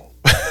 so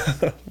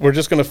we're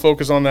just going to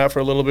focus on that for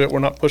a little bit. We're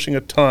not pushing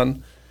a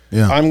ton.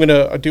 Yeah. I'm going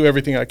to do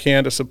everything I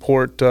can to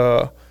support,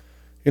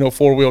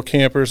 4-wheel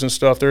campers and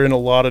stuff. They're in a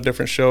lot of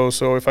different shows.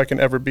 So if I can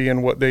ever be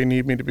in what they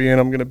need me to be in,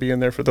 I'm going to be in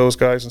there for those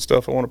guys and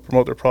stuff. I want to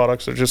promote their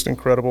products. They're just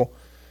incredible.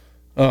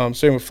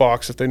 Same with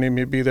Fox if they need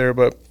me to be there.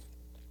 But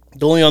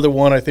the only other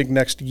one I think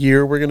next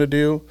year we're going to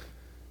do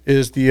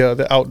is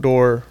the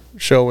outdoor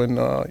show in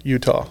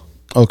Utah.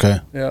 Okay.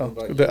 Yeah,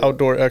 the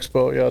outdoor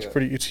expo. Yeah,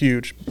 it's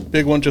huge.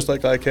 Big one, just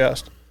like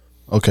ICAST.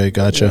 Okay,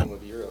 gotcha.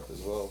 With Europe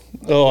as well.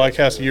 Oh,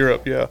 ICAST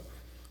Europe, yeah.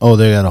 Oh,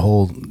 they got a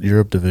whole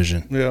Europe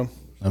division. Yeah.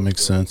 That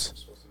makes sense.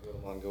 Supposed to go to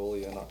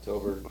Mongolia in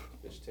October,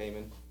 fish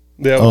taming.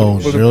 Yeah, Oh,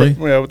 really?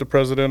 with the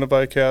president of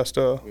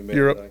ICAST We met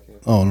Europe. at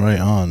ICAST. Oh, right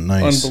on.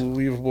 Nice.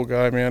 Unbelievable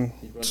guy, man.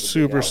 He runs a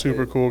Super, big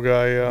super outfit. cool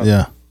guy, yeah.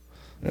 Yeah.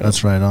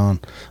 That's right on.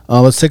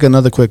 Let's take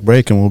another quick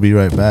break and we'll be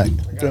right back.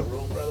 Yeah.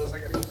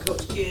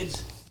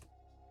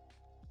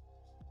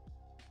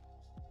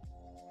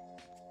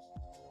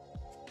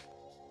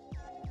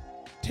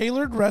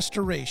 Tailored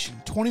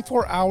Restoration,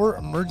 24-hour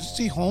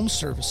emergency home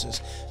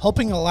services,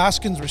 helping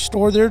Alaskans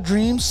restore their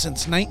dreams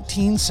since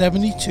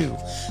 1972.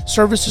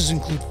 Services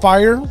include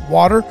fire,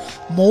 water,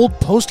 mold,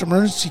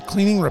 post-emergency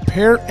cleaning,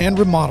 repair, and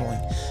remodeling.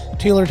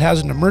 Tailored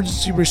has an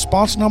emergency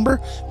response number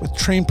with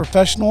trained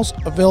professionals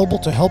available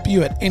to help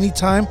you at any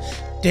time,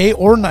 day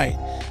or night.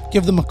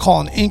 Give them a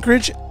call in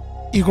Anchorage,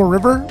 Eagle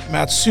River,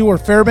 Mat-Su, or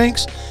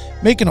Fairbanks.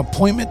 Make an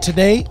appointment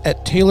today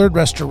at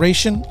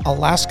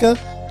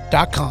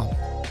tailoredrestorationalaska.com.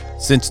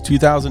 Since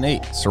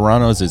 2008,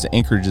 Serrano's is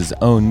Anchorage's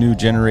own new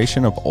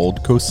generation of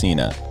Old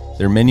Cocina.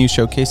 Their menu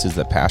showcases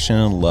the passion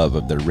and love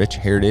of their rich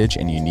heritage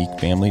and unique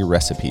family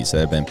recipes that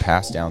have been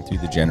passed down through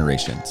the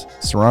generations.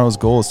 Serrano's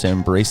goal is to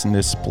embrace and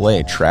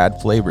display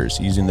trad flavors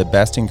using the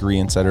best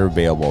ingredients that are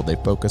available. They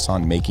focus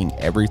on making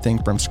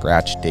everything from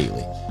scratch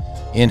daily.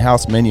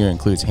 In-house menu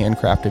includes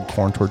handcrafted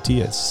corn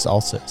tortillas,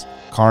 salsas,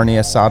 carne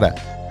asada,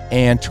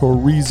 and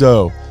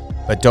chorizo.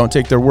 But don't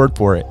take their word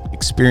for it.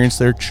 Experience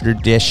their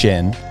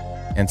tradition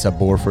and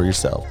sabor for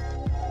yourself.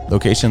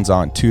 Locations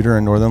on Tudor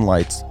and Northern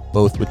Lights,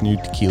 both with new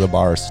tequila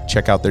bars.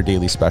 Check out their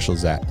daily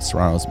specials at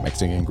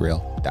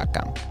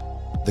serranosmexicangrill.com.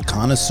 The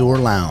Connoisseur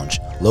Lounge,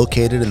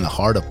 located in the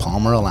heart of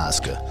Palmer,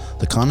 Alaska.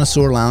 The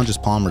Connoisseur Lounge is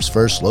Palmer's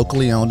first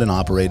locally owned and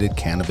operated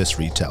cannabis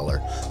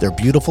retailer. Their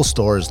beautiful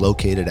store is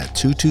located at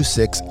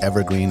 226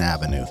 Evergreen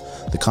Avenue.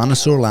 The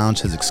Connoisseur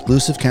Lounge has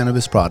exclusive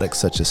cannabis products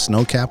such as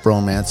Snowcap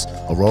Romance,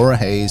 Aurora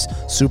Haze,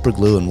 Super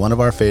Glue, and one of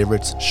our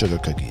favorites, Sugar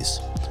Cookies.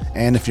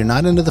 And if you're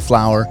not into the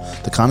flower,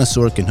 the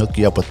Connoisseur can hook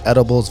you up with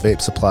edibles,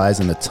 vape supplies,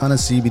 and a ton of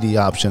CBD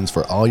options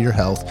for all your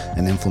health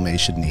and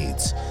inflammation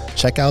needs.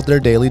 Check out their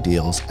daily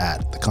deals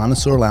at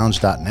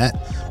theconnoisseurlounge.net,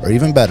 or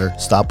even better,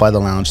 stop by the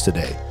lounge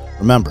today.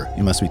 Remember,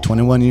 you must be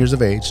 21 years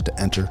of age to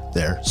enter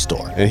their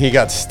store. And he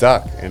got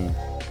stuck, and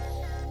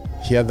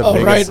he had the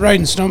biggest...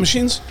 riding snow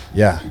machines?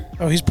 Yeah.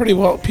 Oh, he's pretty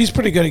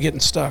good at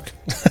getting stuck.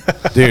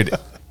 Dude.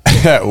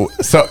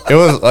 So it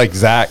was like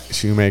Zach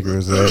Shoemaker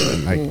was there,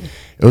 and like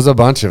it was a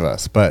bunch of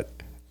us, but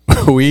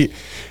I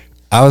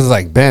was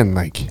like, Ben,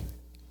 like,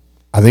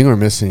 I think we're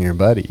missing your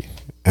buddy.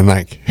 And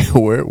like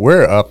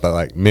we're up at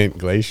like Mint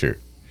Glacier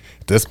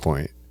at this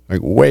point, like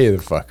way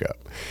the fuck up.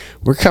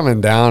 We're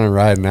coming down and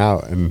riding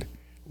out, and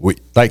we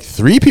like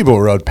 3 people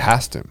rode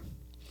past him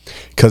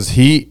because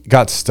he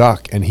got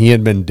stuck, and he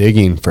had been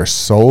digging for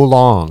so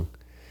long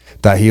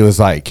that he was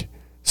like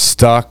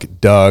stuck,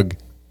 dug,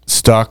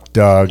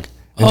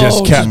 and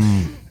just kept.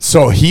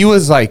 So he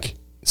was like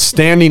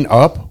standing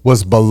up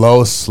was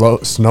below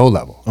snow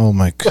level. Oh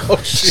my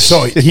god!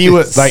 So he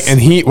was like, and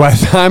by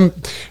the time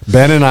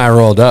Ben and I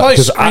rolled up,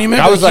 because I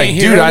was like,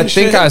 dude, I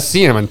think I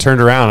see him, and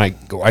turned around.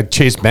 I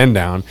chased Ben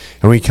down,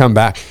 and we come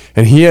back,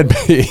 and he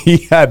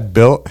had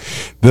built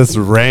this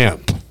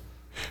ramp.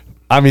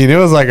 I mean, it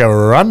was like a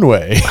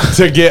runway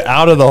to get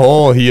out of the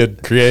hole he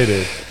had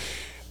created.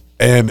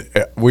 And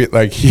we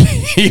like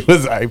he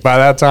was like, by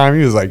that time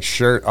he was like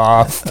shirt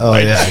off,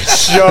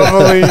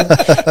 shoveling,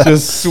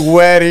 just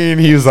sweating.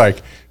 He was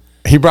like,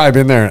 he probably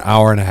been there an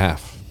hour and a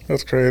half.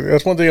 That's crazy.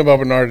 That's one thing about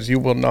Bernard is you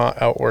will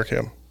not outwork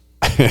him.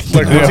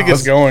 Like once he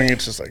gets going,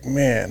 it's just like,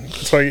 man.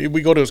 That's why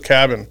we go to his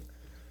cabin,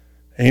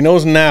 and he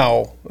knows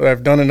now that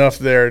I've done enough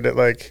there that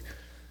like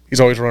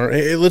he's always running.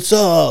 Hey, let's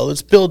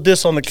build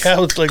this on the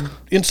cabin. Let's like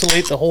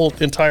insulate the whole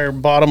entire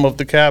bottom of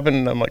the cabin.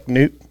 And I'm like,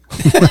 nope.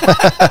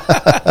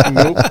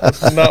 Nope,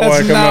 that's not why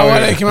I come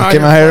out here. Came out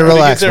here to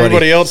relax,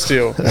 everybody else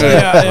too.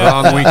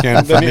 Wrong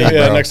weekend for me,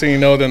 bro. Next thing you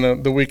know,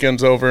 then the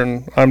weekend's over,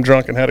 and I'm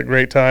drunk and had a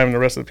great time, and the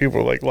rest of the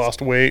people are like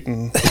lost weight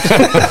and.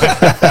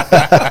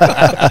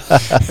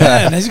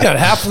 Man, he's got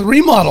half the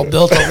remodel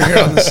built over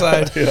here on the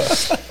side. Yeah.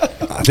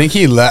 I think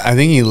he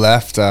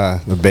left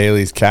the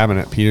Bailey's cabin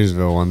at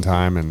Petersville one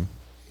time, and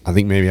I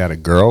think maybe had a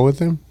girl with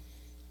him.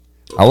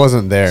 I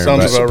wasn't there.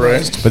 Sounds about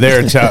right. But they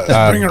were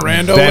bring a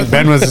rando.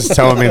 Ben was just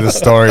telling me the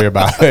story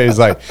about it. He's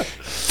like,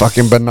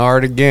 "Fucking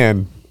Bernard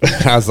again."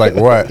 I was like,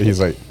 "What?" He's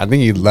like, "I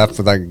think he left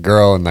with like a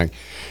girl and like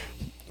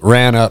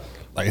ran up.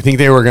 Like, I think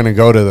they were gonna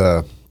go to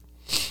the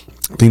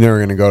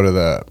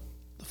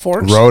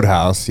Forks?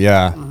 Roadhouse,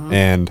 yeah,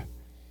 and."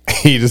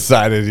 He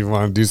decided he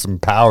wanted to do some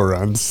power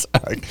runs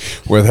like,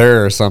 with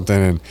her or something,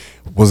 and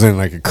was in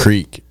like a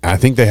creek. I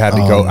think they had to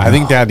go. No. I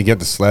think they had to get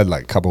the sled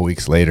like a couple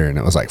weeks later, and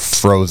it was like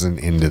frozen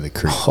into the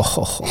creek.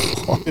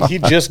 Did he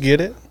just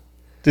get it?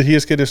 Did he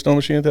just get his snow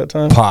machine at that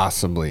time?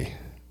 Possibly.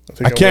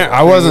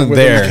 I wasn't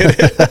there.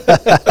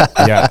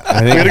 Yeah,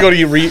 I think we had to go to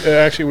Eureka.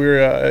 Actually, we were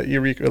at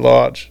Eureka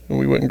Lodge, and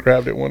we went and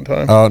grabbed it one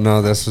time. Oh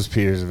no, this was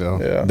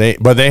Petersville. Yeah,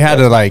 they had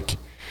to like.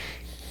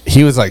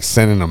 He was like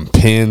sending them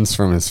pins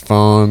from his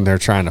phone. They're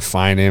trying to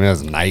find him. It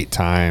was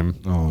nighttime.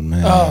 Oh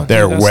man,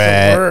 they're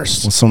wet. The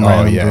worst. It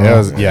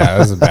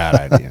was a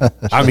bad idea.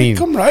 I mean,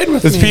 come ride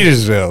with it's me.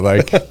 Petersville.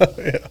 Like,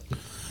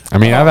 I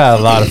mean, I've had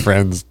a lot of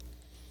friends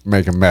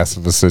make a mess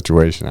of a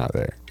situation out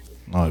there.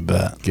 Oh, I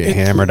bet. Get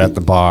hammered at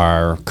the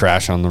bar,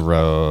 crash on the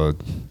road,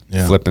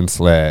 flipping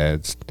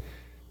sleds,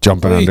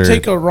 jumping under. You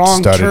take a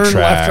wrong studded turn tracks.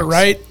 left or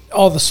right.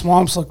 All the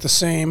swamps look the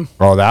same.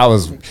 Oh, that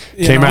was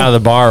came out of the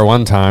bar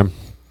one time.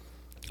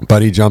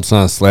 Buddy jumps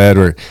on a sled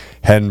where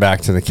heading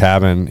back to the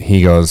cabin.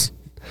 He goes,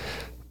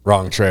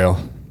 wrong trail.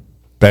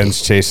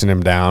 Ben's chasing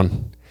him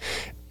down,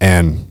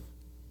 and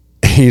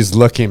he's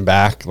looking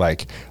back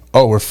like,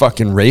 oh, we're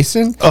fucking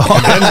racing.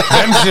 Oh.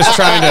 Ben's just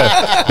trying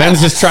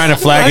to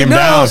flag him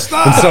down,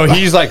 stop. And so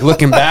he's like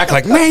looking back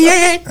like, like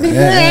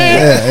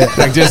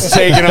just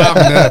taking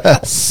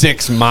off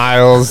 6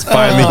 miles.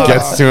 Finally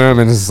gets to him,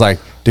 and it's like,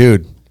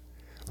 dude,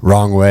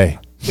 wrong way.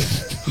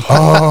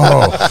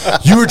 Oh,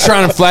 you were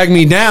trying to flag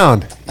me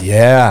down.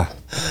 Yeah,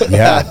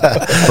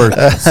 for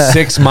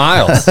 6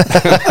 miles.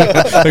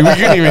 Like, we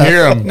couldn't even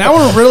hear him. Now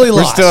we're really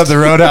lost. We're still at the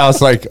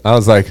roadhouse. Like, I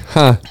was like,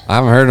 I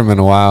haven't heard him in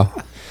a while.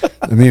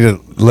 I need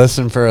to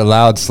listen for a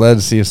loud sled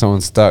to see if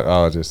someone's stuck.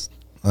 Oh, just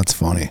That's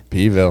funny.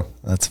 Peeville.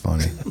 That's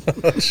funny.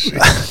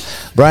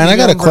 Brian, I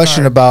got a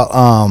question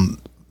about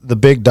the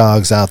big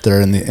dogs out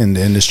there in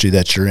the industry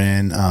that you're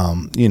in.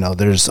 You know,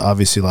 there's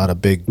obviously a lot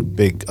of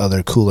big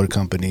other cooler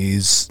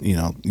companies, you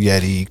know,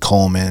 Yeti,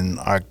 Coleman,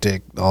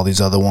 Arctic, all these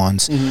other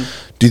ones. Mm-hmm.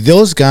 Do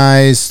those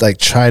guys like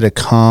try to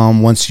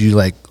come once you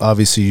like,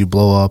 obviously you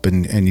blow up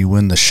and you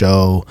win the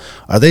show?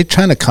 Are they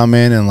trying to come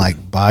in and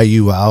like buy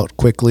you out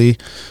quickly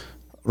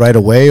right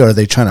away? Or are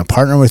they trying to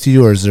partner with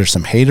you, or is there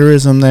some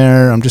haterism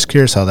there? I'm just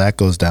curious how that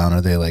goes down.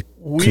 Are they like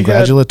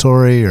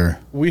congratulatory or?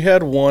 We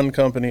had one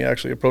company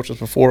actually approach us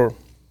before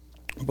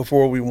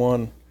we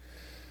won.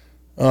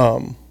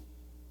 And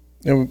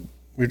we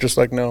were just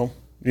like, no,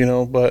 you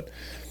know, but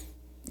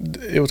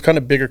it was kind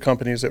of bigger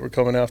companies that were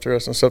coming after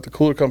us and stuff. The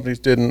cooler companies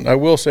didn't. I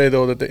will say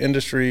though that the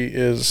industry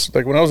is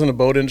like, when I was in the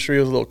boat industry, it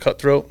was a little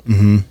cutthroat.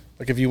 Mm-hmm.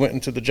 Like if you went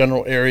into the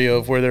general area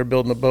of where they're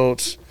building the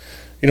boats,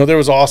 you know, there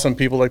was awesome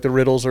people like the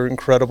Riddles are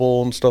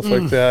incredible and stuff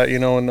like that, you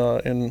know,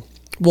 in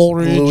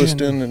Woolridge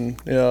Lewiston and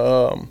you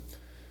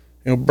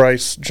know,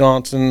 Bryce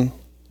Johnson,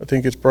 I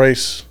think it's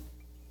Bryce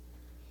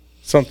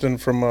something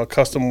from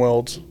Custom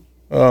Welds.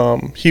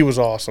 He was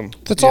awesome.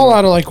 That's all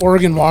out of like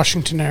Oregon,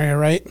 Washington area,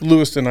 right?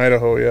 Lewiston,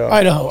 Idaho,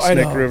 yeah.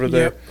 Snake River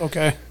there. Yep,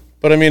 okay.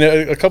 But I mean,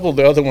 a couple of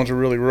the other ones were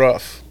really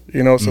rough,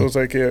 you know, so it was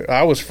like,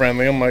 I was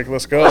friendly. I'm like,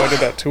 let's go. I did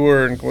that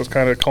tour and was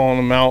kind of calling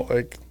them out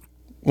like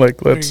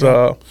let's,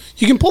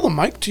 you can pull the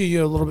mic to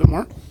you a little bit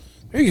more.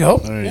 There you go.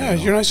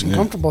 You're nice and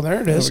comfortable.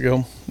 There it is. There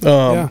we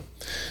go.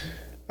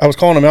 I was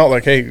calling them out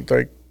like, hey,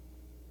 like,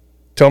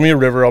 tell me a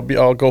river.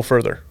 I'll go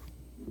further.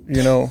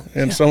 You know,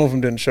 and some of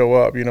them didn't show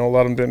up. You know, a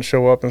lot of them didn't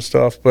show up and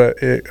stuff.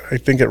 But I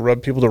think it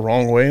rubbed people the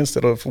wrong way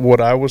instead of what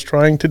I was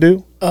trying to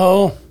do.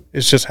 Oh,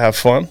 it's just have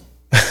fun.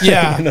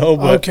 Yeah. You know,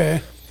 but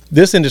okay.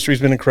 This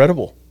industry's been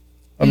incredible.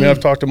 I mean,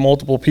 I've talked to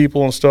multiple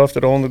people and stuff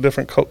that own the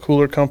different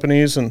cooler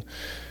companies, and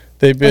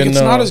they've been. Like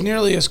it's not as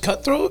nearly as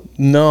cutthroat.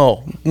 No.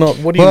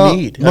 What do you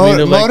need? I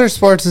mean,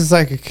 motorsports is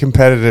like a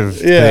competitive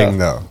thing,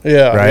 though.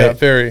 Yeah, right. Yeah,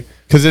 very.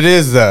 Because it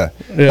is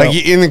like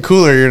in the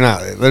cooler, you're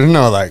not. There's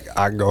no like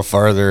I can go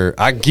farther.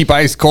 I can keep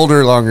ice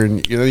colder longer.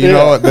 You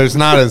know. There's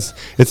not as.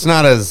 It's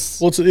not as.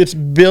 Well, it's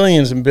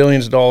billions and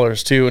billions of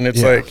dollars too, and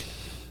it's like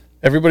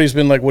everybody's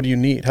been like, "What do you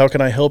need? How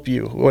can I help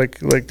you?" Like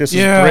this is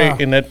great.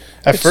 And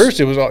at first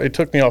it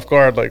took me off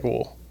guard. Like,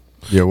 well,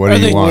 yeah, what do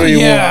you want? What do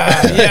you want?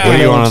 What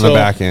do you want on the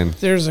back end?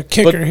 There's a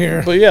kicker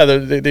here. But yeah,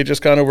 they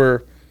just kind of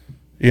were.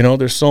 You know,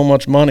 there's so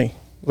much money.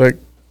 Like.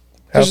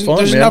 Have fun,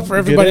 there's man. enough for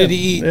everybody to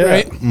eat,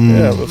 right?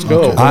 Yeah, let's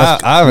go. I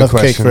have a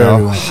question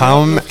though.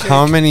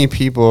 How many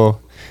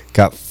people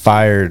got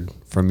fired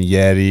from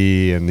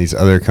Yeti and these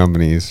other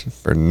companies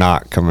for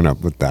not coming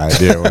up with the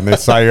idea when they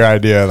saw your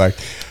idea? Like,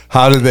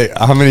 how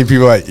many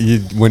people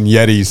when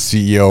Yeti's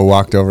CEO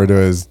walked over to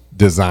his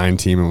design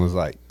team and was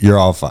like, "You're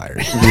all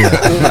fired."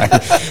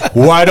 Like,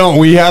 why don't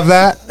we have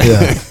that?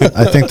 Yeah,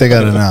 I think they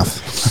got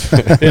enough.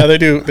 Yeah, they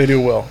do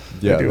well.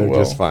 Yeah, they're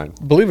just fine.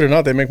 Believe it or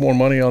not, they make more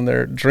money on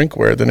their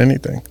drinkware than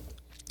anything.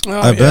 Oh,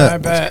 I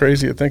bet. It's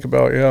crazy to think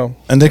about,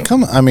 And they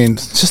come, I mean,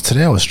 just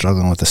today I was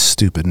struggling with a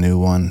stupid new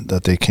one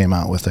that they came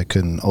out with. I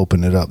couldn't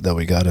open it up that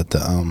we got at the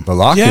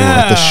locking one.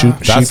 The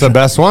That's the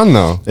best one,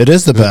 though. It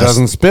is the best. It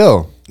doesn't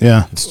spill.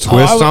 Yeah. It's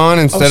twist on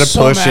instead of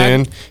push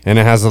in, and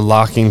it has a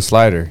locking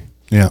slider.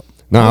 Yeah.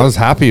 No, I was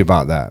happy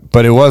about that.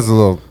 But it was a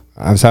little,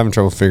 I was having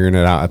trouble figuring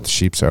it out at the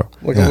sheep show.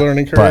 Like a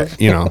learning curve. But,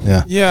 you know.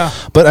 Yeah.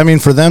 But, I mean,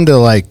 for them to,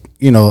 like,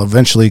 you know,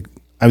 eventually...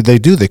 I mean,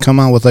 they come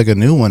out with like a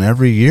new one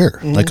every year,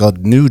 like a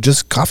new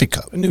just coffee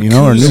cup, or a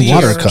new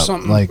water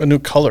cup, like a new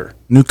color.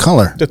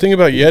 The thing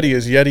about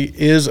Yeti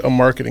is a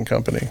marketing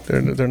company.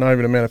 They're not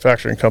even a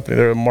manufacturing company.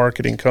 They're a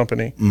marketing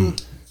company,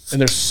 and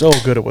they're so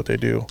good at what they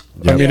do.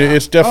 Yep. I mean,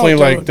 it's definitely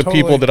like the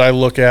people that I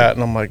look at,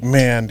 and I'm like,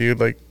 man,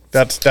 dude, like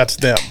that's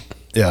them.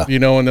 Yeah, you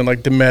know. And then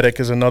like Dometic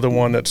is another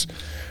one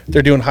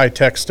they're doing high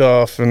tech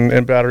stuff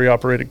and battery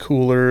operated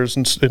coolers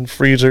and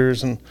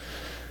freezers, and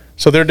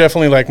so they're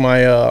definitely like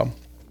my.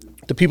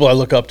 The people I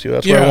look up to,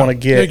 that's where I want to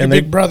get. Like and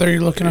big brother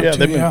you're looking up to.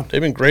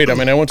 They've been great. I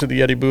mean, I went to the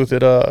Yeti booth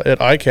at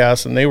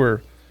ICAST, and they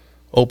were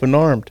open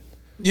armed.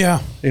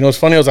 Yeah. You know, it's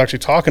funny. I was actually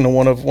talking to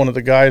one of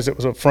the guys that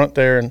was up front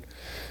there,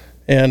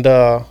 and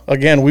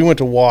again, we went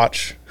to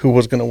watch who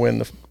was going to win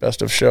the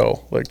best of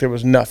show. Like there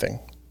was nothing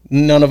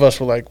none of us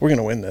were like, we're going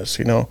to win this,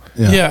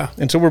 Yeah.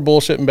 And so we're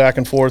bullshitting back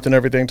and forth and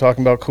everything,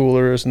 talking about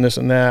coolers and this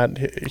and that.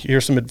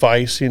 Here's some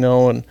advice,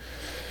 and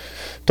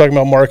talking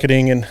about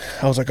marketing. And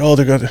I was like, oh,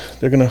 they're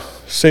gonna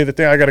say the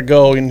thing. I got to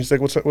go. And he's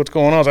like, what's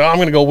going on? I was like, I'm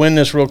going to go win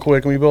this real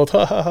quick. And we both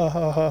ha ha ha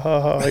ha ha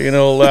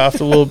ha, laughed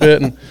a little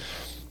bit. And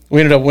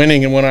we ended up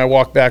winning. And when I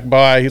walked back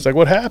by, he's like,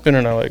 what happened?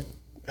 And I like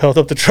held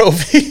up the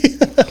trophy.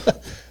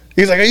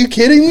 He's like, are you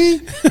kidding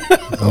me?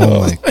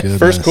 Oh my goodness.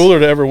 First cooler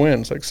to ever win.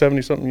 It's like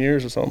 70 something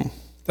years or something.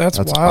 That's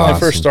wild. awesome. My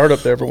first startup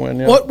to ever win.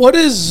 Yeah. What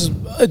is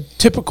a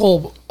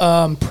typical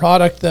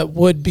product that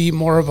would be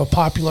more of a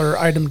popular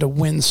item to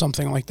win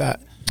something like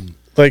that?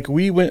 Like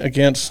we went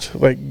against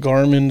like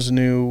Garmin's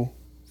new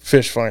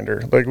fish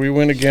finder. Like we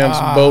went against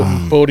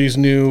Bodie's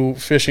new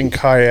fishing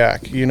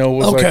kayak,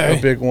 was like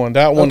a big one.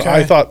 That one,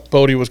 I thought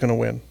Bodie was going to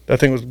win. That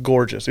thing was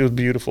gorgeous. It was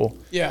beautiful.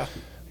 Yeah.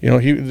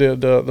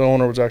 The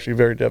owner was actually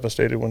very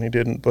devastated when he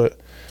didn't, but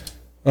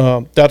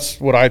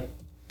that's what I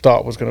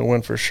thought was going to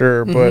win for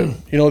sure. But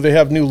they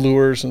have new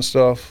lures and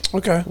stuff.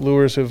 Okay.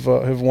 Lures have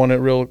won it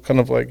real kind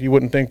of like, you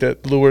wouldn't think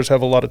that lures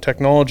have a lot of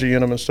technology in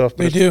them and stuff,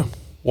 but They do.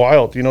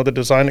 wild. The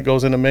design that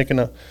goes into making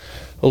a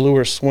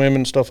lure swim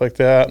and stuff like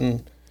that.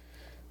 And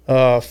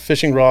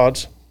fishing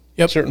rods.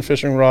 Yep. Certain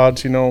fishing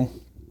rods, they're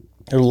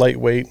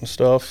lightweight and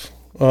stuff.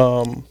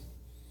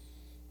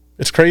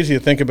 It's crazy to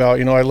think about.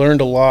 I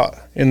learned a lot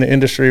in the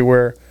industry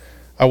where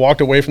I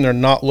walked away from there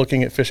not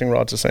looking at fishing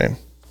rods the same.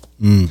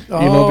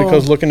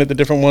 Because looking at the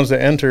different ones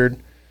that entered,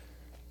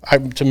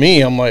 to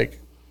me, I'm like,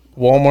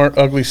 Walmart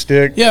ugly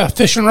stick. Yeah,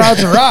 fishing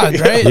rods are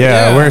rods, right?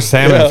 Yeah, we're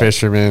salmon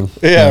fishermen.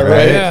 Yeah,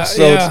 right. Yeah,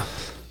 So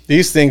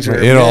these things are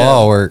It'll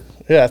all work.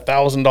 Yeah,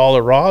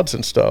 $1,000 rods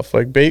and stuff,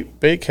 like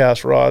bait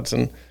cast rods,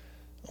 and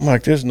I'm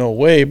like, there's no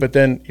way. But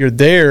then you're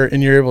there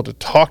and you're able to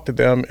talk to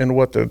them and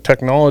what the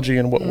technology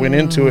and what went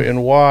into it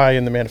and why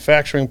and the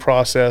manufacturing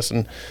process,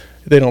 and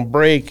they don't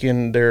break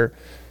and they're,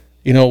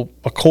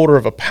 a quarter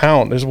of a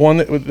pound. There's one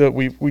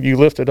that you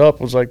lifted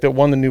up was like that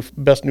one. The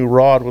best new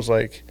rod was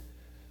like,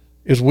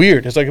 it was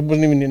weird. It's like it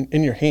wasn't even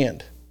in your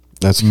hand.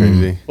 That's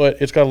crazy.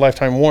 But it's got a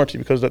lifetime warranty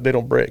because they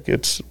don't break.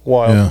 It's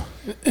wild.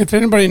 Yeah. If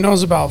anybody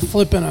knows about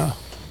flipping a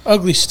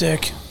ugly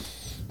stick,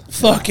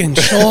 fucking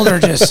shoulder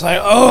just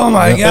like, oh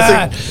my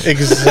God. That's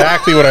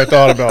exactly what I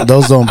thought about.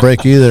 Those don't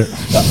break either.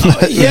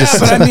 Yeah,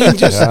 but I mean,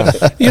 just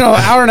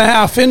hour and a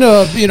half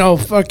into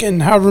fucking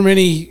however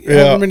many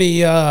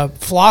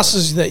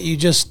flosses that you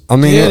just. I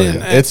mean, did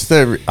it's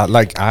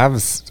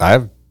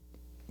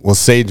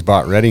Sage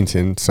bought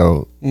Reddington,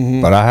 so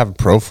but I have a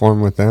pro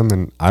form with them,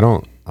 and I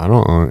don't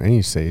own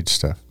any Sage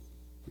stuff.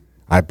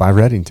 I buy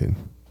Reddington.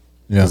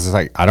 Yeah, it's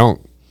like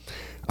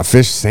I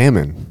fish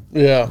salmon.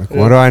 Yeah. Like,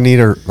 what do I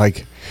need?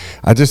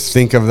 I just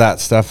think of that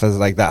stuff as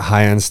like that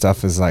high end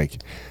stuff is like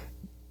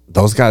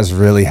those guys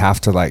really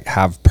have to like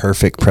have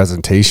perfect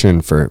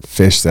presentation for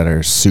fish that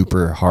are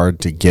super hard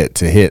to get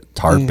to hit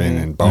tarpon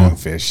and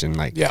bonefish and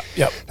like that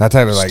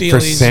type of like for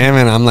Steelies.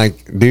 salmon. I'm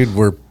like, dude,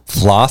 we're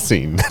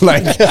flossing.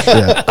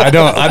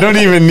 I don't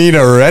even need a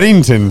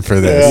Reddington for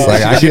this.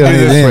 Like I can do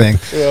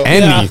this with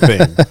anything.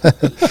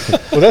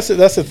 Well,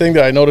 that's the thing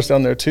that I noticed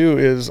down there too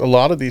is a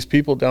lot of these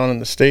people down in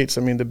the States.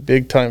 I mean, the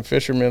big time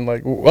fishermen,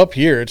 like up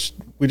here,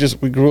 we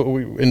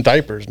grew in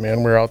diapers,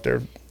 man. We're out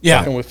there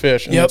fucking with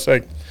fish, and it's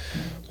like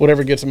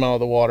whatever gets them out of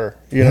the water,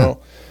 you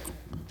know.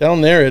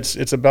 Down there,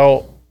 it's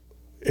about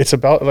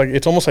like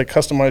it's almost like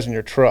customizing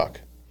your truck.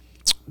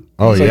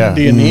 Oh, it's yeah. Like,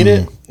 do you need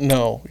it?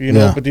 No,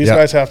 but these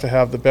guys have to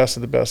have the best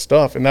of the best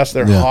stuff, and that's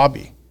their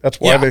hobby. That's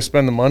why they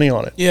spend the money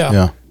on it.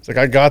 Yeah. It's like,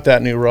 I got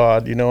that new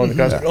rod, and the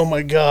guy's like, oh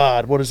my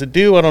God, what does it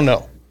do? I don't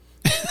know.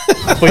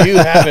 But you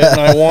have it, and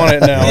I want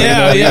it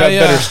now. You got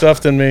better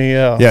stuff than me.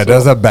 Yeah. Yeah. So,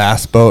 does a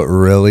bass boat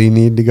really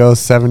need to go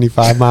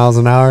 75 miles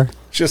an hour?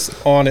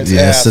 Just on its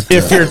ass.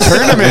 If you're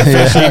tournament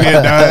fishing,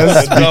 it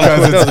does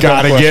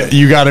because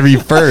you got to be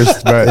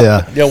first.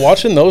 But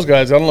watching those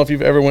guys, I don't know if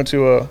you've ever went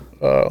to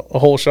a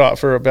whole shot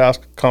for a bass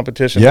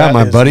competition. Yeah,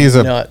 my buddy's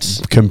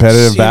nuts. a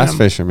competitive bass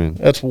fisherman.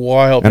 That's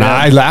wild, and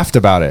I laughed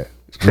about it.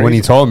 When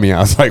he told me, I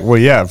was like, well,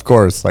 yeah, of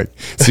course. Like,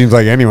 seems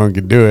like anyone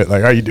could do it.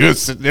 Like, all you do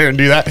is sit there and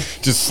do that.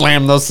 Just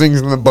slam those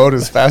things in the boat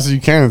as fast as you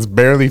can. It's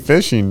barely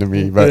fishing to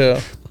me.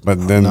 But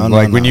then,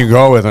 when you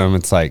go with them,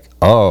 it's like,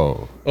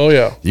 oh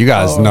yeah. You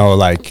guys know,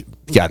 like,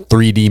 you got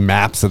 3D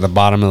maps at the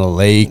bottom of the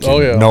lake.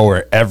 And know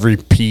where every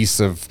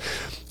piece of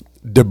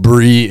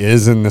debris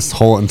is in this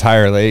whole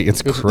entire lake.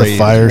 It's crazy. The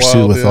fire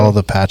suit with all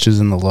the patches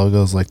and the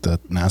logos like the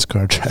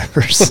NASCAR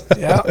drivers.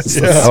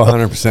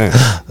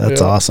 100%. That's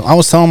awesome. I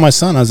was telling my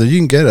son, I was like, you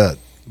can get a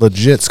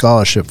legit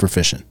scholarship for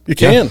fishing. You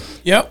can.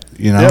 Yep.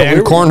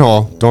 And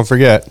cornhole. Don't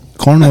forget.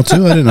 Cornhole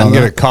too? I didn't know that. You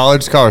can get a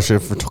college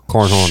scholarship for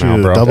cornhole now,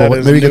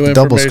 bro. Maybe get the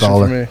double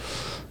scholar.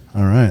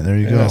 All right, there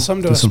you go.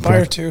 Something to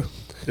aspire to.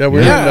 Yeah, we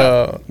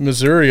were in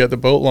Missouri at the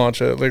boat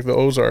launch at like the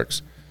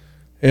Ozarks.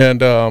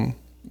 And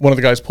one of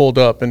the guys pulled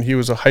up, and he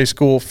was a high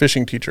school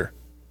fishing teacher.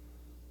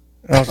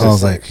 I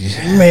was like,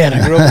 man,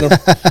 I grew up in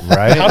the,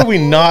 Right? how do we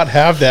not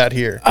have that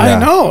here? I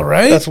know,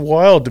 right? That's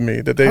wild to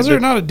me that they. How's there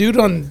not a dude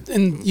in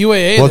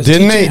UAA? Well, that's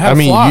didn't teaching they? how I to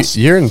mean, floss?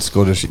 you're in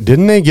school district.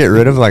 Didn't they get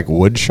rid of like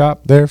wood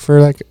shop there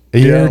for like a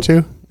year Yeah. or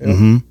two?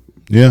 mm-hmm.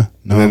 Yeah.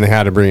 No. And then they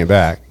had to bring it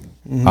back.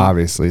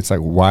 Obviously, it's like,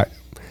 why?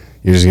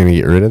 You're just gonna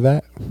get rid of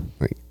that?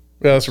 Like,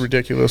 Yeah, that's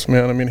ridiculous,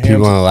 man. I mean,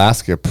 people in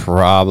Alaska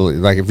probably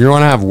like if you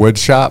want to have wood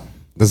shop,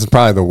 this is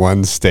probably the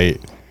one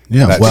state.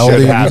 yeah. that Welding.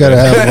 should You happen. gotta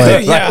have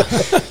like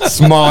yeah.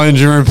 Small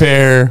engine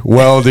repair,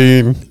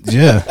 welding,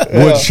 yeah.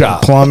 wood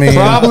shop, Plumbing.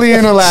 Probably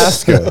in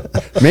Alaska,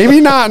 maybe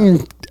not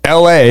in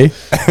L.A.,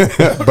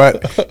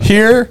 but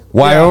here,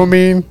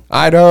 Wyoming,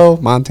 Idaho,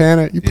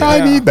 Montana, you probably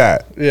Yeah. need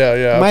that.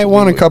 yeah, Might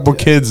want a couple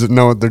kids that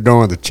know what they're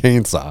doing with a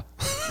chainsaw.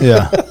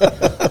 Yeah.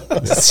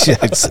 Yeah,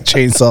 it's a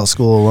chainsaw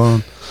school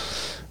alone.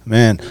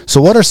 Man.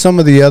 So what are some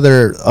of the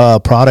other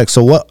products?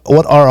 So what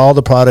are all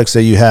the products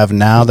that you have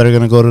now that are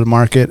going to go to the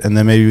market, and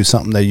then maybe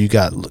something that you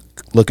got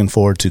looking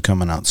forward to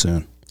coming out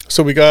soon?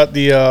 So we got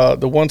the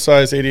one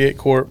size 88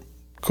 quart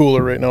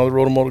cooler right now, the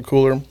rotomolded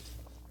cooler.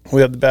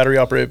 We have the battery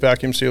operated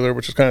vacuum sealer,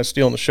 which is kind of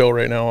stealing the show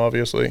right now,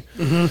 obviously.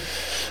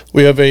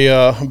 We have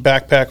a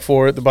backpack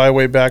for it, the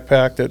Byway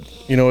backpack that,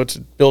 it's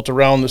built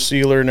around the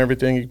sealer and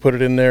everything. You can put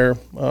it in there.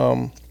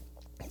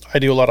 I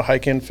do a lot of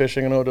hiking,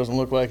 fishing. I know it doesn't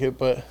look like it,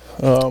 but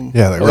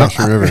Yeah, like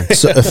Russian River.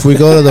 So if we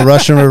go to the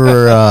Russian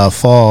River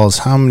Falls,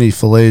 how many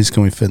fillets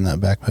can we fit in that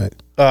backpack?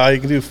 you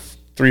can do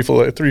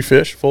three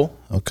fish full.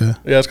 Okay.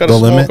 Yeah, it's got The a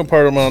small limit?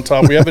 compartment on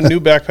top. We have a new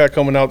backpack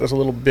coming out that's a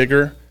little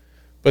bigger,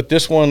 but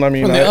this one, I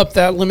mean, When they up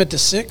that limit to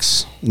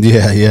 6.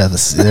 Yeah.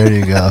 There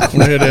you go.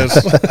 it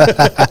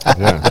is.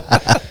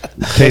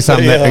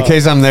 Yeah. In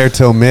case I'm there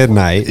till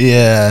midnight.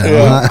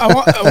 Yeah.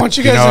 I want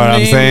you guys know to what I'm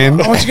name.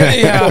 saying?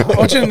 I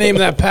want you to name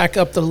that pack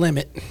up the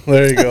limit.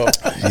 There you go.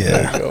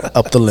 Yeah.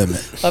 Up the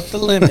limit. Up the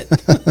limit.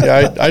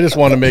 Yeah, I just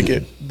want to make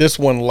this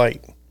one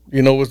light.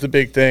 Was the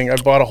big thing. I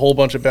bought a whole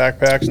bunch of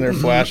backpacks and they're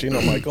flashy, and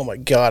I'm like, oh my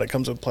god, it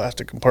comes with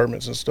plastic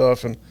compartments and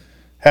stuff, and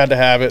had to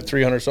have it.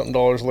 $300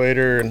 something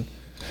later, and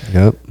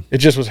Yep. it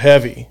just was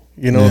heavy.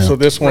 So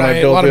this one I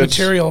Right, built a lot of it's-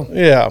 material.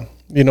 Yeah,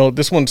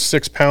 this one's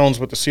 6 pounds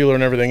with the sealer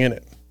and everything in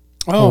it.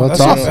 Oh, that's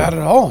that's not awesome. bad at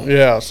all.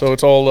 Yeah, so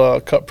it's all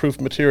cut-proof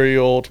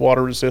material, it's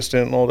water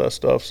resistant, and all that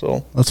stuff.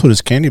 So That's what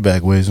his candy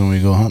bag weighs when we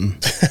go hunting.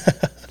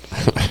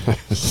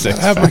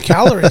 I have my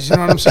calories. You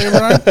know what I'm saying,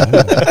 Brian?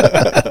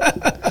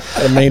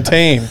 gotta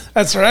maintain.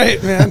 That's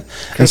right, man.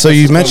 And so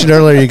you mentioned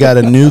earlier you got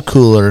a new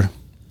cooler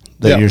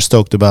that Yeah. you're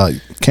stoked about.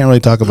 Can't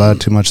really talk about it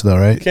too much though,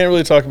 right? Can't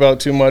really talk about it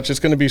too much. It's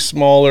going to be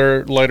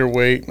smaller, lighter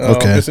weight.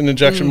 Okay. It's an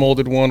injection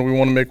molded one. We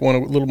want to make one a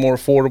little more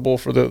affordable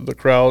for the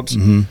crowds,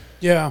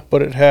 Yeah.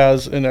 but it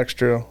has an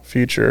extra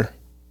feature.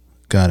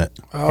 Got it.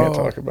 Can't Oh,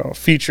 talk about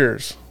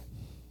features.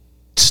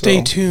 stay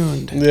So-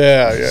 tuned.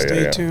 Yeah.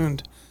 Stay Yeah.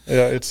 tuned.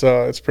 Yeah,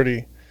 it's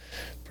pretty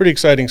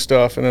exciting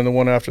stuff. And then the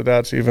one after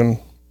that's even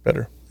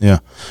better. Yeah.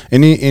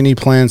 Any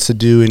plans to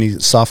do any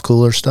soft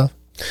cooler stuff?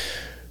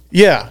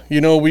 Yeah,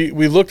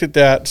 we looked at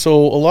that. So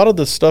a lot of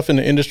the stuff in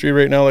the industry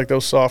right now, like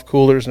those soft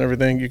coolers and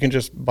everything, you can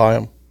just buy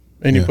them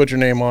and you Yeah. put your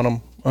name on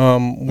them.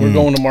 We're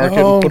going to market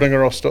Oh. and putting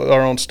our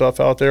own stuff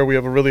out there. We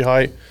have a really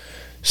high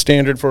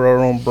standard for our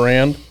own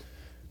brand.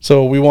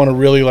 So we want to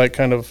really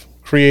kind of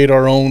create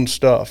our own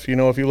stuff.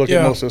 If you look at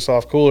Yeah. most of the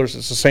soft coolers,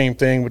 it's the same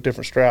thing with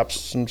different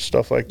straps and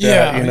stuff like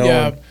Yeah, that.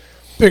 yeah.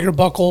 Bigger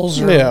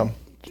buckles or Yeah.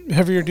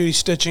 heavier duty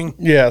stitching.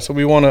 Yeah, so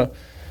we want to.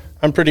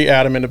 I'm pretty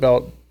adamant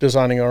about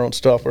designing our own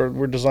stuff.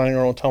 We're designing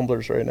our own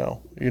tumblers right now.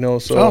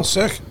 So Oh,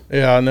 sick.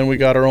 yeah, and then we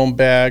got our own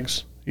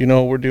bags.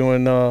 We're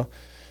doing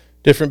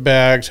different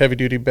bags, heavy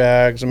duty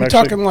bags. I'm We're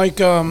actually talking like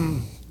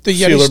the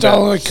Yeti Sealer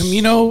style, bags. like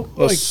Camino.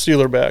 those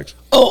sealer bags.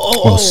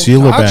 Oh,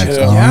 sealer gotcha. bags.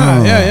 Yeah,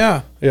 Oh.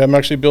 yeah. Yeah, I'm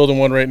actually building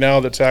one right now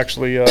that's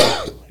actually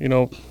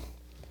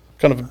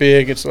kind of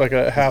big. It's like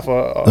a half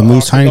a The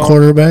moose hind octagon.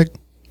 quarter bag?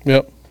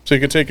 Yep. So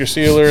you could take your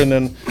sealer and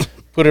then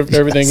put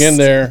everything in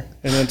there,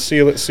 and then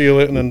seal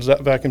it, and then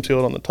vacuum seal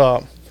it on the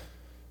top.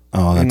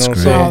 Oh, that's know,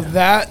 great. so- Now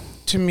that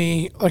to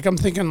me, like I'm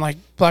thinking like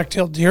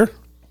black-tailed deer.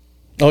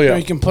 Oh You know, yeah.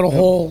 you can put a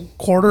whole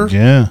quarter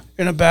Yeah.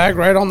 in a bag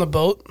right on the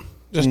boat,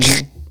 just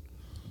Mm-hmm.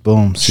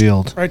 Boom,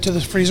 sealed. right to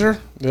the freezer.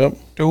 Yep.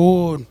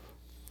 Dude,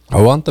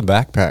 I want the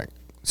backpack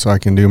so I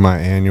can do my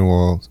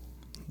annual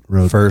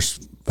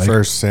first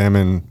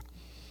salmon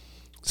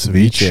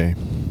ceviche.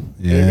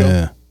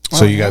 Yeah.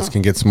 So you guys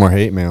can get some more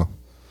hate mail.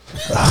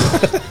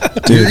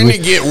 Dude, You're gonna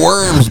get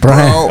worms, bro.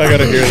 I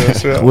gotta hear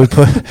this. Yeah.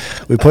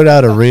 we put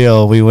out a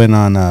reel. We went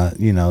on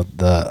Russian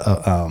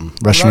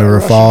River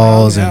Russian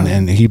Falls, River, yeah.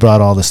 and he brought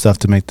all the stuff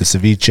to make the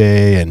ceviche,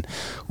 and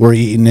we're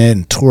eating it,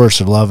 and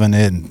tourists are loving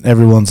it, and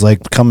everyone's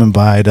like coming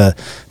by to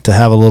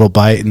have a little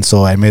bite. And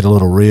so I made a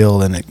little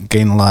reel, and it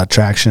gained a lot of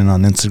traction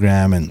on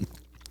Instagram, and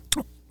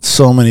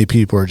so many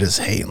people are just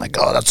hating, like,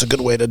 oh, that's a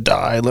good way to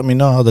die. Let me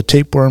know how the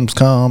tapeworms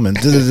come, and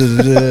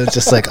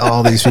just like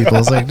all these people. I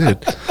was like, dude,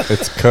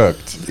 It's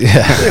cooked.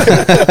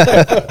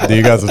 yeah. Do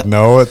you guys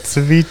know what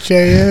ceviche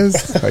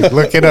is? Like,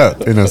 look it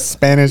up in a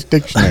Spanish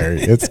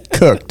dictionary. It's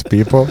cooked,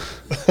 people.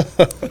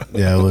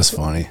 Yeah, it was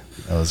funny.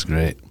 That was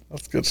great.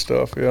 That's good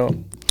stuff. Yeah.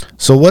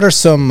 So what are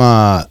some?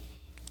 I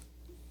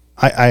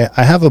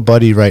have a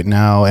buddy right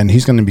now, and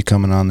he's going to be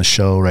coming on the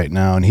show right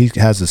now, and he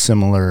has a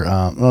similar,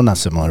 well, not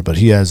similar, but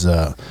he has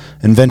a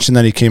invention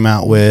that he came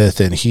out with,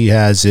 and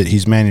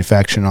he's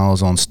manufacturing all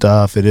his own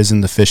stuff. It is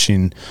in the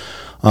fishing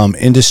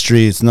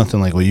industry. It's nothing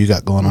like what you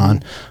got going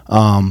on.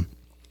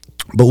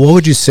 But what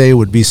would you say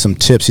would be some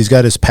tips? He's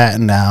got his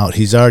patent out.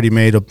 He's already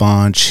made a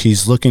bunch.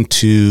 He's kind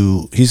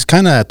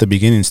of at the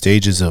beginning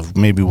stages of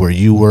maybe where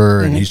you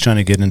were, and he's trying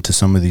to get into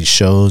some of these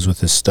shows with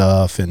his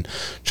stuff and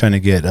trying to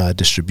get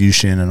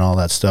distribution and all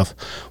that stuff.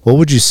 What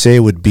would you say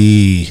would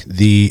be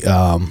the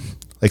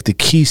the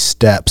key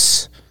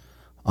steps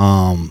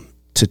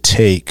to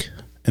take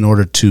in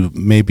order to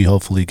maybe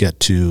hopefully get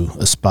to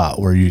a spot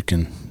where you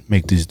can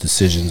make these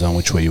decisions on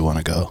which way you want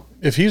to go?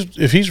 If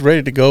he's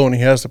ready to go and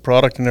he has the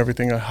product and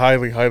everything, I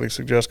highly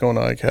suggest going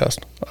to iCast.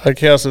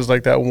 iCast is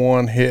like that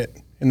one hit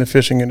in the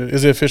fishing industry.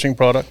 Is it a fishing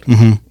product?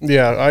 Mm-hmm.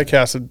 Yeah,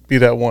 iCast would be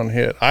that one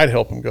hit. I'd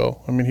help him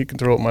go. I mean, he can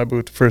throw up my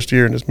booth the first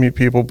year and just meet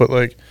people, but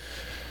like,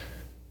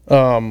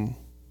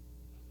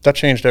 that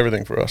changed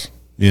everything for us.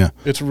 Yeah,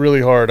 it's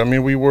really hard. I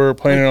mean, we were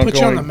planning on going. Put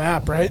you on the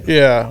map, right?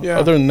 Yeah.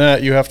 Other than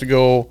that, you have to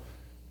go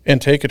and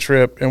take a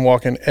trip and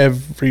walk in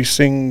every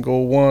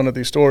single one of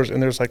these stores,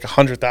 and there's like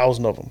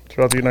 100,000 of them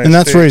throughout the United States. And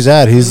that's where he's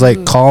at. He's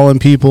like calling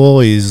people.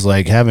 He's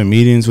like having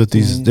meetings with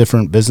these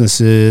different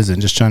businesses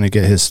and just trying to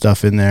get his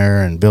stuff in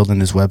there and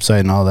building his website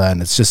and all that.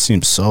 And it just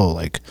seems so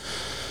like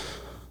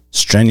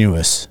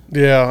strenuous.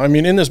 Yeah, I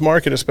mean, in this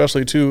market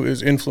especially too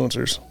is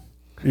influencers.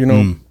 You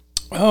know,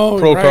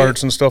 pro right.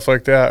 cards and stuff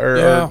like that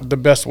are the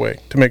best way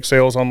to make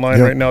sales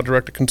online right now,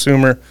 direct to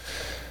consumer.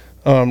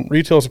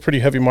 Retail is a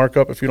pretty heavy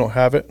markup if you don't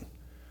have it.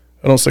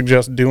 I don't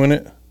suggest doing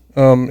it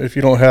if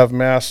you don't have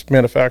mass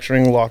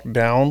manufacturing locked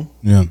down.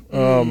 Yeah.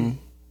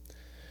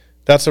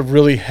 That's a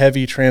really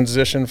heavy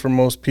transition for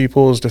most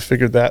people, is to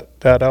figure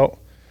that out.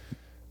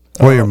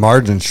 Well, your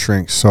margins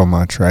shrink so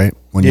much, right?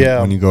 When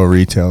you go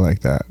retail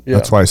like that.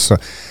 Yeah. That's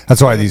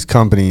why these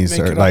companies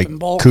Make are it like up in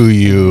bulk.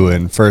 Kuyu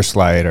and First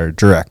Light are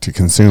direct to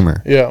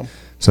consumer. Yeah.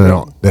 So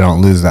they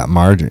don't lose that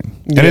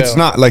margin. And it's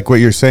not like what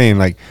you're saying.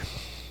 Like,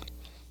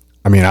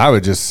 I mean, I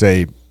would just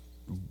say,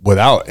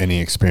 without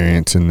any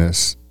experience in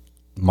this,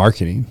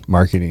 marketing.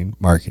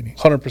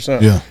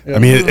 100%. Yeah. I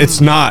mean, it's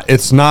not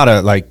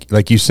a,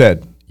 like you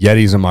said,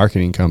 Yeti's a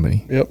marketing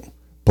company. Yep.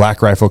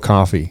 Black Rifle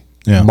Coffee,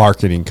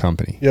 marketing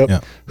company. Yep.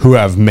 Yeah. Who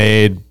have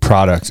made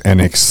products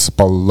and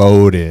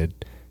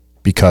exploded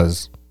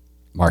because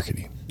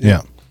marketing.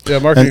 Yeah. Yeah,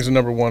 marketing is the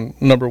number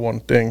one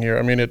thing here.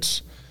 I mean,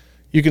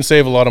 you can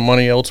save a lot of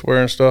money elsewhere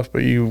and stuff,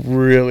 but you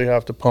really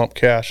have to pump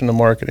cash into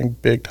marketing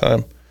big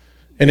time.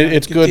 And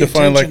it's good to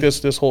find like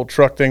this whole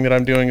truck thing that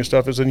I'm doing and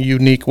stuff is in a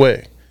unique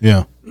way.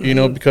 Yeah. You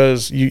know,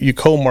 because you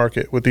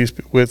co-market with these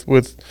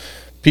with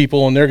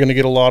people, and they're going to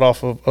get a lot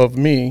off of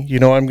me. You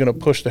know, I'm going to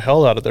push the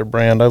hell out of their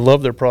brand. I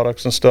love their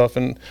products and stuff.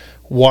 And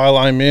while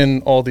I'm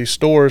in all these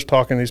stores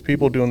talking to these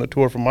people doing the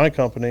tour for my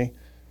company,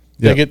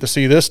 they get to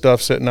see this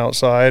stuff sitting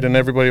outside, and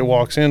everybody who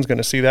walks in is going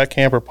to see that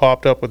camper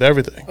popped up with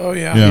everything. Oh,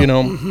 yeah. You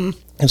know,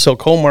 and so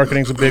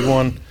co-marketing is a big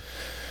one.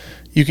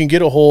 You can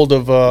get a hold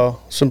of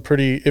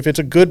if it's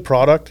a good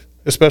product,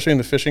 especially in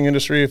the fishing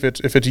industry, if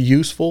it's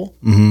useful,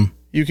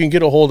 you can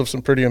get a hold of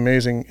some pretty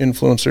amazing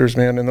influencers,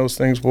 man, and those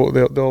things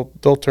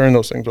they'll turn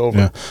those things over.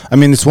 Yeah. I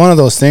mean, it's one of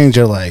those things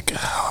you're like,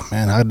 oh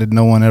man, how did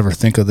no one ever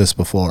think of this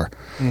before?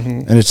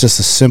 And it's just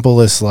the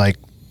simplest like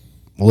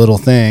little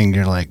thing.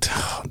 You're like,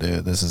 oh,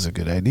 dude, this is a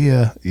good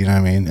idea. You know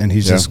what I mean? And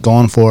he's just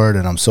going for it,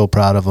 and I'm so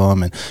proud of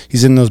him. And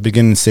he's in those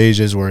beginning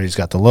stages where he's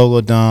got the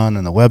logo done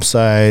and the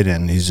website,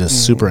 and he's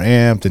just super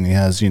amped, and he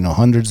has,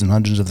 hundreds and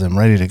hundreds of them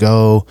ready to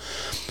go.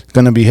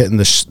 Going to be hitting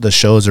the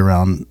shows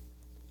around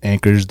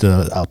Anchorage,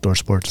 the outdoor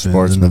sports in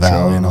the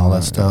valley and all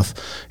that stuff.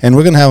 And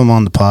we're going to have him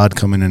on the pod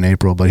coming in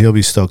April, but he'll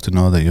be stoked to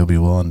know that you'll be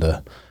willing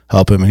to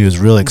help him. And he was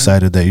really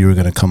excited that you were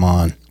going to come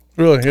on.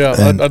 Really, yeah.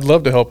 I'd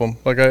love to help them.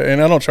 Like, I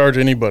don't charge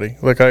anybody.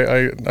 Like,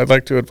 I'd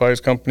like to advise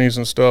companies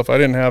and stuff. I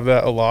didn't have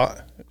that a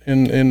lot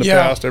in the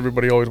past.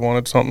 Everybody always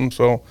wanted something.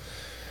 So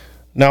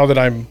now that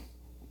I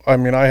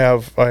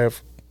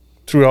have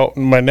throughout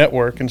my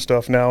network and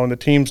stuff now, and the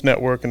team's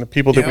network and the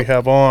people that we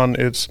have on,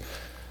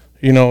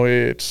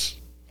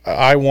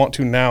 I want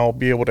to now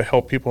be able to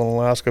help people in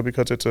Alaska,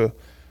 because it's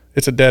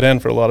a dead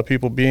end for a lot of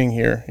people being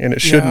here, and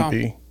it shouldn't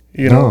be.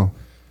 You know.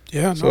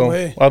 Yeah, so no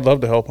way. I'd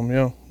love to help them.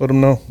 Yeah, let them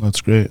know. That's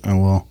great. I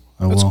will.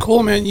 That's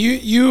cool, man.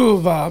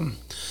 You've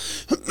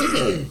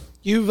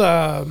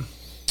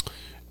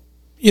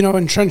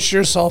entrenched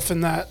yourself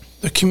in the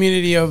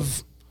community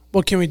of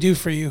what can we do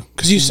for you?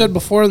 Because you said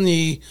before in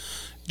the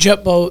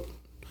jet boat,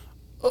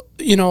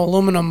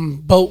 aluminum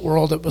boat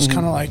world, it was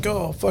kind of like,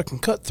 oh, fucking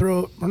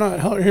cutthroat. We're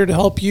not here to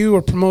help you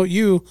or promote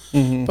you.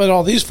 But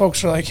all these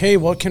folks are like, hey,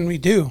 what can we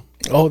do?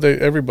 Oh,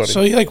 everybody.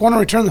 So you want to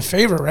return the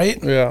favor,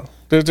 right? Yeah.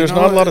 There's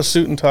not a lot of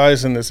suit and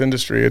ties in this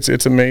industry.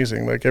 It's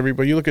amazing. Like,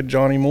 everybody, you look at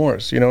Johnny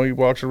Morris, he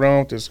walks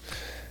around with his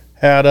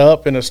hat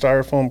up and a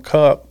styrofoam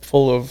cup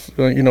full of,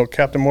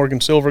 Captain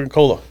Morgan Silver and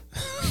cola.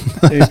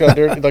 And he's got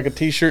like a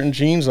T-shirt and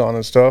jeans on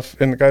and stuff,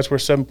 and the guy's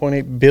worth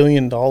 $7.8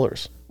 billion.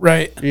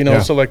 Right. You know,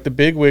 so like the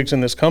big wigs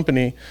in this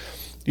company,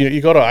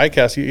 you go to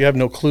ICAST, you have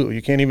no clue.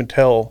 You can't even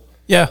tell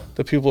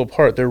the people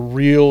apart. They're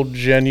real,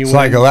 genuine. It's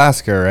like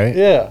Alaska, right?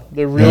 Yeah,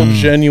 they're real,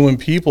 genuine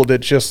people that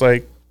just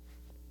like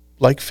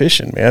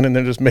fishing, man, and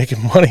they're just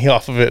making money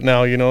off of it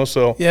now, you know.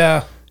 So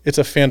it's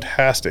a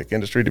fantastic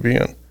industry to be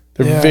in.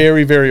 They're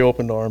very, very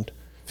open-armed.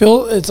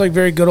 Phil, it's like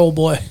very good old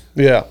boy.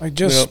 Yeah. Like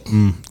just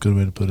good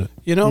way to put it.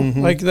 You know,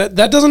 like that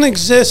doesn't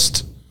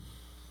exist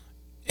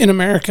in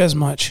America as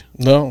much.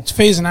 No. It's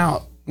phasing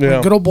out. Yeah.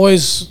 Like good old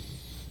boys.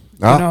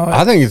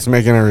 I think it's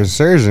making a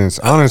resurgence,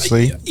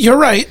 honestly. You're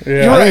right.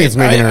 Yeah. You're I right. think it's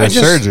making a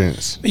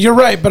resurgence. You're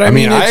right, but I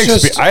mean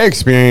it's I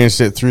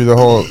experienced it through the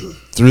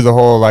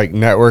whole like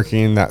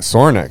networking that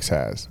Sornex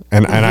has.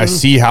 And I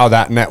see how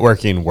that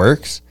networking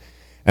works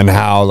and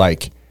how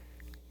like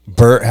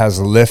Bert has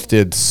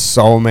lifted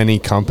so many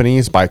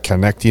companies by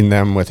connecting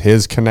them with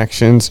his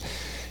connections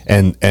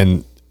and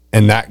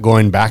that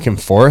going back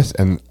and forth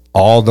and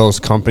all those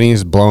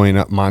companies blowing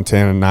up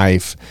Montana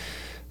Knife,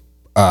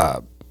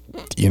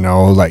 you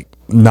know, like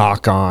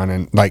Knock On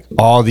and like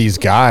all these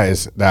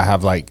guys that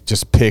have like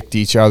just picked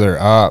each other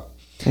up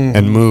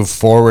and moved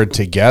forward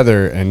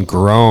together and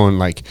grown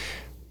like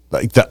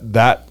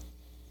that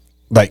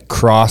like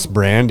cross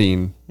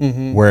branding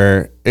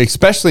where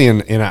especially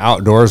in an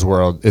outdoors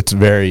world it's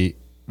very,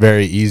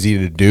 very easy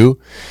to do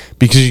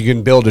because you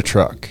can build a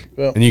truck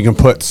and you can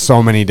put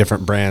so many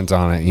different brands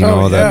on it, you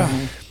know,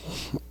 that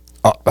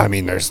I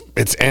mean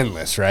it's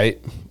endless, right?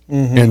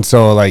 And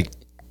so like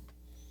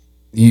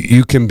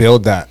you can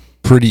build that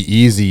pretty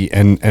easy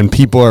and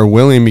people are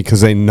willing because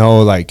they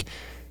know like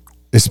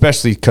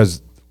especially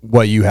because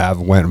what you have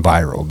went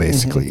viral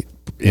basically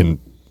in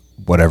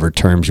whatever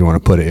terms you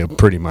want to put it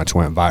pretty much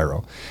went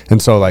viral. And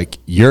so like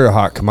you're a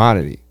hot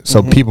commodity.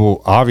 So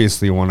people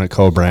obviously want to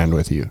co-brand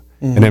with you.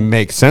 And it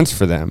makes sense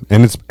for them.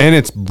 And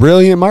it's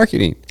brilliant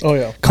marketing. Oh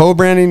yeah.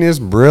 Co-branding is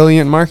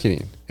brilliant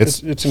marketing.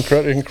 It's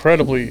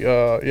incredibly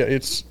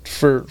it's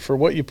for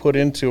what you put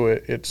into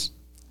it, it's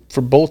for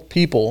both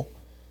people.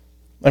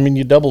 I mean,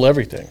 you double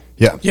everything.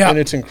 Yeah. And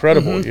it's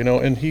incredible, you know,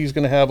 and he's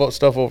going to have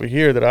stuff over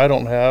here that I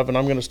don't have, and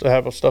I'm going to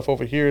have stuff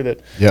over here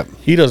that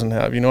he doesn't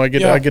have. You know, I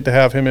get to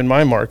have him in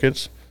my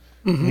markets.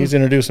 He's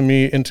introducing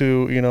me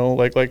into, you know,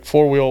 like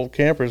four-wheel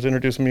campers,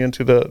 introducing me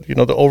into the, you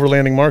know, the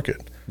overlanding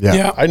market. I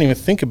didn't even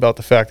think about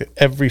the fact that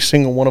every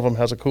single one of them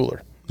has a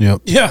cooler. I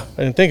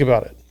didn't think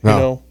about it, you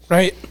know.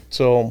 Right.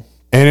 So.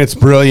 And it's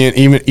brilliant,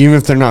 even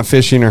if they're not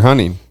fishing or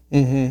hunting.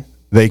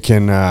 They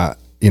can,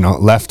 you know,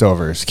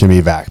 leftovers can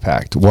be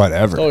backpacked,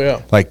 whatever. Oh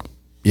yeah. Like,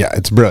 yeah,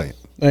 it's brilliant.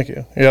 Thank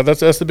you. Yeah,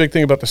 that's the big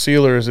thing about the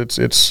sealer is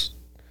it's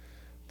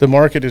the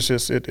market is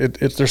just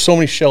it's there's so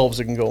many shelves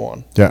it can go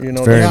on. Yeah, you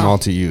know, it's very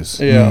multi-use.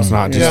 Yeah, it's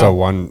not just a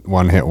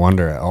one hit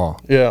wonder at all.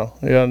 Yeah,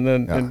 and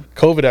then and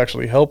COVID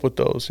actually helped with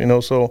those. You know,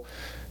 so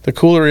the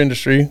cooler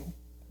industry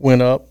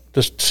went up.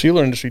 The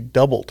sealer industry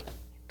doubled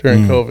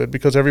during COVID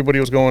because everybody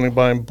was going and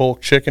buying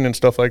bulk chicken and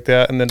stuff like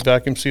that, and then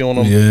vacuum sealing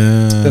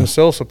them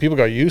themselves. So people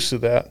got used to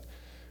that.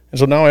 And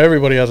so now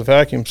everybody has a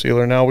vacuum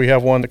sealer. Now we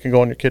have one that can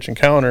go on your kitchen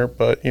counter,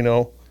 but you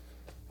know,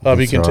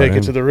 hubby can take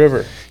it to the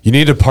river. You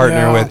need to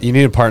partner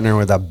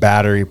with a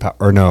battery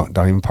or no,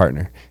 don't even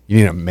partner. You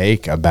need to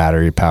make a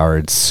battery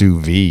powered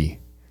sous vide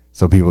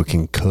so people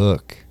can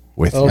cook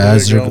with you.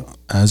 As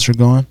you're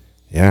going.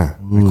 Yeah,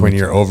 like when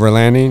you're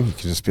overlanding, you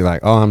can just be like,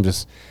 oh, I'm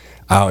just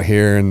out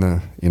here in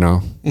the, you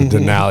know, the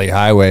Denali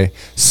Highway,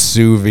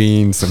 sous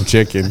vide some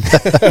chicken.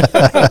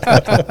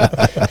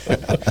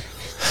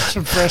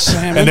 Some fresh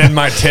salmon. And then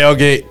my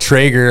tailgate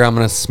Traeger, I'm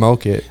going to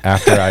smoke it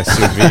after I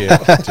sous vide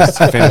it just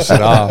to finish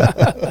it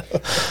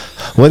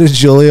off. What did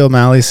Julie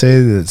O'Malley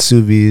say? That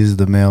sous vide is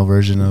the male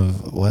version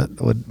of what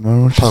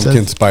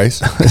pumpkin spice.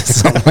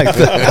 Something like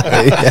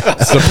that.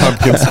 It's the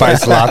pumpkin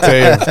spice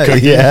latte of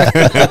cooking. Yeah,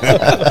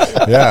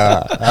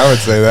 I would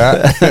say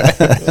that.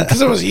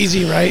 Because it was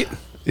easy, right?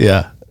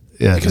 Yeah.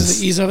 Because of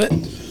the ease of it.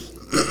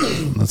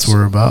 That's what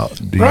we're about.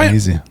 Being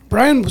easy.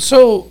 Brian,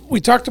 so we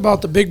talked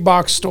about the big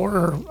box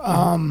store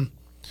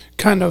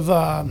kind of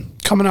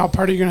coming out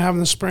party you're going to have in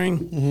the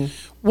spring.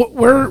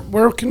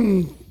 Where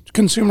can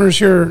consumers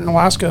here in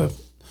Alaska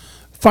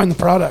find the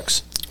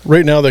products?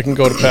 Right now they can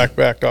go to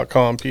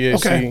PacBAk.com,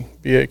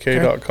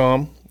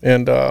 PacBAK.com,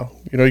 and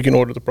you know, you can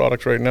order the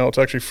products right now. It's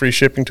actually free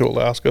shipping to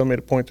Alaska. I made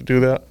a point to do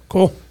that.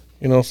 Cool.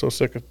 You know, so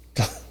sick of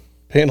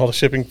paying all the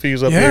shipping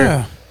fees up here.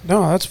 Yeah.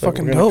 No, that's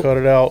fucking dope. dope. Cut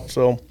it out.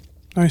 So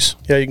nice.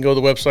 Yeah, you can go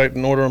to the website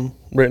and order them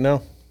right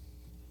now.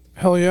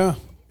 Hell yeah!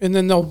 And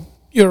then you'll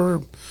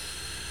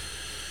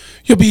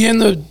be in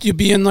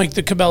like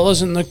the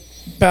Cabela's and the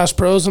Bass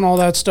Pros and all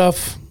that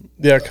stuff.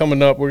 Yeah,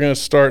 coming up, we're going to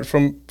start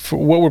from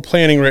what we're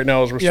planning right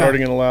now is we're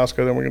starting in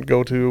Alaska, then we're going to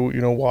go to,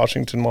 you know,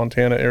 Washington,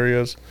 Montana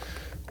areas,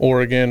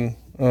 Oregon,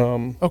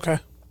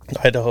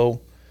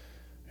 Idaho,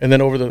 and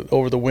then over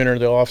the winter,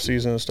 the off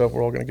season and stuff,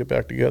 we're all going to get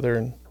back together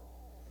and,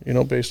 you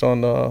know, based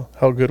on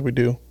how good we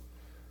do.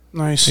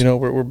 Nice. You know,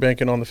 we're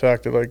banking on the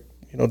fact that, like,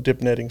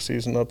 dip netting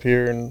season up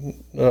here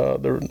and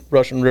the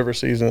Russian River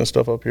season and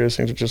stuff up here. These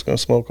things are just going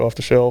to smoke off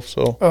the shelf.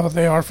 So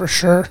they are for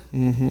sure.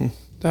 Mm-hmm.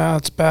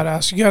 That's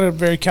badass. You got a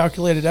very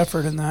calculated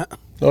effort in that.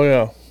 Oh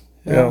yeah.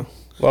 A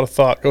lot of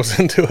thought goes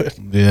into it.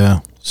 Yeah.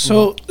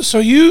 So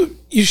you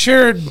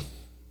shared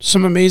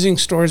some amazing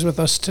stories with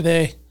us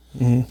today,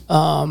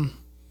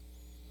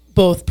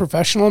 both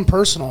professional and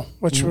personal,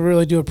 which we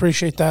really do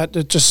appreciate that.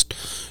 It just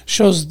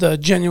shows the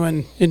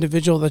genuine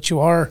individual that you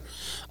are.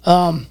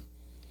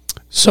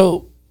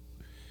 So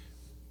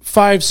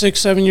 5, 6,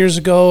 7 years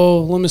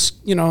ago,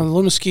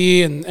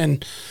 Lumiski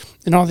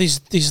and all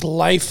these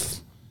life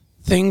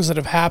things that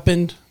have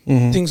happened,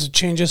 things that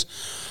changes.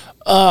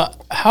 How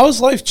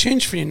has life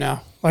changed for you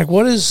now? Like,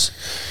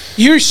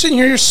 you're sitting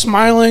here, you're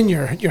smiling,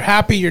 you're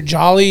happy, you're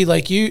jolly.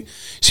 Like, you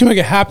seem like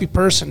a happy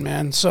person,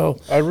 man. So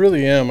I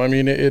really am. I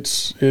mean,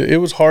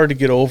 it was hard to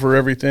get over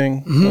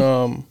everything.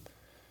 The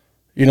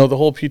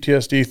whole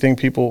PTSD thing,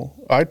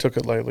 I took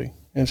it lightly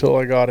until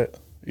I got it,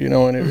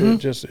 and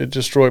it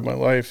destroyed my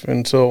life.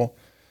 And so,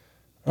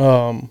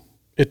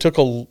 it took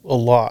a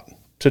lot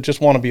to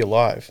just want to be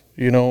alive,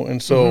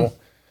 and so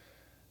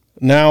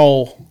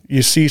now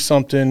you see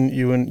something,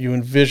 you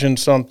envision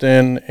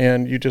something,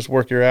 and you just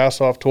work your ass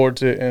off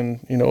towards it. And,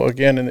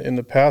 again, in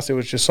the past, it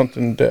was just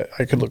something that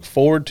I could look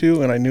forward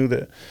to, and I knew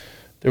that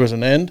there was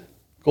an end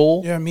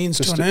goal. Yeah, means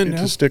to an end,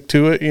 to stick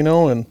to it,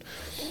 and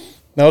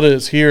now that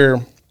it's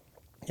here,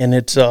 and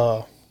it's,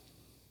 it's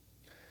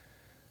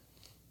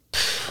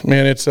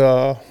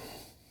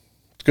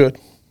good.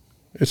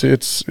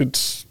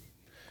 It's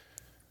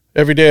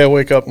every day I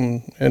wake up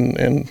and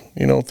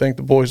thank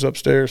the boys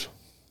upstairs.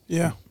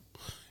 Yeah.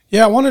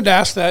 Yeah, I wanted to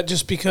ask that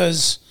just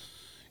because,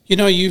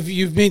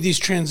 you've made these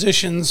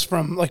transitions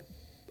from like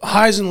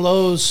highs and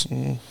lows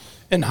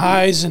and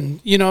highs, and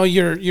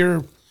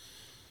you're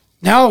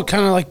now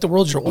kind of like the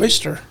world's your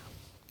oyster,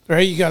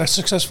 right? You got a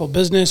successful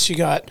business, you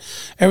got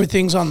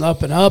everything's on the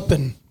up and up,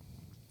 and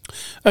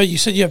you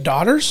said you have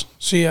daughters,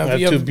 so you have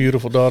two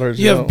beautiful daughters.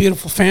 You have a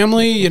beautiful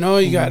family, you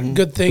got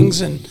good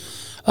things, and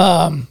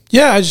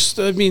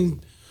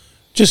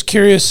just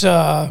curious,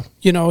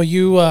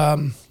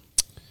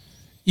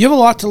 you have a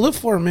lot to live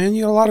for, man.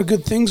 You have a lot of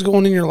good things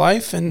going in your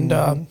life, and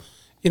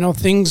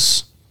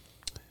things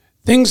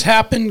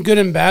happen, good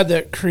and bad,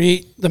 that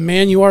create the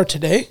man you are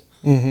today.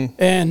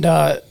 And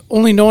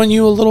only knowing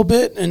you a little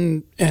bit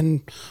and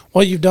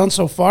what you've done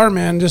so far,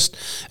 man, just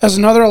as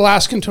another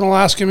Alaskan to an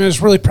Alaskan, man,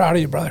 is really proud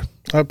of you, brother.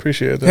 I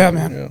appreciate that. Yeah,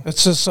 man. Yeah.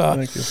 It's just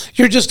Thank you.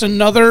 You're just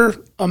another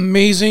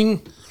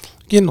amazing.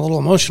 Getting a little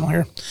emotional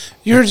here.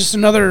 You're just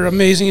another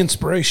amazing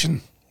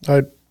inspiration.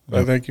 I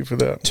thank you for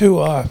that.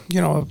 To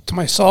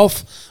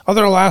myself,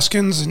 other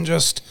Alaskans, and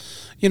just,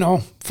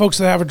 folks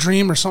that have a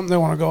dream or something they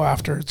want to go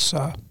after. It's,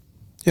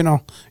 you're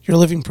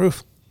living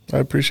proof. I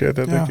appreciate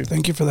that. Thank you.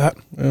 Thank you for that.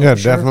 Yeah,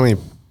 definitely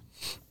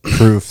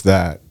proof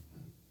that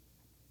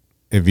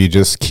if you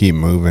just keep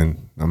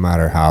moving, no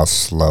matter how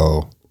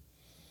slow,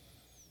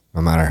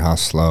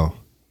 as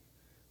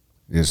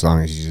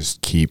long as you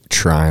just keep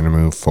trying to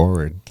move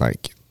forward,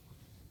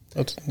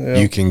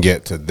 you can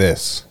get to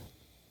this.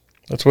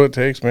 That's what it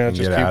takes, man.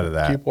 Just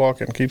keep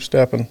walking, keep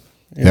stepping.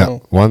 You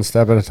know? One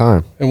step at a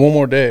time. And one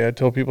more day. I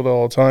tell people that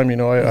all the time.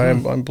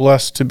 I'm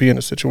blessed to be in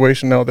a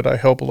situation now that I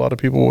help a lot of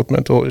people with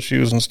mental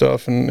issues and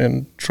stuff,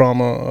 and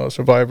trauma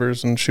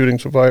survivors and shooting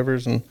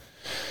survivors, and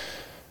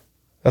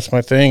that's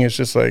my thing. It's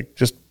just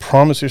just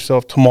promise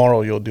yourself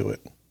tomorrow you'll do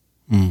it.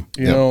 And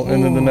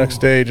then the next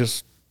day,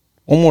 just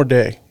one more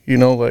day.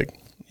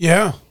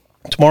 Yeah.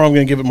 Tomorrow I'm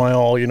going to give it my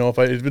all.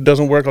 If it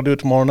doesn't work, I'll do it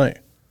tomorrow night.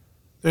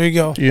 There you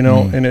go.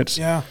 And it's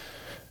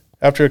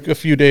after a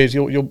few days,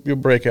 you'll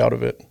break out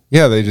of it.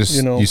 Yeah, they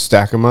just you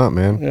stack them up,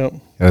 man. Yep.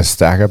 You gotta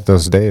stack up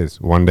those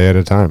days, one day at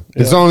a time.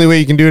 Yep. It's the only way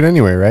you can do it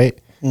anyway, right?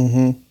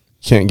 Mm-hmm. You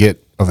can't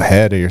get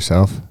ahead of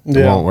yourself.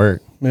 It won't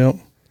work. Yep.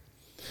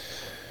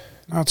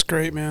 That's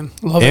great, man.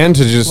 Love and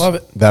it. to just love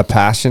it. That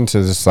passion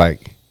to just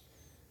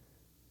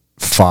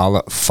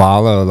follow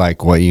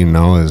what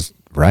is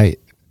right,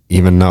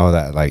 even though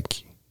that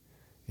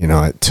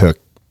it took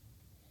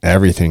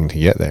everything to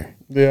get there.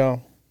 Yeah.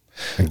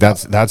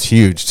 That's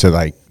huge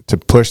to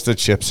push the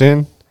chips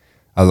in.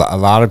 A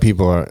lot of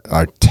people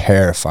are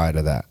terrified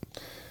of that.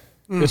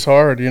 It's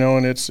hard,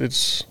 and it's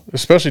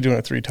especially doing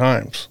it 3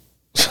 times.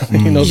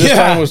 This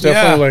time was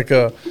definitely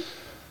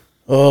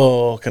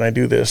can I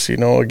do this,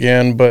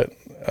 again? But,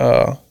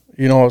 I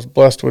was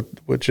blessed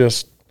with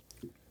just,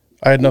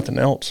 I had nothing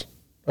else.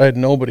 I had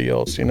nobody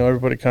else,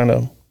 everybody kind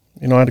of,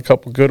 I had a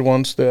couple good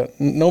ones that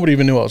nobody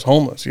even knew I was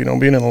homeless.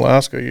 Being in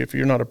Alaska, if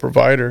you're not a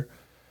provider,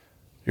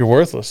 you're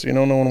worthless.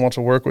 No one wants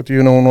to work with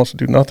you. No one wants to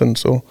do nothing.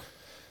 So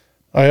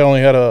I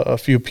only had a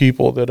few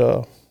people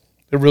that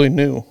really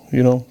knew,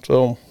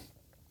 So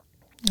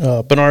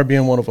Bernard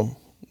being one of them,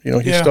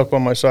 he stuck by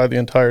my side the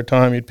entire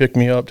time. He'd pick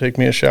me up, take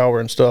me a shower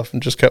and stuff,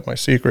 and just kept my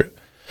secret.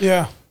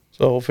 Yeah.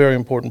 So very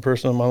important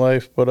person in my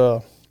life.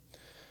 But,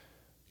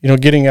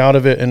 getting out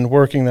of it and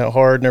working that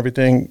hard and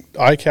everything,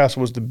 ICAST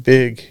was the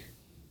big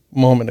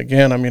moment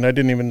again. I mean, I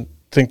didn't even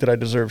think that I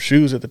deserved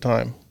shoes at the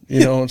time,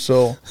 and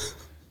so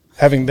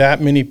having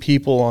that many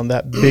people on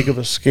that big of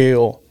a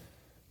scale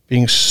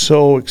being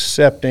so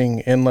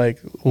accepting and like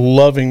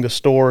loving the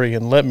story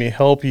and let me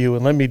help you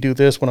and let me do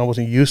this when I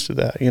wasn't used to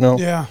that, you know?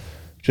 Yeah.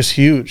 Just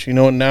huge, you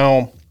know, and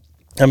now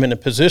I'm in a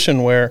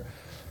position where,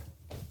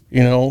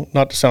 you know,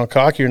 not to sound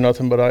cocky or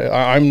nothing, but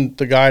I'm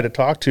the guy to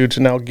talk to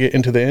now get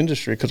into the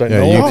industry because I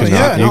know you I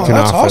can, you can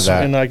that's offer awesome.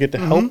 that. and I get to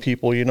help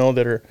people, you know,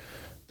 that are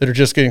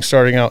just getting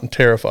starting out and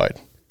terrified.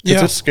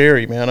 Yeah. It's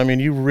scary, man. I mean,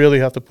 you really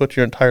have to put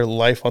your entire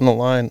life on the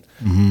line.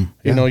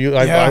 You know,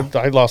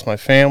 I lost my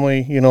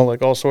family, you know,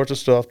 like all sorts of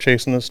stuff,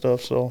 chasing this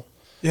stuff. So,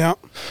 Yeah.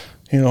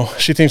 you know,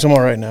 she thinks I'm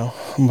all right now.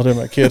 Mother of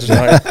my kids and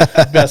I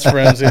are best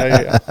friends.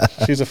 Yeah.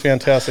 She's a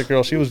fantastic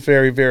girl. She was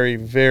very, very,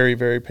 very,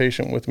 very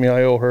patient with me.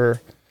 I owe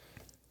her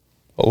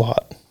a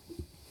lot.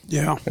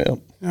 Yeah. Yeah.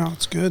 Yeah,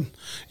 that's good.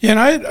 Yeah, and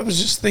I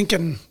was just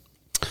thinking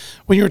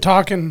when you were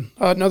talking,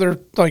 another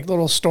like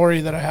little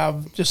story that I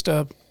have, just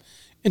a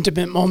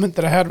intimate moment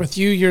that I had with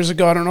you years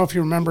ago. I don't know if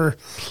you remember.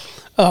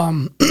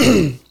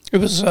 It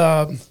was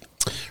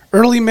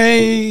early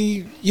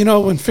May, you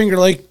know, when Finger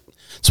Lake,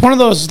 it's one of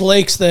those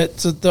lakes that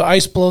the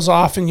ice blows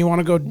off and you want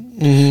to go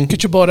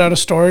get your boat out of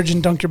storage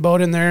and dunk your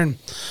boat in there. And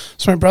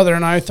so my brother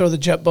and I throw the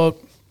jet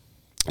boat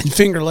in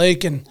Finger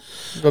Lake, and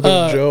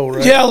Brother Joe,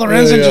 right? Yeah,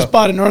 Lorenzen just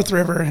bought a North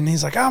River, and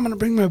he's like, I'm going to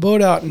bring my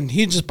boat out. And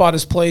he just bought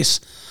his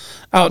place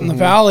out in the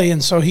valley.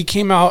 And so he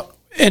came out,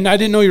 and I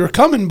didn't know you were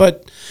coming,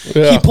 but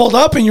he pulled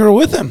up and you were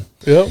with him.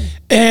 Yep.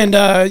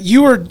 And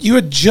you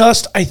had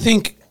just, I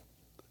think,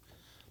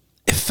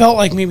 it felt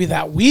like maybe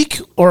that week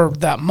or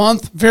that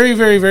month, very,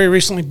 very, very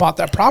recently bought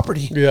that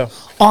property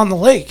on the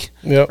lake.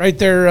 Yep. Right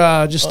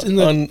there, just in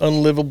the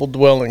unlivable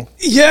dwelling.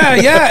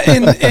 Yeah.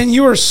 And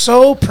you were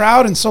so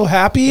proud and so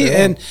happy.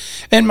 And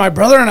my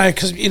brother and I,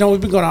 because, you know,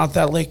 we've been going out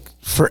that lake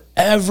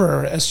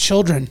forever as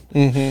children,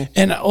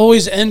 and I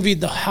always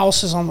envied the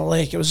houses on the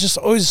lake. It was just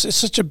always, it's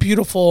such a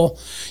beautiful,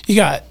 you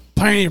got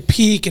Pioneer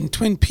Peak and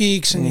Twin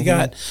Peaks, and you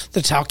got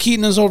the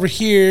Talkeetnas over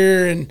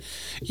here, and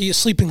you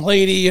Sleeping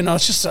Lady, you know,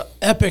 it's just an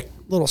epic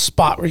little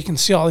spot where you can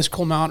see all these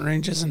cool mountain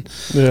ranges. And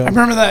I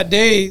remember that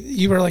day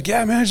you were like,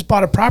 yeah, man, I just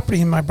bought a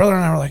property. And my brother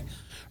and I were like,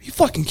 are you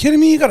fucking kidding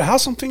me? You got a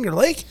house on Finger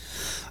Lake?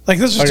 Like,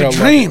 this is just a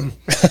dream.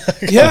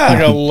 I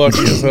got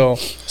lucky as hell.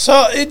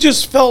 So it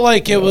just felt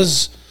like it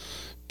was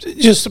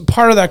just a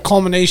part of that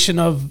culmination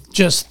of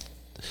just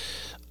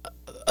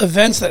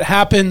events that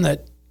happened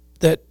that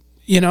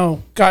you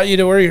know, got you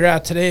to where you're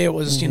at today. It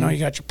was, you know, you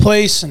got your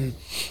place, and,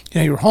 you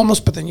know, you were homeless,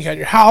 but then you got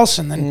your house,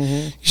 and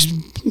then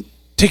you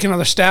take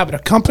another stab at a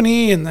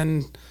company, and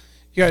then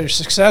you got your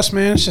success,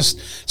 man. It's just,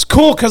 it's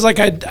cool because, like,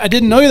 I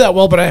didn't know you that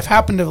well, but I've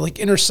happened to have, like,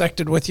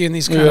 intersected with you in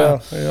these kind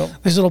of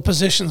these little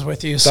positions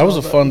with you. That was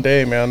a fun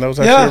day, man. That was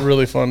actually a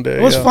really fun day.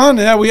 It was fun.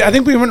 Yeah, I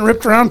think we went and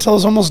ripped around until it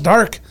was almost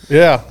dark.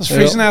 Yeah. It was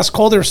freezing ass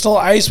cold. There was still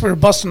ice. We were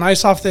busting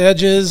ice off the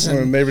edges. And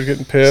the neighbors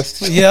getting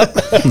pissed. Yep.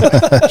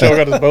 Joe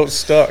got his boat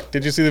stuck.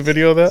 Did you see the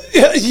video of that?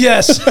 Yeah,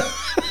 yes.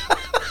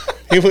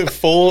 He went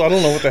full, I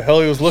don't know what the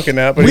hell he was looking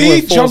at, but he we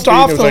went full jumped speed,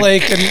 off and the it was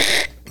lake,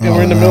 and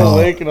we're in the middle of the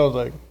lake, and I was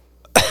like,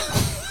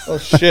 oh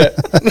shit.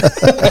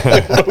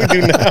 What do we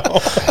do now?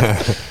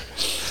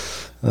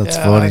 That's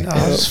funny.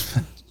 It's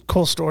a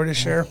cool story to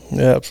share.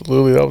 Yeah,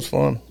 absolutely. That was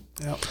fun.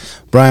 Yep.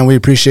 Brian, we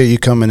appreciate you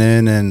coming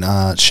in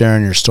and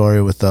sharing your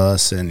story with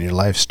us and your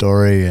life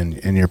story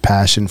and your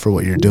passion for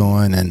what you're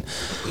doing. And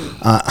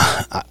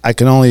I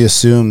can only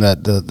assume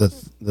that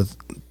the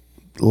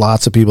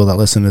lots of people that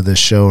listen to this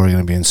show are going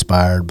to be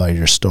inspired by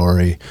your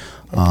story.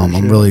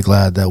 I'm really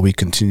glad that we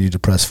continue to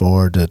press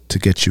forward to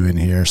get you in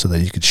here so that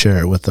you could share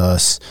it with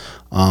us.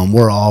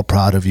 We're all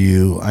proud of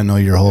you. I know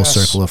your whole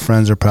circle of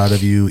friends are proud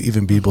of you.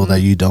 Even people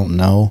that you don't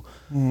know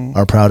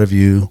are proud of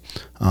you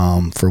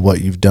for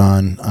what you've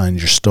done and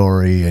your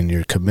story and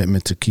your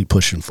commitment to keep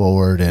pushing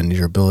forward and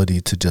your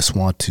ability to just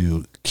want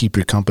to keep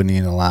your company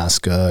in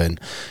Alaska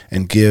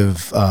and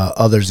give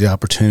others the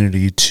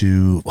opportunity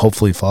to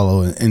hopefully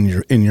follow in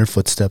your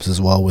footsteps as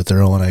well with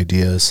their own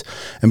ideas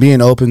and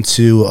being open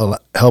to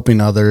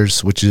helping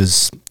others, which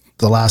is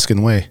the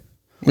Alaskan way.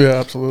 Yeah,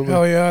 absolutely.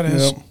 Oh yeah, it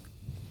is. Yep.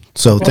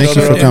 So thank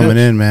you for coming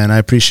in, man. I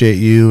appreciate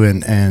you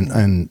and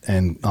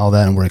all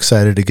that, and we're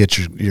excited to get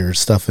your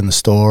stuff in the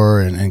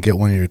store and get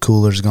one of your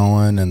coolers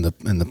going and the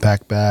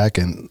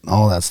PacBAk and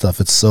all that stuff.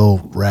 It's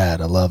so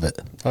rad. I love it.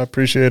 I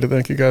appreciate it.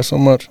 Thank you guys so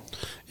much.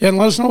 Yeah, and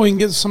let us know we can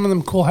get some of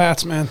them cool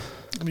hats, man.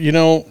 You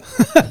know,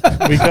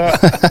 we got,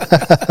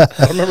 I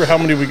don't remember how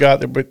many we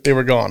got, but they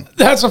were gone.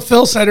 That's what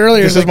Phil said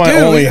earlier. This is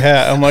my only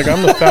hat. I'm like,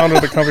 I'm the founder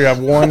of the company. I have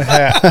one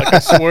hat. Like, I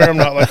swear I'm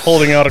not like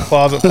holding out a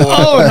closet full of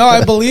hats. Oh, no,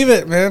 I believe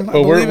it, man.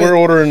 But we're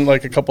ordering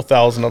like a couple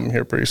thousand of them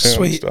here pretty soon.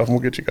 Sweet. And stuff. And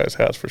we'll get you guys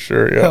hats for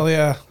sure. Yeah. Hell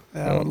yeah.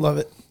 Yeah, I would love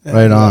it. Yeah.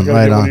 Right on, Right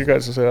right on. You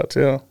guys' hats,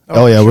 yeah.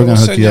 Oh yeah, sure, we're gonna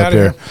we'll hook you up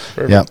here.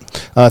 here.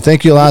 Yeah.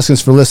 Thank you,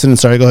 Alaskans, for listening.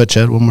 Sorry, go ahead,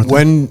 Chad. One more thing.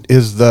 When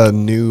is the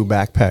new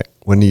backpack?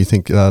 When do you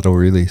think that'll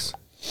release?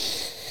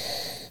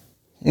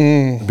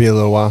 Be a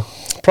little while.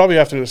 Probably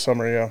after the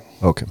summer, yeah.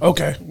 Okay.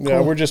 Okay. Yeah,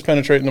 cool. we're just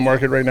penetrating the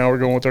market right now. We're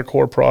going with our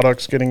core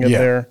products, getting in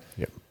there.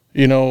 Yep.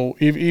 You know,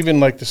 even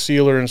like the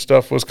sealer and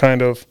stuff was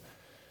kind of,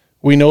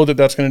 we know that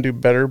that's going to do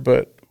better,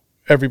 but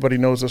everybody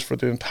knows us for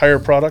the entire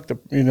product,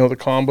 the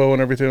combo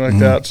and everything like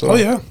that. So,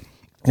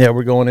 yeah,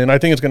 we're going in. I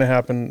think it's going to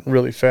happen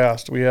really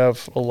fast. We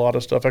have a lot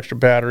of stuff, extra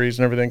batteries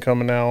and everything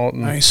coming out.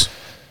 And Nice.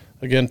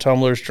 Again,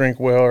 tumblers,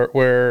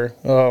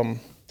 drinkware.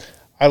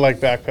 I like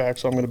backpacks,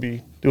 so I'm going to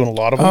be doing a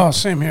lot of them. Oh,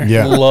 same here.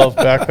 Yeah. Love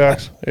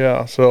backpacks.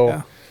 Yeah, so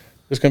Yeah.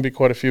 there's going to be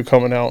quite a few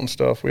coming out and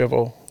stuff. We have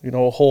a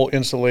whole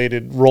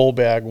insulated roll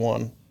bag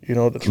one,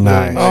 that's really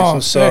Nice. nice Oh,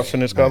 and stuff, sick.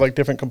 and it's got like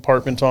different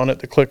compartments on it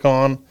to click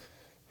on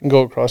and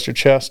go across your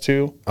chest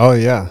too. Oh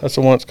yeah, That's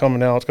the one that's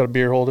coming out. It's got a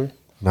beer holder.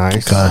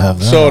 nice. Gotta have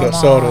that. Soda.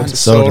 on. It's a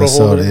soda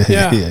holder.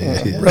 Yeah.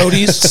 yeah.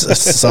 Roadies.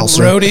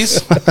 Seltzer.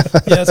 Roadies.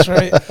 Yeah, that's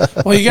right.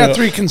 Well, you got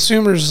 3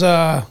 consumers,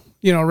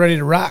 ready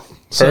to rock.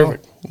 So,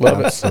 Perfect. Love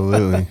it.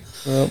 Absolutely.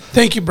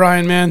 thank you,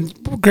 Brian, man.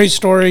 Great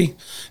story.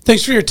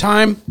 Thanks for your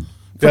time,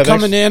 for Yeah,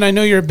 coming thanks. in. I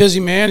know you're a busy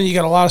man and you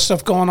got a lot of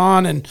stuff going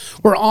on, and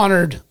we're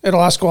honored at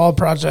Alaska Wild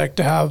Project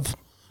to have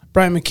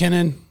Brian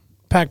McKinnon,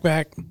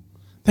 PacBAk.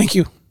 Thank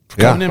you for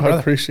coming in, I brother.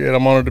 appreciate it.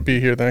 I'm honored to be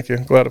here. Thank you.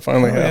 Glad it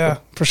finally happened. Yeah,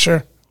 for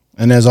sure.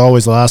 And as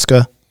always,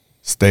 Alaska.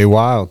 Stay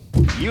wild.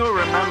 You'll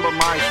remember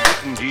my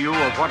speaking to you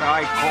of what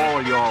I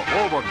call your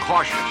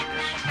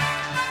overcautiousness.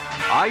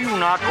 Are you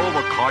not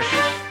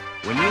overcautious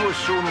when you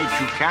assume that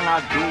you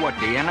cannot do what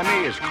the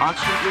enemy is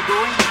constantly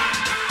doing?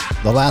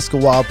 The Alaska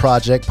Wild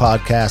Project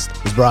podcast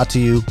is brought to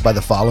you by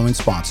the following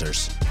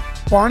sponsors.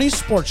 Barney's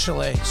Sports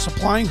Chalet,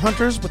 supplying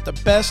hunters with the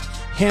best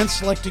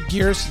hand-selected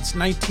gear since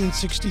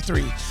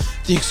 1963.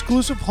 The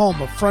exclusive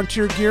home of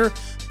frontier gear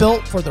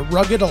built for the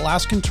rugged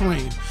Alaskan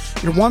terrain.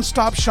 Your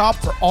one-stop shop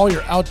for all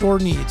your outdoor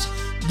needs.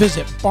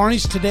 Visit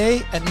Barney's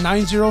today at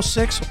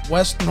 906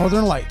 West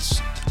Northern Lights.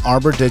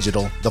 Arbor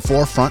Digital, the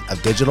forefront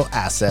of digital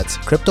assets,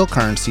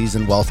 cryptocurrencies,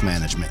 and wealth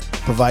management,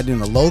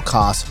 providing a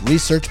low-cost,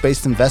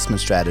 research-based investment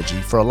strategy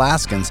for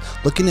Alaskans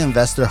looking to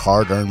invest their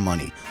hard-earned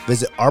money.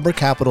 Visit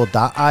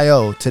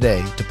arborcapital.io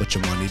today to put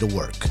your money to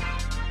work.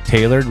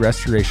 Tailored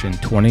Restoration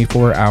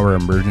 24-hour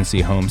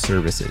emergency home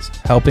services,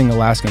 helping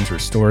Alaskans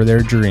restore their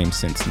dreams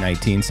since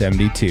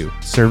 1972.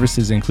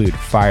 Services include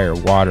fire,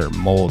 water,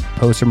 mold,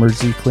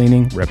 post-emergency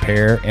cleaning,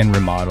 repair, and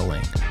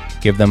remodeling.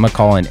 Give them a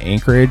call in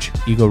Anchorage,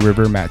 Eagle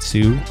River,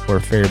 Matsu, or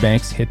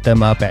Fairbanks. Hit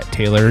them up at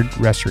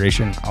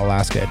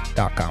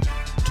tailoredrestorationalaska.com.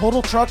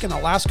 Total Truck and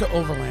Alaska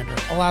Overlander,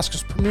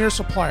 Alaska's premier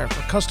supplier for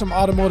custom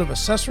automotive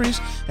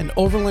accessories and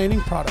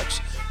overlanding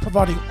products,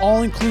 providing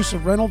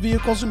all-inclusive rental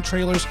vehicles and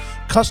trailers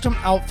custom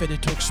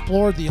outfitted to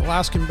explore the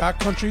Alaskan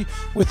backcountry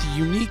with a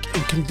unique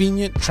and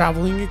convenient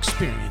traveling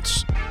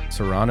experience.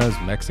 Serrano's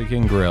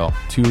Mexican Grill,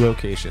 2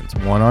 locations,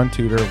 one on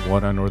Tudor,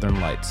 one on Northern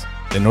Lights.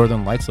 The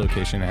Northern Lights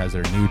location has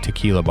their new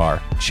tequila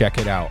bar. Check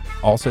it out.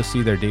 Also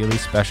see their daily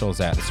specials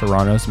at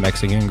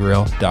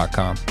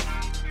serranosmexicangrill.com.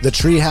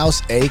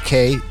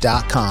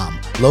 TheTreehouseAK.com,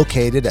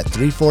 located at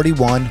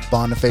 341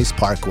 Boniface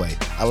Parkway,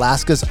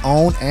 Alaska's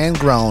own and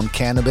grown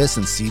cannabis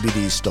and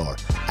CBD store.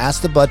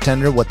 Ask the bud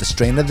tender what the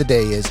strain of the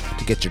day is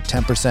to get your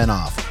 10%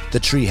 off. The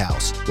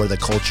Treehouse, where the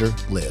culture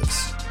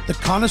lives. The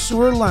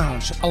Connoisseur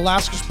Lounge,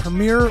 Alaska's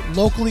premier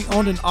locally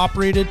owned and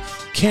operated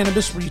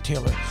cannabis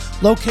retailer,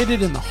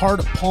 located in the heart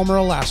of Palmer,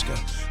 Alaska.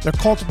 Their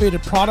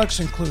cultivated products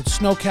include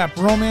Snowcap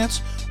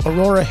Romance,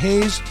 Aurora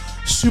Haze,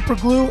 Super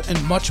Glue,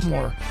 and much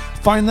more.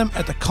 Find them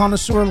at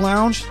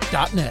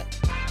theconnoisseurlounge.net.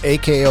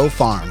 AKO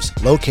Farms,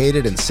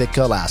 located in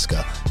Sitka,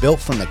 Alaska, built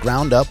from the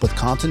ground up with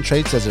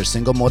concentrates as their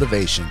single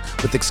motivation,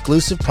 with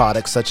exclusive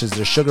products such as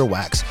their sugar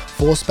wax,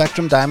 full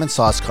spectrum diamond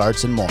sauce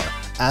carts, and more.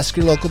 Ask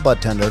your local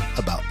bud tender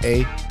about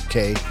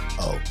AKO.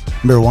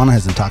 Marijuana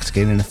has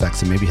intoxicating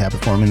effects and may be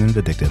habit-forming and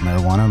addictive.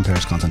 Marijuana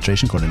impairs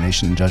concentration,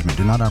 coordination, and judgment.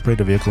 Do not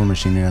operate a vehicle or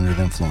machinery under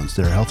the influence.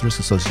 There are health risks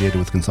associated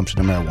with consumption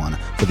of marijuana.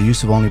 For the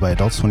use of only by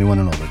adults 21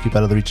 and older. Keep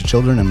out of the reach of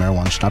children, and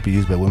marijuana should not be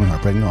used by women who are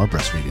pregnant or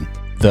breastfeeding.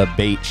 The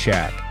Bait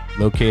Shack,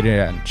 located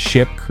on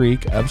Ship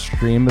Creek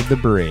upstream of the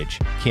bridge.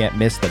 Can't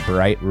miss the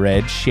bright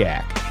red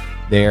shack.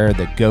 They are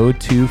the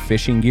go-to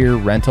fishing gear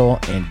rental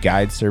and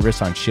guide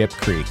service on Ship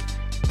Creek.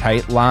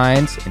 Tight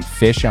lines and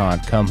fish on.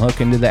 Come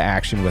hook into the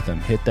action with them.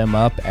 Hit them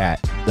up at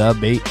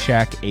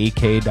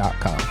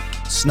thebaitshackak.com.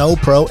 Snow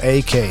Pro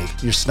AK,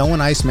 your snow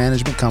and ice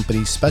management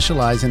company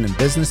specializing in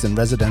business and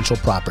residential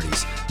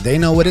properties. They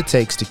know what it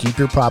takes to keep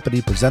your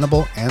property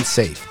presentable and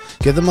safe.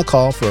 Give them a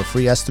call for a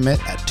free estimate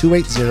at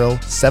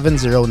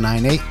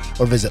 280-7098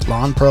 or visit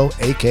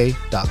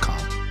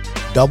lawnproak.com.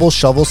 Double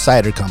Shovel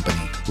Cider Company,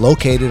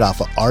 located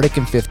off of Arctic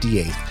and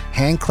 58th.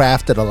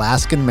 Handcrafted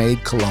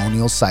Alaskan-made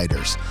colonial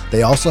ciders.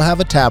 They also have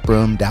a tap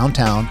room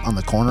downtown on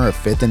the corner of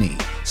 5th and E.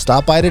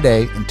 Stop by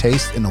today and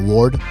taste an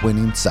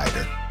award-winning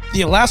cider.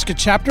 The Alaska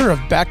chapter of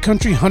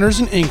Backcountry Hunters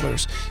and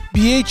Anglers.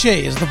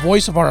 BHA is the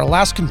voice of our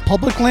Alaskan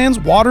public lands,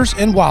 waters,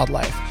 and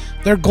wildlife.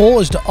 Their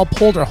goal is to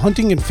uphold our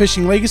hunting and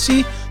fishing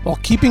legacy while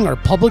keeping our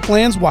public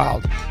lands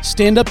wild.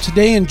 Stand up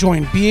today and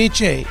join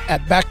BHA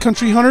at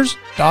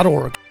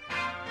backcountryhunters.org.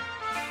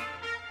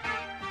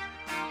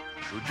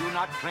 Should you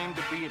not claim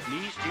to be at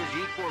least his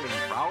equal in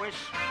prowess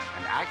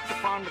and act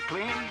upon the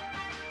claim?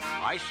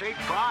 I say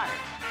try.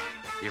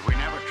 If we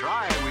never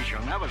try, we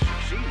shall never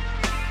succeed.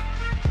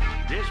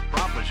 This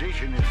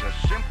proposition is a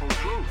simple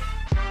truth.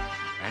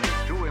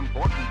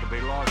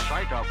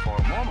 sight of for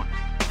a moment.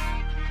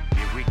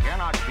 If we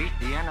cannot beat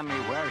the enemy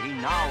where he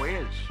now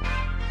is,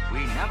 we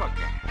never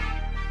can.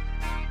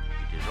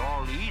 It is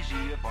all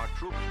easy if our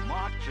troops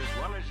march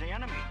as well as the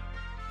enemy,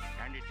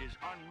 and it is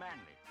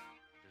unmanly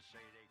to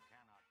say they